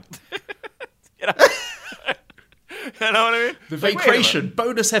Iceland again. You know? You know what I mean? The vacation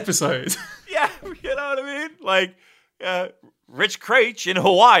bonus episode. Yeah, you know what I mean? Like, Rich Craich in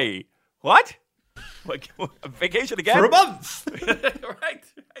Hawaii. What? Like, vacation again? For a month. Right.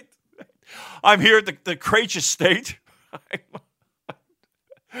 I'm here at the Craich estate.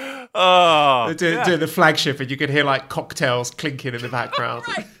 Doing the flagship, and you can hear, like, cocktails clinking in the background.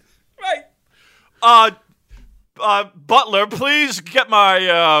 Right. Butler, please get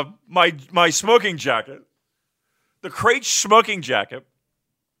my my smoking jacket. the Craig smoking jacket.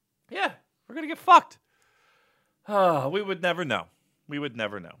 Yeah, we're going to get fucked. Oh, we would never know. We would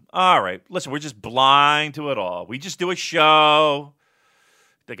never know. All right. Listen, we're just blind to it all. We just do a show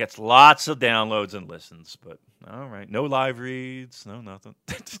that gets lots of downloads and listens, but all right. No live reads, no nothing.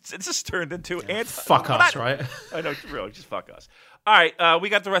 It's just turned into fuck us, right? I know, really, just fuck us. All right, we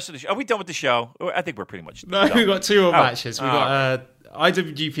got the rest of the show. Are we done with the show? I think we're pretty much No, done. we've got two more matches. We've got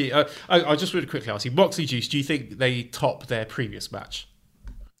IWGP. I'll just really quickly ask you, Moxley Juice, do you think they top their previous match?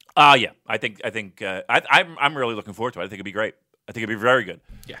 Yeah. I'm really looking forward to it. I think it'd be great. I think it'd be very good.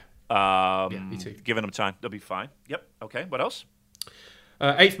 Yeah. Me too. Giving them time, they'll be fine. Yep. Okay. What else?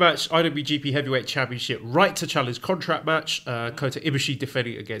 Eighth match, IWGP Heavyweight Championship Right to Challenge contract match. Kota Ibushi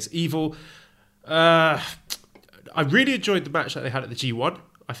defending against Evil. I really enjoyed the match that they had at the G1.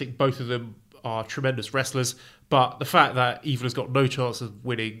 I think both of them are tremendous wrestlers, but the fact that Evil has got no chance of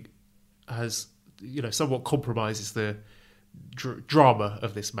winning has, somewhat compromises the drama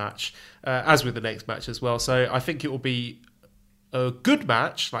of this match, as with the next match as well. So I think it will be a good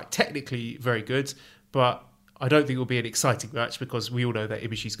match, like technically very good, but I don't think it will be an exciting match because we all know that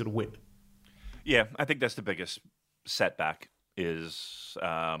Ibushi's going to win. Yeah, I think that's the biggest setback is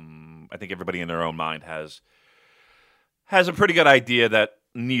I think everybody in their own mind has a pretty good idea that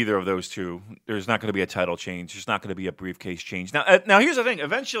neither of those two, there's not going to be a title change. There's not going to be a briefcase change. Now here's the thing.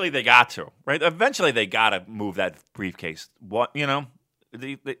 Eventually they got to, right? Eventually they got to move that briefcase.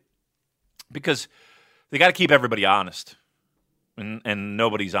 Because they got to keep everybody honest. And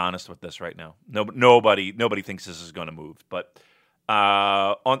nobody's honest with this right now. Nobody thinks this is going to move. But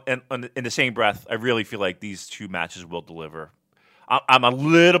in the same breath, I really feel like these two matches will deliver. I'm a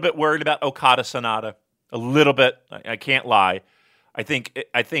little bit worried about Okada Sonata. A little bit. I can't lie. I think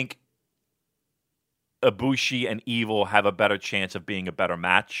Ibushi and Evil have a better chance of being a better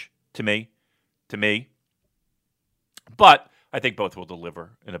match to me. But I think both will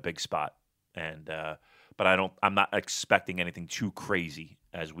deliver in a big spot. And but I'm not expecting anything too crazy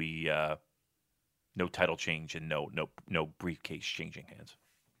as we no title change and no briefcase changing hands.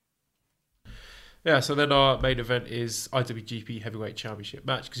 Yeah, so then our main event is IWGP Heavyweight Championship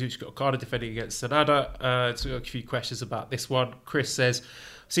match. Kazuchika Okada defending against Sanada. So we got a few questions about this one. Chris says,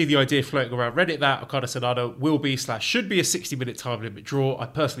 see the idea floating around Reddit that Okada Sanada will be / should be a 60-minute time limit draw. I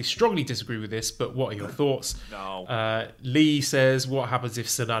personally strongly disagree with this, but what are your thoughts? No. Lee says, what happens if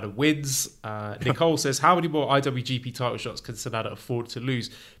Sanada wins? Nicole says, how many more IWGP title shots can Sanada afford to lose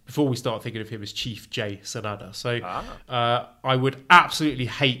before we start thinking of him as Chief J Sanada? So I would absolutely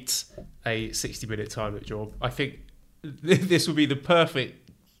hate a 60-minute time limit draw. I think this would be the perfect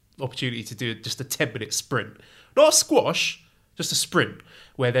opportunity to do just a 10-minute sprint. Not a squash, just a sprint,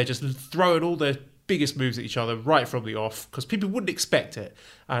 where they're just throwing all the biggest moves at each other right from the off, because people wouldn't expect it.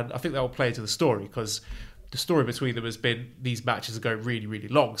 And I think that will play into the story, because the story between them has been these matches are going really, really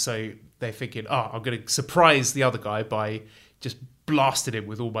long. So they're thinking, I'm going to surprise the other guy by just blasting him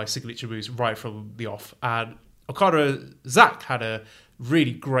with all my signature moves right from the off. And Zach had a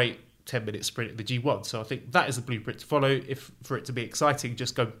really great 10-minute sprint at the G1. So I think that is the blueprint to follow. If for it to be exciting,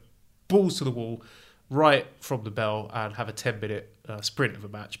 just go balls to the wall right from the bell and have a 10-minute sprint of a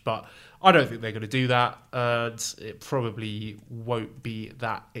match. But I don't think they're going to do that, and it probably won't be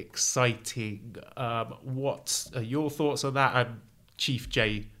that exciting. What are your thoughts on that? And Chief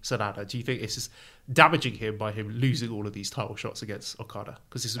J Sanada, do you think this is damaging him by him losing all of these title shots against Okada?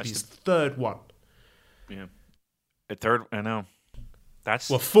 Because this would be his third one. Yeah. A third, I know.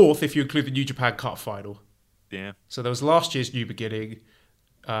 Well, fourth if you include the New Japan Cup final. Yeah. So there was last year's New Beginning,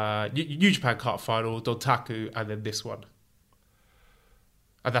 New Japan Cup final, Dontaku, and then this one.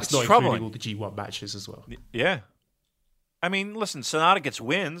 And that's not including all the G1 matches as well. Yeah. I mean, listen, Sonata gets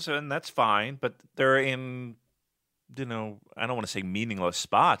wins, and that's fine, but they're in, I don't want to say meaningless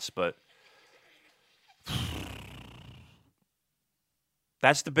spots, but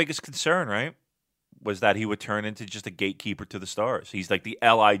that's the biggest concern, right? Was that he would turn into just a gatekeeper to the stars. He's like the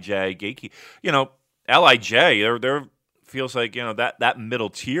LIJ gatekeeper. LIJ, there feels like, that middle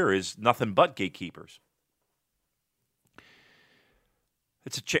tier is nothing but gatekeepers.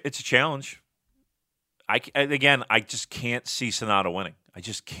 It's a challenge. I just can't see Sonata winning. I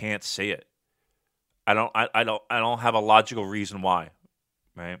just can't see it. I don't have a logical reason why.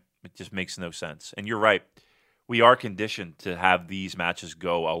 Right? It just makes no sense. And you're right. We are conditioned to have these matches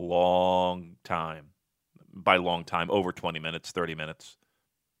go a long time. By long time, over 20 minutes, 30 minutes.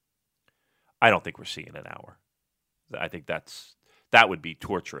 I don't think we're seeing an hour. I think that would be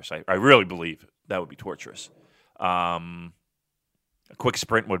torturous. I really believe that would be torturous. A quick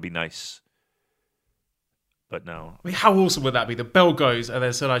sprint would be nice. But no. I mean, how awesome would that be? The bell goes, and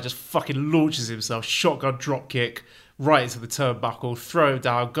then Sonata just fucking launches himself, shotgun drop kick right into the turnbuckle, throw him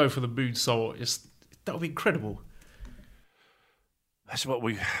down, go for the moonsault. That would be incredible. That's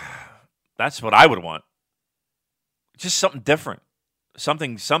what I would want. Just something different,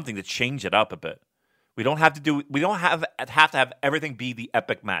 something to change it up a bit. We don't have to have everything be the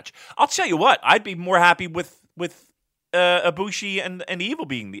epic match. I'll tell you what, I'd be more happy with Ibushi and Evil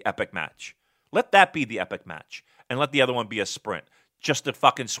being the epic match. Let that be the epic match, and let the other one be a sprint, just to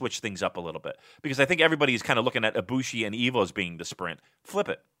fucking switch things up a little bit. Because I think everybody's kind of looking at Ibushi and Evil as being the sprint. Flip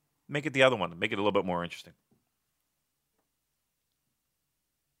it, make it the other one, make it a little bit more interesting.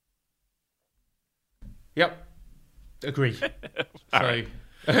 Yep, agree. So, Right.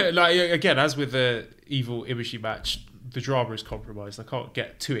 like again, as with the Evil Ibushi match, the drama is compromised. I can't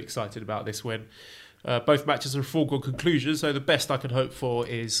get too excited about this when both matches are a foregone conclusion. So the best I can hope for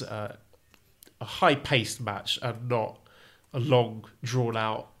is a high-paced match and not a long,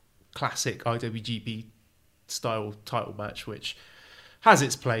 drawn-out, classic IWGP style title match, which has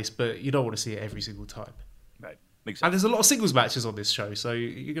its place, but you don't want to see it every single time. Right. Makes And sense. there's a lot of singles matches on this show, so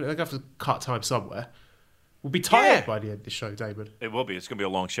you're going to have to cut time somewhere. We'll be tired by the end of the show, Damon. It will be. It's going to be a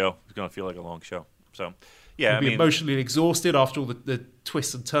long show. It's going to feel like a long show. So, yeah, We'll be emotionally exhausted after all the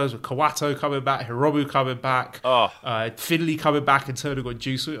twists and turns with Kawato coming back, Hiromu coming back, Finley coming back and turning on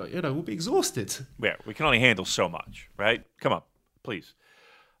Juice. We'll be exhausted. yeah, we can only handle so much, right? Come on, please.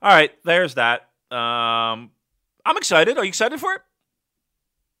 All right, there's that. I'm excited. Are you excited for it?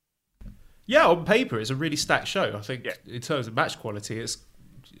 Yeah, on paper, it's a really stacked show. I think Yeah. in terms of match quality, it's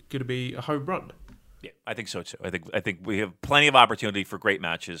going to be a home run. Yeah, I think so too. I think we have plenty of opportunity for great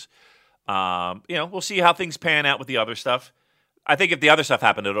matches. We'll see how things pan out with the other stuff. I think if the other stuff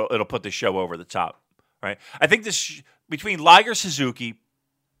happened, it'll put the show over the top, right? I think this between Liger Suzuki,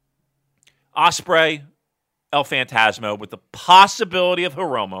 Ospreay, El Phantasmo, with the possibility of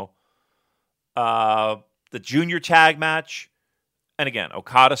Hiromu, the junior tag match, and again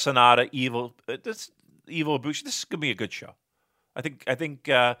Okada, Sonata, Evil Ibushi. This is gonna be a good show. I think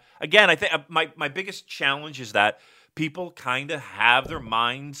my biggest challenge is that people kind of have their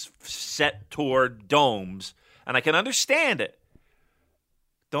minds set toward domes, and I can understand it.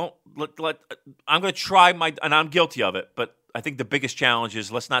 I'm going to try and I'm guilty of it, but I think the biggest challenge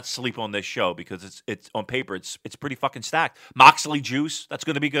is let's not sleep on this show because it's on paper it's pretty fucking stacked. Moxley Juice, that's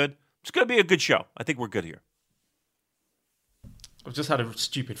going to be good. It's going to be a good show. I think we're good here. I've just had a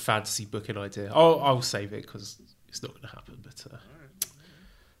stupid fantasy booking idea. I'll save it because it's not going to happen. But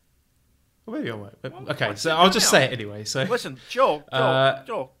well, maybe I won't. But, okay, so I'll just say it anyway. So Listen, Joel.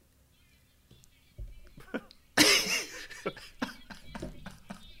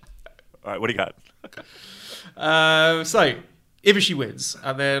 All right, what do you got? So Ibushi wins,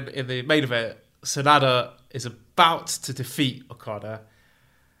 and then in the main event, Sonata is about to defeat Okada,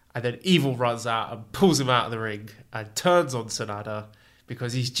 and then Evil runs out and pulls him out of the ring and turns on Sonata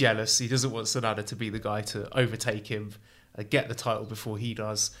because he's jealous. He doesn't want Sonata to be the guy to overtake him and get the title before he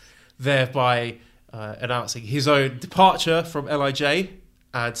does, thereby announcing his own departure from LIJ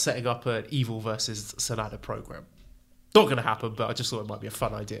and setting up an Evil versus Sonata program. Not going to happen, but I just thought it might be a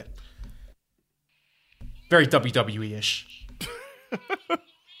fun idea. Very WWE-ish.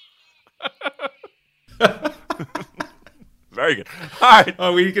 Very good. All right.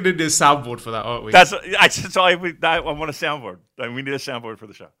 Oh, we're going to need a soundboard for that, aren't we? I want a soundboard. We need a soundboard for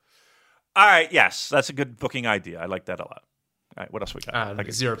the show. All right. Yes, that's a good booking idea. I like that a lot. All right. What else we got? And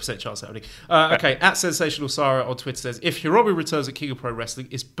 0% chance happening. Okay. At Sensational Sarah on Twitter says, if Hiromu returns at King of Pro Wrestling,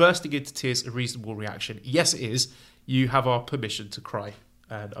 is bursting into tears a reasonable reaction? Yes, it is. You have our permission to cry.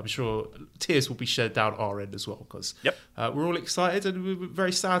 And I'm sure tears will be shed down our end as well because we're all excited and we're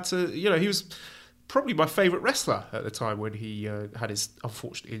very sad to, he was probably my favourite wrestler at the time when he had his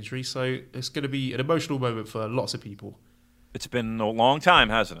unfortunate injury. So it's going to be an emotional moment for lots of people. It's been a long time,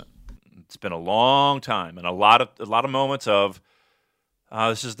 hasn't it? It's been a long time, and a lot of moments of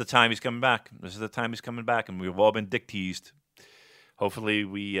this is the time he's coming back. This is the time he's coming back, and we've all been dick teased. Hopefully,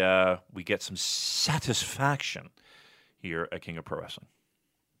 we get some satisfaction here at King of Pro Wrestling.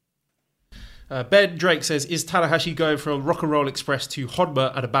 Ben Drake says, is Tanahashi going from Rock and Roll Express to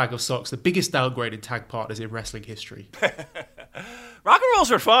Honma and a bag of socks, the biggest downgrade in tag partners in wrestling history? Rock and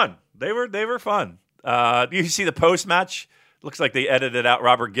Rolls are fun. They were fun. You see the post match? Looks like they edited out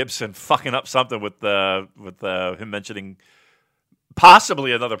Robert Gibson fucking up something with him mentioning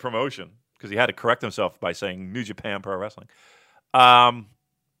possibly another promotion because he had to correct himself by saying New Japan Pro Wrestling.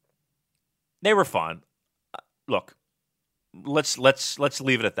 They were fun. Look, let's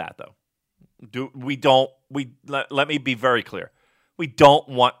leave it at that though. Let me be very clear. We don't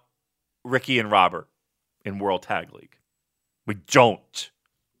want Ricky and Robert in World Tag League. We don't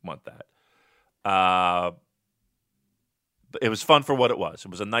want that. But it was fun for what it was.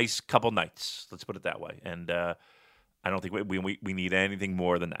 It was a nice couple nights. Let's put it that way. And I don't think we need anything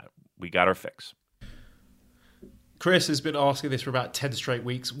more than that. We got our fix. Chris has been asking this for about 10 straight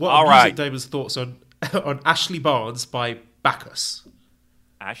weeks. What All are right. Music Damon's thoughts on Ashley Barnes by Bacchus?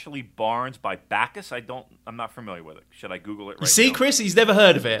 Ashley Barnes by Bacchus? I'm not familiar with it. Should I Google it right You see, now? Chris, he's never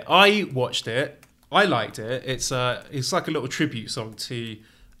heard of it. I watched it. I liked it. It's like a little tribute song to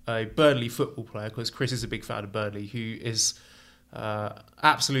a Burnley football player, because Chris is a big fan of Burnley, who is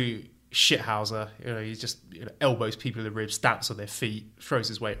absolute shithouser. You know, he just elbows people in the ribs, stamps on their feet, throws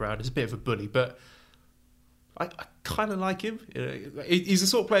his weight around. He's a bit of a bully, but I kind of like him. You know, he's the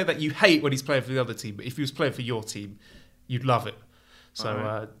sort of player that you hate when he's playing for the other team, but if he was playing for your team, you'd love it. So,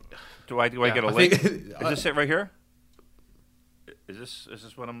 right. Do I get a link? Is this it right here? Is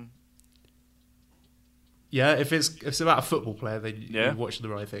this what I'm? Yeah, if it's about a football player, then Yeah. you're watching the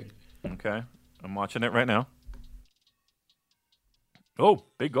right thing. Okay, I'm watching it right now. Oh,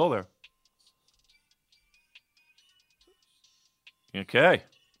 big goal there. Okay.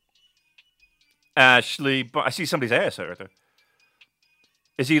 Ashley, I see somebody's ass right there.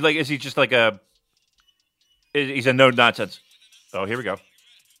 Is he just like a? He's a no nonsense. Oh, here we go.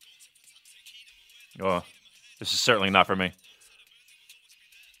 Oh, this is certainly not for me.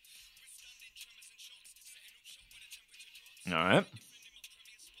 All right.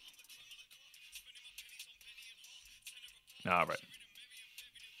 All right.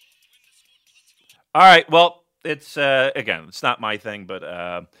 All right. Well, it's again, it's not my thing, but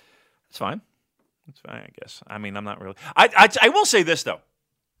it's fine. It's fine, I guess. I mean, I'm not really. I will say this though.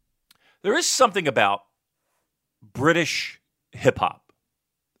 There is something about British hip hop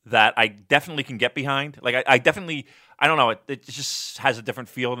that I definitely can get behind. Like I definitely, I don't know, it just has a different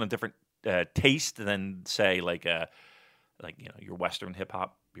feel and a different taste than say like your Western hip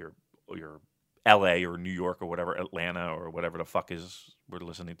hop, your L.A. or New York or whatever, Atlanta or whatever the fuck is we're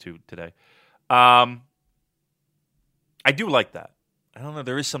listening to today. I do like that. I don't know.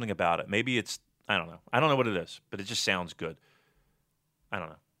 There is something about it. Maybe it's, I don't know. I don't know what it is, but it just sounds good. I don't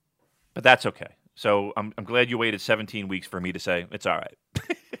know. But that's okay. So I'm glad you waited 17 weeks for me to say it's all right.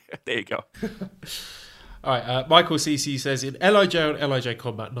 There you go. All right, Michael CC says, in LIJ on LIJ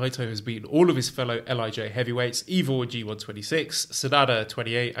Combat, Naito has beaten all of his fellow LIJ heavyweights, Evil G126, Sanada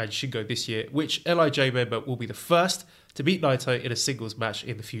 28, and Shingo this year. Which LIJ member will be the first to beat Naito in a singles match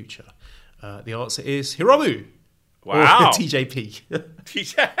in the future? The answer is Hiromu. Wow. Or TJP.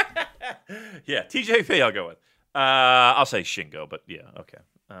 Yeah, TJP I'll go with. I'll say Shingo, but yeah, okay.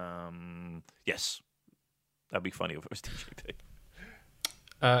 Yes. That'd be funny if it was TJP.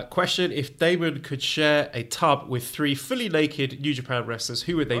 Question, if Damon could share a tub with 3 fully naked New Japan wrestlers,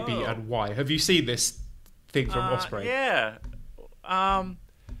 who would they be and why? Have you seen this thing from Ospreay? Yeah.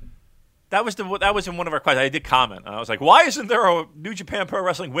 That was in one of our questions. I did comment. I was like, why isn't there a New Japan Pro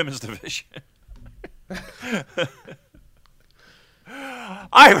Wrestling women's division?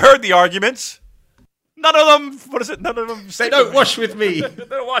 I've heard the arguments. None of them, what is it? None of them. They don't wash with me. They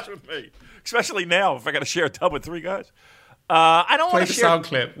don't wash with me. Especially now, if I got to share a tub with 3 guys. I don't Play want the to share. sound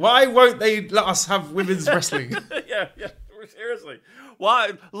clip. Why won't they let us have women's wrestling? Yeah, seriously.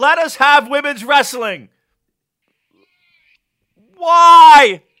 Why? Let us have women's wrestling.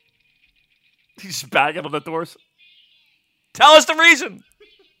 Why? He's banging on the doors. Tell us the reason.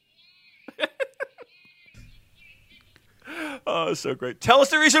 Oh, so great. Tell us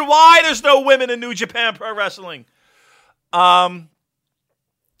the reason why there's no women in New Japan Pro Wrestling. I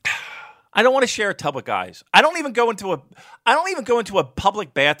don't want to share a tub with guys. I don't even go into a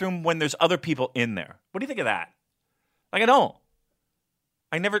public bathroom when there's other people in there. What do you think of that? Like, I don't.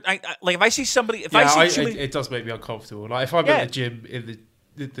 I never. Like if I see somebody. It does make me uncomfortable. Like if I'm at the gym in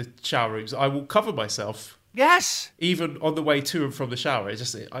the shower rooms, I will cover myself. Yes. Even on the way to and from the shower. It's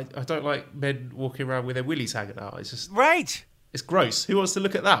just I don't like men walking around with their willies hanging out. It's just right. It's gross. Who wants to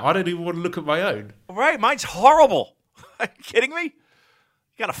look at that? I don't even want to look at my own. Right. Mine's horrible. Are you kidding me? You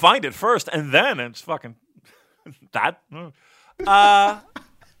got to find it first, and then it's fucking that. No, I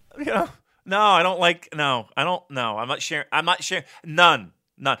don't like. No, I don't. No, I'm not sharing. None.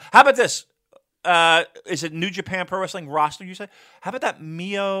 How about this? Is it New Japan Pro Wrestling roster? You say? How about that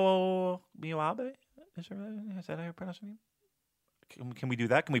Mio Abe? Is that how you pronounce her name? Can we do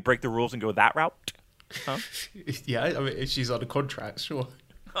that? Can we break the rules and go that route? Huh? Yeah, I mean, if she's on a contract, sure.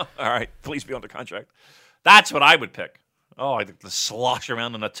 All right, please be under contract. That's what I would pick. Oh, I'd slosh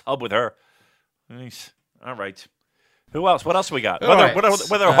around in a tub with her. Nice. All right. Who else? What else we got? What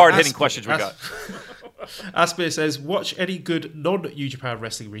other hard-hitting questions we got? Aspir says, watch any good non-New Japan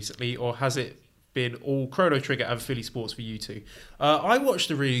wrestling recently, or has it been all Chrono Trigger and Philly Sports for you two. I watched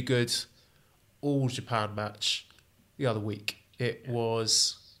a really good All Japan match the other week. It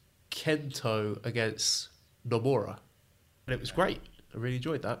was Kento against Nomura, and it was great. I really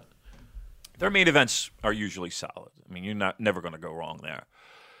enjoyed that. Their main events are usually solid. I mean, you're never going to go wrong there.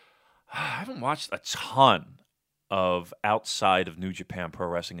 I haven't watched a ton of outside of New Japan Pro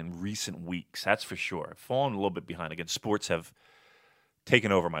Wrestling in recent weeks. That's for sure. I've fallen a little bit behind. Again, sports have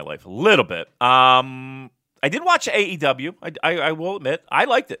taken over my life a little bit. I did watch AEW. I will admit, I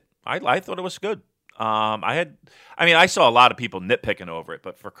liked it. I thought it was good. I saw a lot of people nitpicking over it,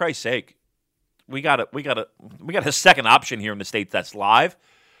 but for Christ's sake, we got a second option here in the States that's live,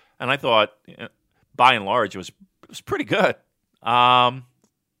 and I thought, by and large, it was pretty good. It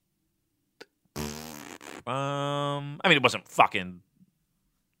wasn't fucking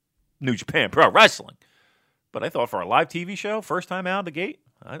New Japan Pro Wrestling, but I thought for a live TV show, first time out of the gate,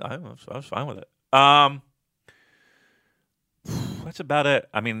 I was fine with it. That's about it.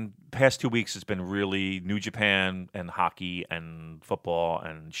 I mean, past 2 weeks has been really New Japan and hockey and football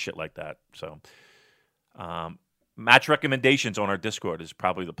and shit like that. So, match recommendations on our Discord is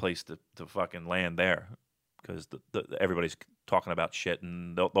probably the place to fucking land there, because everybody's talking about shit,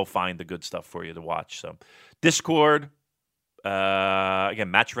 and they'll find the good stuff for you to watch. So, Discord,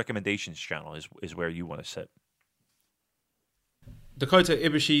 again, match recommendations channel is where you want to sit. Dakota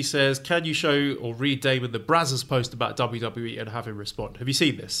Ibushi says, can you show or read Damon the Brazzers post about WWE and have him respond? Have you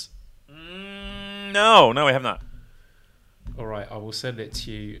seen this? No, I have not. All right, I will send it to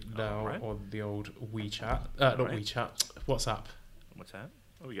you now on the old WeChat. WeChat, WhatsApp. What's that?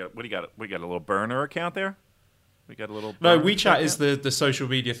 What do you got? We got a little burner account there? We got a little... No, WeChat is the social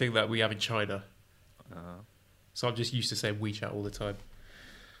media thing that we have in China. So I'm just used to saying WeChat all the time.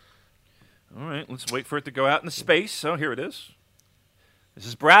 All right, let's wait for it to go out into space. So here it is. This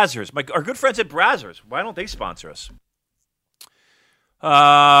is Brazzers. Our good friends at Brazzers. Why don't they sponsor us?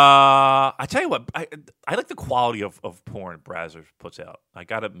 I tell you what, I like the quality of porn Brazzers puts out. I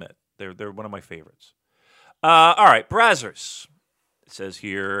gotta admit, they're one of my favorites. All right, Brazzers. It says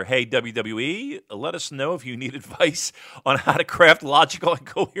here, hey, WWE, let us know if you need advice on how to craft logical and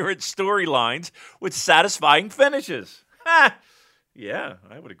coherent storylines with satisfying finishes. Yeah,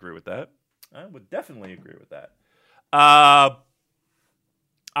 I would agree with that. I would definitely agree with that.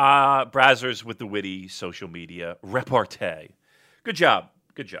 Brazzers with the witty social media repartee. Good job.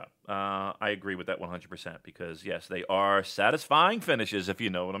 I agree with that 100% because, yes, they are satisfying finishes, if you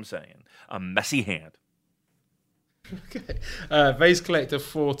know what I'm saying. A messy hand. Okay. Vase Collector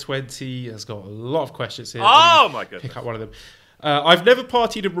 420 has got a lot of questions here. Oh, my goodness. Pick up one of them. I've never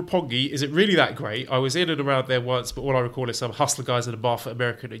partied in Roppongi. Is it really that great? I was in and around there once, but all I recall is some hustler guys in a bar for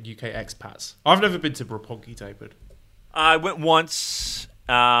American and UK expats. I've never been to Roppongi, David. I went once,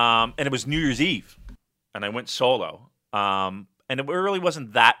 and it was New Year's Eve, and I went solo. And it really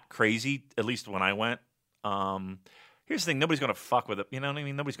wasn't that crazy, at least when I went. Here's the thing: nobody's gonna fuck with it. You know what I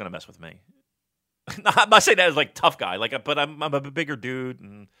mean? Nobody's gonna mess with me. I'm not saying that as like tough guy, but I'm a bigger dude,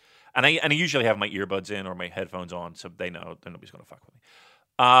 and I usually have my earbuds in or my headphones on, so they know that nobody's gonna fuck with me.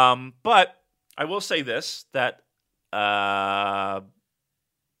 But I will say this: that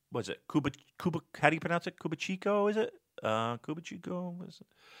what is it? Kuba? How do you pronounce it? Kubachico? Is it? Kubachico? What is it?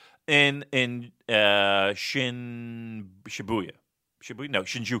 In Shinjuku,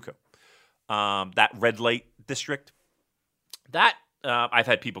 that red light district. That I've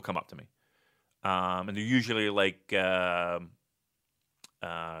had people come up to me, and they're usually like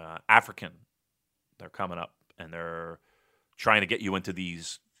African. They're coming up and they're trying to get you into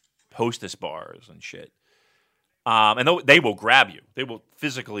these hostess bars and shit. And they will grab you. They will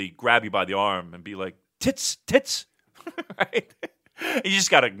physically grab you by the arm and be like, "Tits, tits," right? You just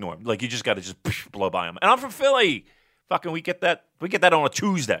gotta ignore them. Like you just gotta blow by them. And I'm from Philly. Fucking, we get that on a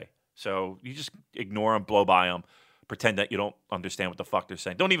Tuesday. So you just ignore them, blow by them, pretend that you don't understand what the fuck they're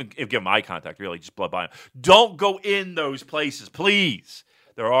saying. Don't even give them eye contact. Really, just blow by them. Don't go in those places, please.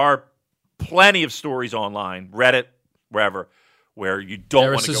 There are plenty of stories online, Reddit, wherever, where you don't.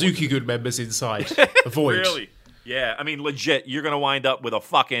 There are Suzuki Good members inside. Avoid. Really? Yeah. I mean, legit. You're gonna wind up with a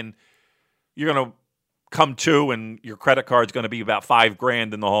fucking. You're gonna come to, and your credit card's going to be about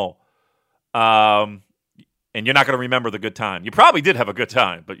 $5,000 in the hole. And you're not going to remember the good time. You probably did have a good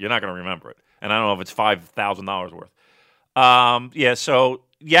time, but you're not going to remember it. And I don't know if it's $5,000 worth. Yeah, so,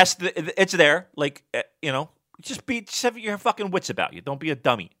 yes, it's there. Like, just have your fucking wits about you. Don't be a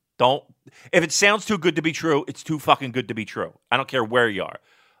dummy. If it sounds too good to be true, it's too fucking good to be true. I don't care where you are.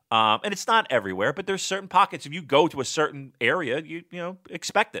 And it's not everywhere, but there's certain pockets. If you go to a certain area, you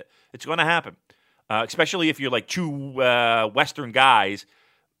expect it. It's going to happen. Especially if you're like two Western guys,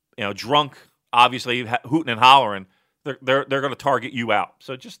 drunk obviously hooting and hollering, they're going to target you out.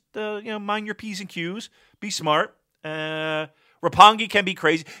 So just mind your P's and Q's. Be smart. Roppongi can be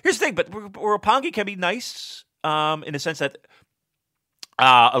crazy. Here's the thing, but Roppongi can be nice in the sense that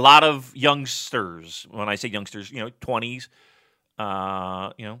a lot of youngsters, when I say youngsters, 20s,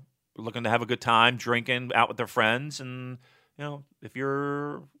 looking to have a good time, drinking out with their friends, and if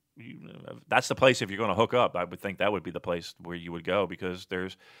that's the place if you're going to hook up. I would think that would be the place where you would go because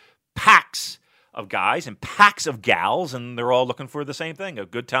there's packs of guys and packs of gals, and they're all looking for the same thing: a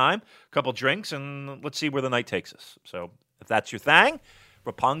good time, a couple drinks, and let's see where the night takes us. So if that's your thing,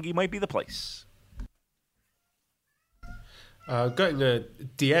 Roppongi might be the place. Getting a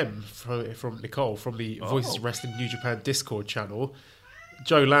DM from Nicole from the Voices of Wrestling New Japan Discord channel.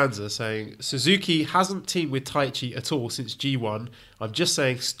 Joe Lanza saying, Suzuki hasn't teamed with Taichi at all since G1. I'm just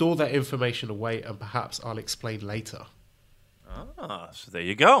saying store that information away and perhaps I'll explain later. So there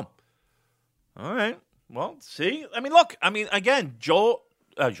you go. All right. Well, see? Look. Again,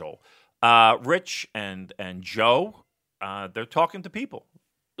 Rich and Joe, they're talking to people.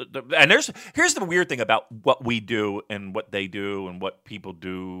 And here's the weird thing about what we do and what they do and what people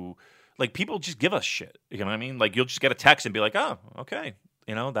do. Like, people just give us shit. You know what I mean? Like, you'll just get a text and be like, oh, okay.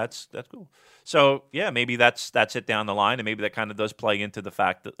 That's cool. So, yeah, maybe that's it down the line, and maybe that kind of does play into the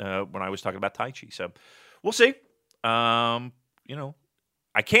fact that when I was talking about Taichi. So, we'll see. I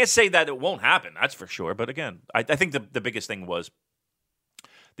can't say that it won't happen, that's for sure. But, again, I think the biggest thing was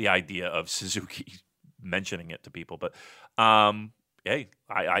the idea of Suzuki mentioning it to people. But, hey,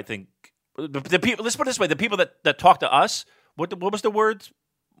 I think the people. Let's put it this way: the people that talk to us. What was the words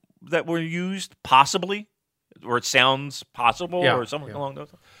that were used? Possibly, or it sounds possible, or something along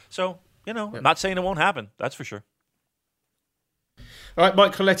those lines. So I'm not saying it won't happen. That's for sure. All right,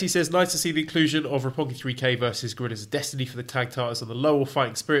 Mike Coletti says, nice to see the inclusion of Roppongi 3K versus Guerrillas of Destiny for the tag titles on the Lowell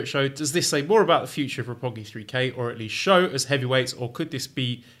Fighting Spirit show. Does this say more about the future of Roppongi 3K, or at least show as heavyweights, or could this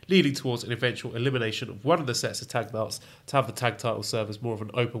be leading towards an eventual elimination of one of the sets of tag belts to have the tag title serve as more of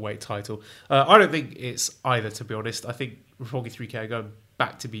an openweight title? I don't think it's either, to be honest. I think Roppongi 3K are going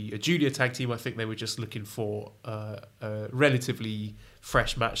back to be a junior tag team. I think they were just looking for a relatively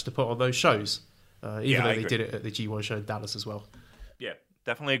fresh match to put on those shows, even though they did it at the G1 show in Dallas as well. Yeah,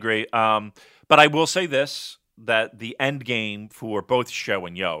 definitely agree. But I will say this, that the end game for both Sho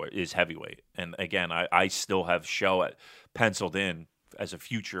and Yo is heavyweight. And again, I still have Sho penciled in as a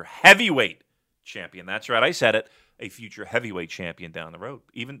future heavyweight champion. That's right, I said it. A future heavyweight champion down the road.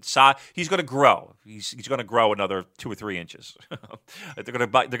 Even he's going to grow. He's going to grow another 2 or 3 inches. They're going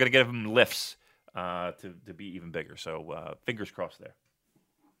to give him lifts to be even bigger. So fingers crossed there.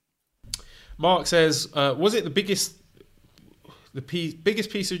 Mark says, was it the biggest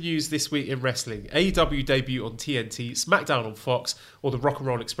piece of news this week in wrestling? AEW debut on TNT, SmackDown on Fox, or the Rock and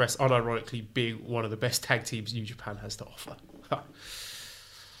Roll Express unironically being one of the best tag teams New Japan has to offer?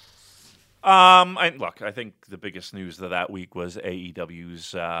 I think the biggest news of that week was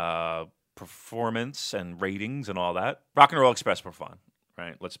AEW's performance and ratings and all that. Rock and Roll Express were fun,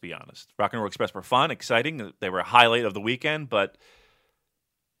 right? Let's be honest. Rock and Roll Express were fun, exciting. They were a highlight of the weekend, but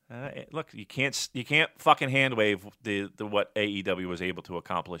look, you can't fucking hand wave the what AEW was able to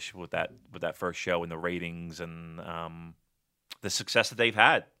accomplish with that first show and the ratings and the success that they've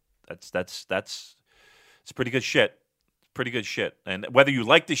had. It's pretty good shit. Pretty good shit. And whether you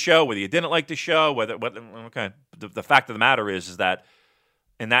liked the show, whether you didn't like the show, the fact of the matter is that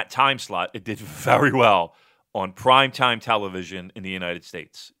in that time slot, it did very well on primetime television in the United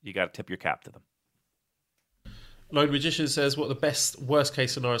States. You got to tip your cap to them. Lone Magician says, what are the worst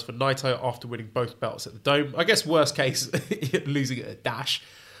case scenarios for Naito after winning both belts at the Dome? I guess worst case, losing it at Dash,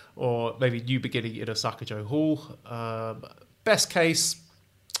 or maybe new beginning in Osaka-jo Hall. Best case,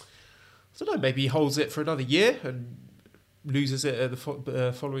 I don't know, maybe he holds it for another year and loses it at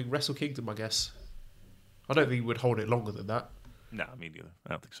the following Wrestle Kingdom, I guess. I don't think he would hold it longer than that. No, me neither. I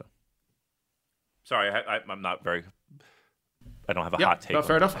don't think so. Sorry, I'm not very... I don't have a hot take. No,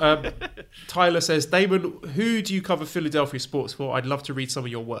 fair enough. Tyler says, Damon, who do you cover Philadelphia sports for? I'd love to read some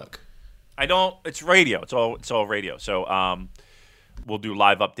of your work. I don't. It's radio. It's all radio. So we'll do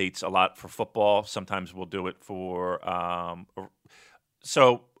live updates a lot for football. Sometimes we'll do it for.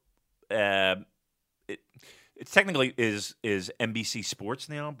 It technically is NBC Sports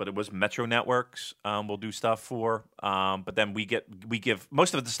now, but it was Metro Networks. We'll do stuff for. But then we give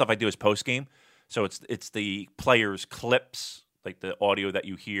most of the stuff I do is post game. So it's the players' clips, like the audio that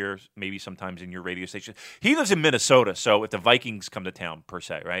you hear, maybe sometimes in your radio station. He lives in Minnesota, so if the Vikings come to town, per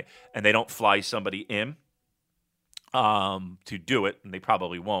se, right, and they don't fly somebody in to do it, and they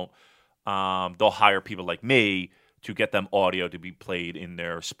probably won't, they'll hire people like me to get them audio to be played in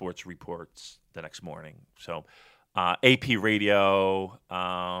their sports reports the next morning. So AP Radio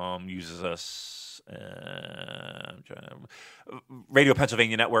uses us. Radio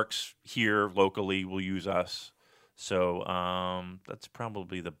Pennsylvania Networks here locally will use us. So that's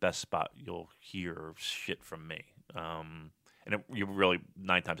probably the best spot you'll hear shit from me. You really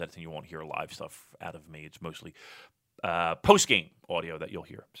 9 times out of 10 you won't hear live stuff out of me. It's mostly post-game audio that you'll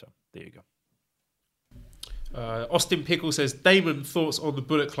hear. So there you go. Austin Pickle says, Damon, thoughts on the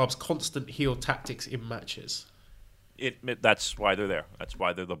Bullet Club's constant heel tactics in matches? That's why they're there. That's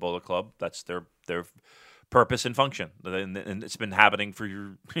why they're the Bullet Club. That's their purpose and function. And it's been happening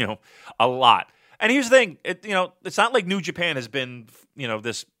for a lot. And here's the thing, it's not like New Japan has been,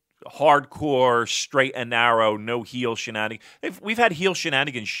 this hardcore, straight and narrow, no heel shenanigans. We've had heel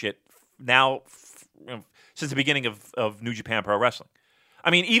shenanigans shit now since the beginning of New Japan Pro Wrestling. I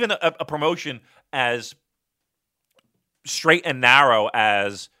mean, even a promotion as straight and narrow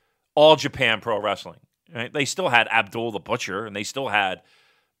as All Japan Pro Wrestling, right? They still had Abdul the Butcher, and they still had,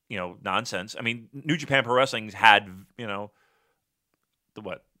 nonsense. I mean, New Japan Pro Wrestling's had,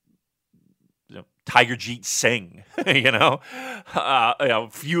 Tiger Jeet Singh,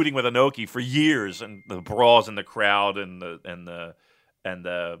 feuding with Inoki for years, and the brawls in the crowd, and the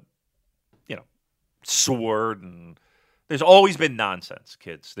sword, and there's always been nonsense,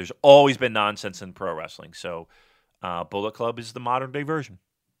 kids. There's always been nonsense in pro wrestling. So, Bullet Club is the modern day version.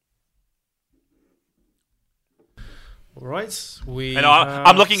 All right,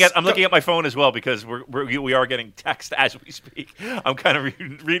 I'm looking at my phone as well because we are getting text as we speak. I'm kind of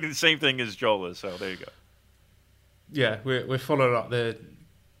reading the same thing as Joel is. So there you go. Yeah, we're following up the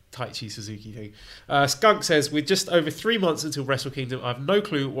Taichi Suzuki thing. Skunk says, with just over 3 months until Wrestle Kingdom, I have no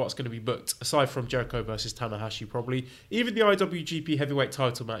clue what's going to be booked aside from Jericho versus Tanahashi. Probably even the IWGP Heavyweight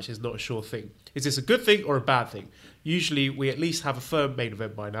Title match is not a sure thing. Is this a good thing or a bad thing? Usually we at least have a firm main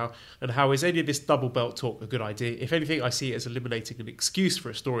event by now, and how is any of this double belt talk a good idea? If anything, I see it as eliminating an excuse for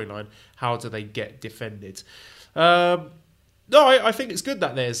a storyline. How do they get defended? No, I think it's good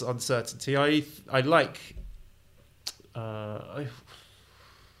that there's uncertainty. I like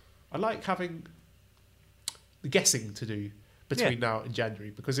having the guessing to do between now and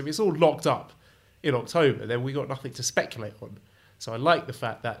January, because if it's all locked up in October, then we got nothing to speculate on. So I like the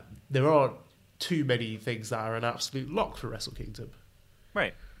fact that there aren't too many things that are an absolute lock for Wrestle Kingdom.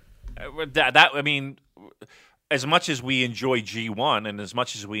 Right. I mean, as much as we enjoy G1 and as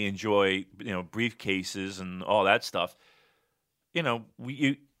much as we enjoy, briefcases and all that stuff,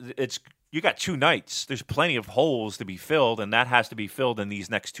 you got 2 nights. There's plenty of holes to be filled, and that has to be filled in these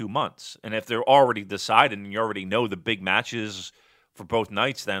next 2 months. And if they're already decided and you already know the big matches for both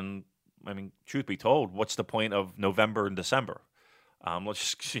nights, then, I mean, truth be told, what's the point of November and December?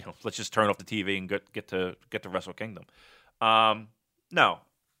 Let's just turn off the TV and get to Wrestle Kingdom. No,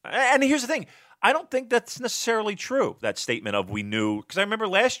 and here's the thing: I don't think that's necessarily true. That statement of we knew, because I remember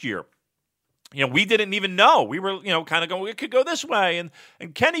last year, we didn't even know. We were, kind of going, it could go this way, and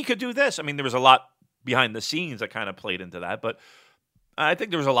Kenny could do this. I mean, there was a lot behind the scenes that kind of played into that, but I think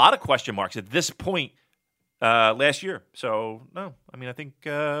there was a lot of question marks at this point last year. So no, I mean, I think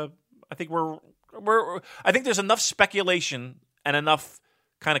there's enough speculation and enough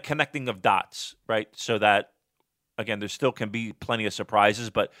kind of connecting of dots, right? So that, again, there still can be plenty of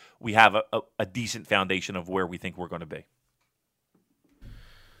surprises, but we have a decent foundation of where we think we're going to be.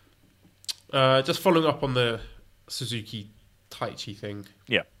 Just following up on the Suzuki Taichi thing.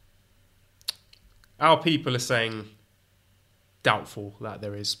 Yeah. Our people are saying doubtful that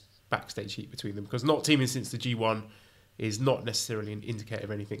there is backstage heat between them, because not teaming since the G1 is not necessarily an indicator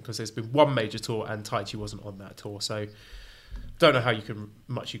of anything, because there's been one major tour and Taichi wasn't on that tour. So don't know how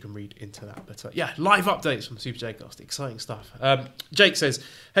much you can read into that, but live updates from Super J-Cast, exciting stuff. Jake says,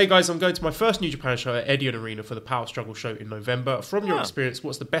 "Hey guys, I'm going to my first New Japan show at Edion Arena for the Power Struggle show in November. From your experience,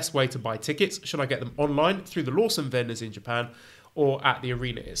 what's the best way to buy tickets? Should I get them online through the Lawson vendors in Japan or at the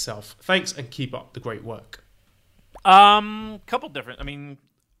arena itself? Thanks and keep up the great work." Couple different. I mean,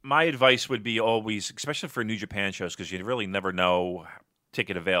 my advice would be always, especially for New Japan shows, because you really never know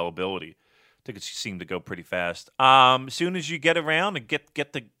ticket availability. Tickets seem to go pretty fast. As soon as you get around and get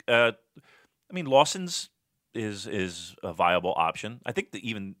the, Lawson's is a viable option. I think that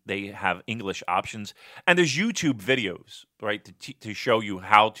even they have English options, and there's YouTube videos, right, to show you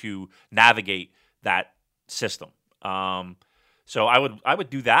how to navigate that system. So I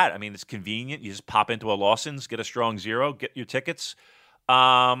would do that. I mean, it's convenient. You just pop into a Lawson's, get a strong zero, get your tickets.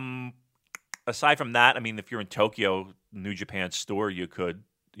 Aside from that, I mean, if you're in Tokyo, New Japan store, you could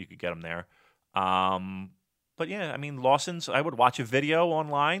get them there. But yeah, I mean, Lawson's, I would watch a video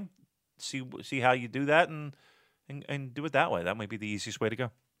online, see how you do that, and and do it that way. That might be the easiest way to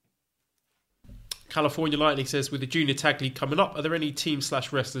go. California Lightning says, with the Junior Tag League coming up, are there any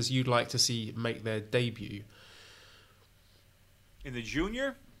team/wrestlers you'd like to see make their debut? In the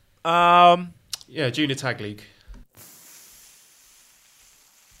junior? Yeah, Junior Tag League.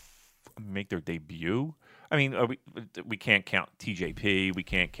 Make their debut? I mean, we can't count TJP. We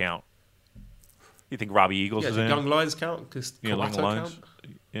can't count... You think Robbie Eagles is in? Young Lions count? Because Young Lions? Count?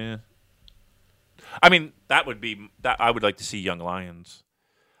 Yeah. I mean, that would be... that I would like to see Young Lions.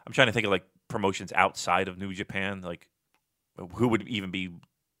 I'm trying to think of, like, promotions outside of New Japan, like who would even be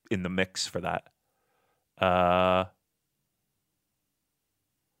in the mix for that? I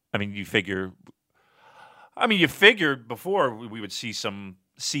mean, you figured before we would see some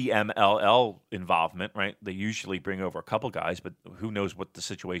CMLL involvement, right? They usually bring over a couple guys, but who knows what the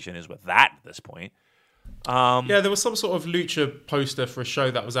situation is with that at this point. There was some sort of lucha poster for a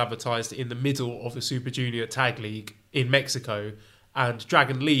show that was advertised in the middle of the Super Junior Tag League in Mexico. And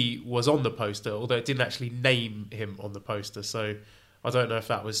Dragon Lee was on the poster, although it didn't actually name him on the poster. So I don't know if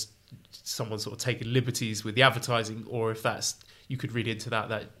that was someone sort of taking liberties with the advertising, or if that's you could read into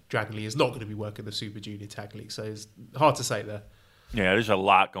that Dragon Lee is not going to be working the Super Junior Tag League. So it's hard to say there. Yeah, there's a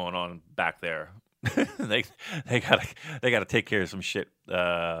lot going on back there. they gotta take care of some shit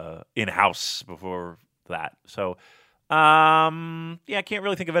in house before that. So I can't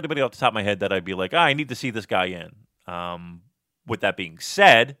really think of anybody off the top of my head that I'd be like, I need to see this guy in. With that being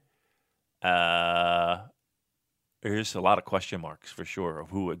said, there's a lot of question marks for sure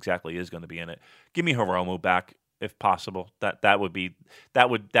of who exactly is going to be in it. Give me Hiromu back if possible. That would be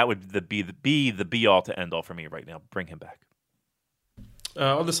the be all to end all for me right now. Bring him back.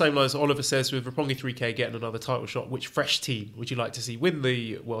 On the same lines, Oliver says, with Roppongi 3K getting another title shot, which fresh team would you like to see win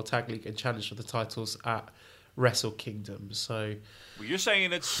the World Tag League and challenge for the titles at Wrestle Kingdom? So, well, we're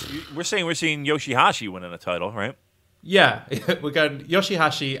saying we're seeing Yoshihashi winning a title, right? Yeah, we're going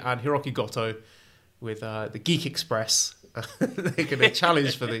Yoshihashi and Hiroki Goto with the Geek Express. They're going to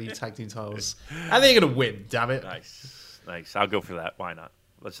challenge for the tag team titles. And they're going to win, damn it. Nice. I'll go for that. Why not?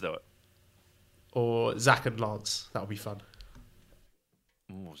 Let's do it. Or Zach and Lance. That'll be fun.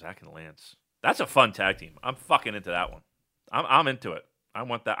 Ooh, Zach and Lance. That's a fun tag team. I'm fucking into that one. I'm into it. I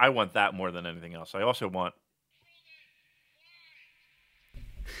want that more than anything else. I also want...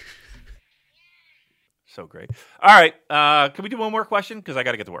 So great. All right. Can we do one more question? Because I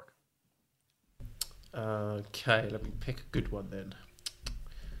got to get to work. Okay. Let me pick a good one then.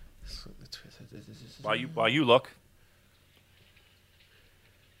 While you look.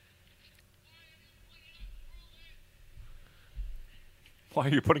 Why are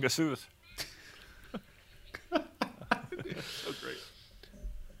you putting us through this? So great.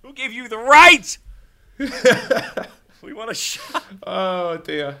 Who gave you the right? We want a shot. Oh,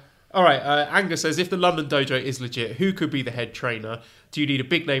 dear. All right, Anger says, if the London dojo is legit, who could be the head trainer? Do you need a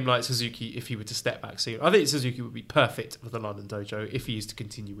big name like Suzuki if he were to step back soon? I think Suzuki would be perfect for the London dojo if he is to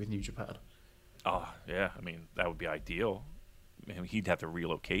continue with New Japan. Oh, yeah. I mean, that would be ideal. I mean, he'd have to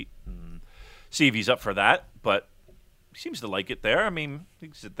relocate and see if he's up for that, but he seems to like it there. I mean,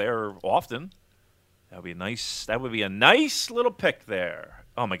 he's there often. That would be a nice little pick there.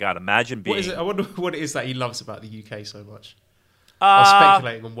 Oh, my God. Imagine being... What is it? I wonder what it is that he loves about the UK so much. I was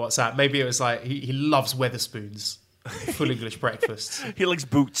speculating on WhatsApp. Maybe it was like he loves Weatherspoons, full English breakfasts. He likes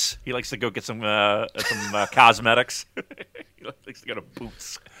Boots. He likes to go get some cosmetics. He likes to go to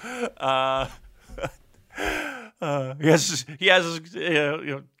Boots. He has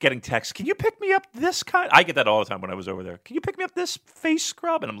getting texts. Can you pick me up this kind? I get that all the time when I was over there. Can you pick me up this face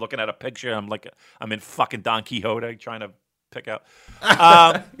scrub? And I'm looking at a picture. I'm in fucking Don Quixote trying to pick out.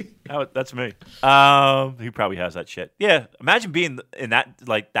 That's me. He probably has that shit. Yeah, imagine being in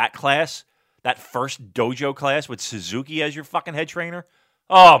that class, that first dojo class with Suzuki as your fucking head trainer.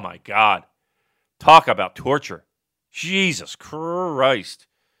 Oh my God, talk about torture. Jesus Christ.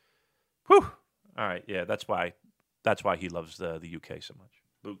 Whew. All right, yeah, that's why he loves the UK so much.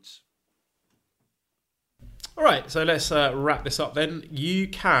 Boots. All right, so let's wrap this up then. You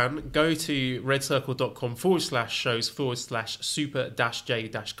can go to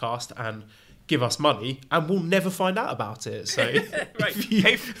redcircle.com/shows/super-j-cast and give us money, and we'll never find out about it. So right.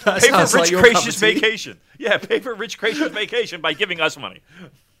 Pay for Rich Gracious vacation. Yeah, pay for Rich Gracious vacation by giving us money.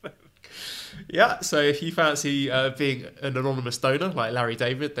 Yeah, so if you fancy being an anonymous donor like Larry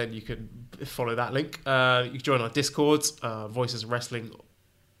David, then you can follow that link. You can join our Discords, Voices of Wrestling,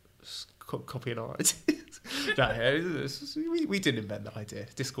 copy and art. No, we didn't invent the idea.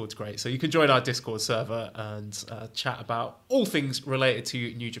 Discord's great. So you can join our Discord server and chat about all things related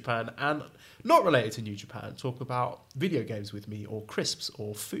to New Japan and not related to New Japan. Talk about video games with me, or crisps,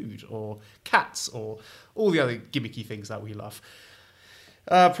 or food, or cats, or all the other gimmicky things that we love.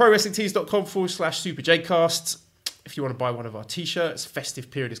 ProWrestlingTees.com/SuperJcast. If you want to buy one of our t-shirts,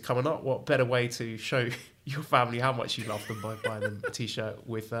 festive period is coming up. What better way to show your family how much you love them by buying them a t-shirt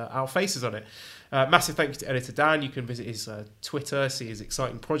with our faces on it. Massive thank you to editor Dan. You can visit his Twitter, see his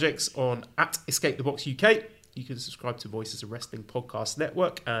exciting projects on @EscapeTheBoxUK. You can subscribe to Voices of Wrestling Podcast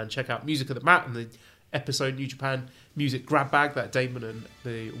Network and check out Music of the Mat and the episode New Japan Music Grab Bag that Damon and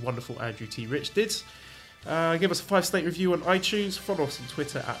the wonderful Andrew T. Rich did. Give us a 5-star review on iTunes. Follow us on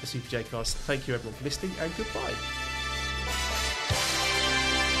Twitter @TheSuperJcast. Thank you everyone for listening, and goodbye.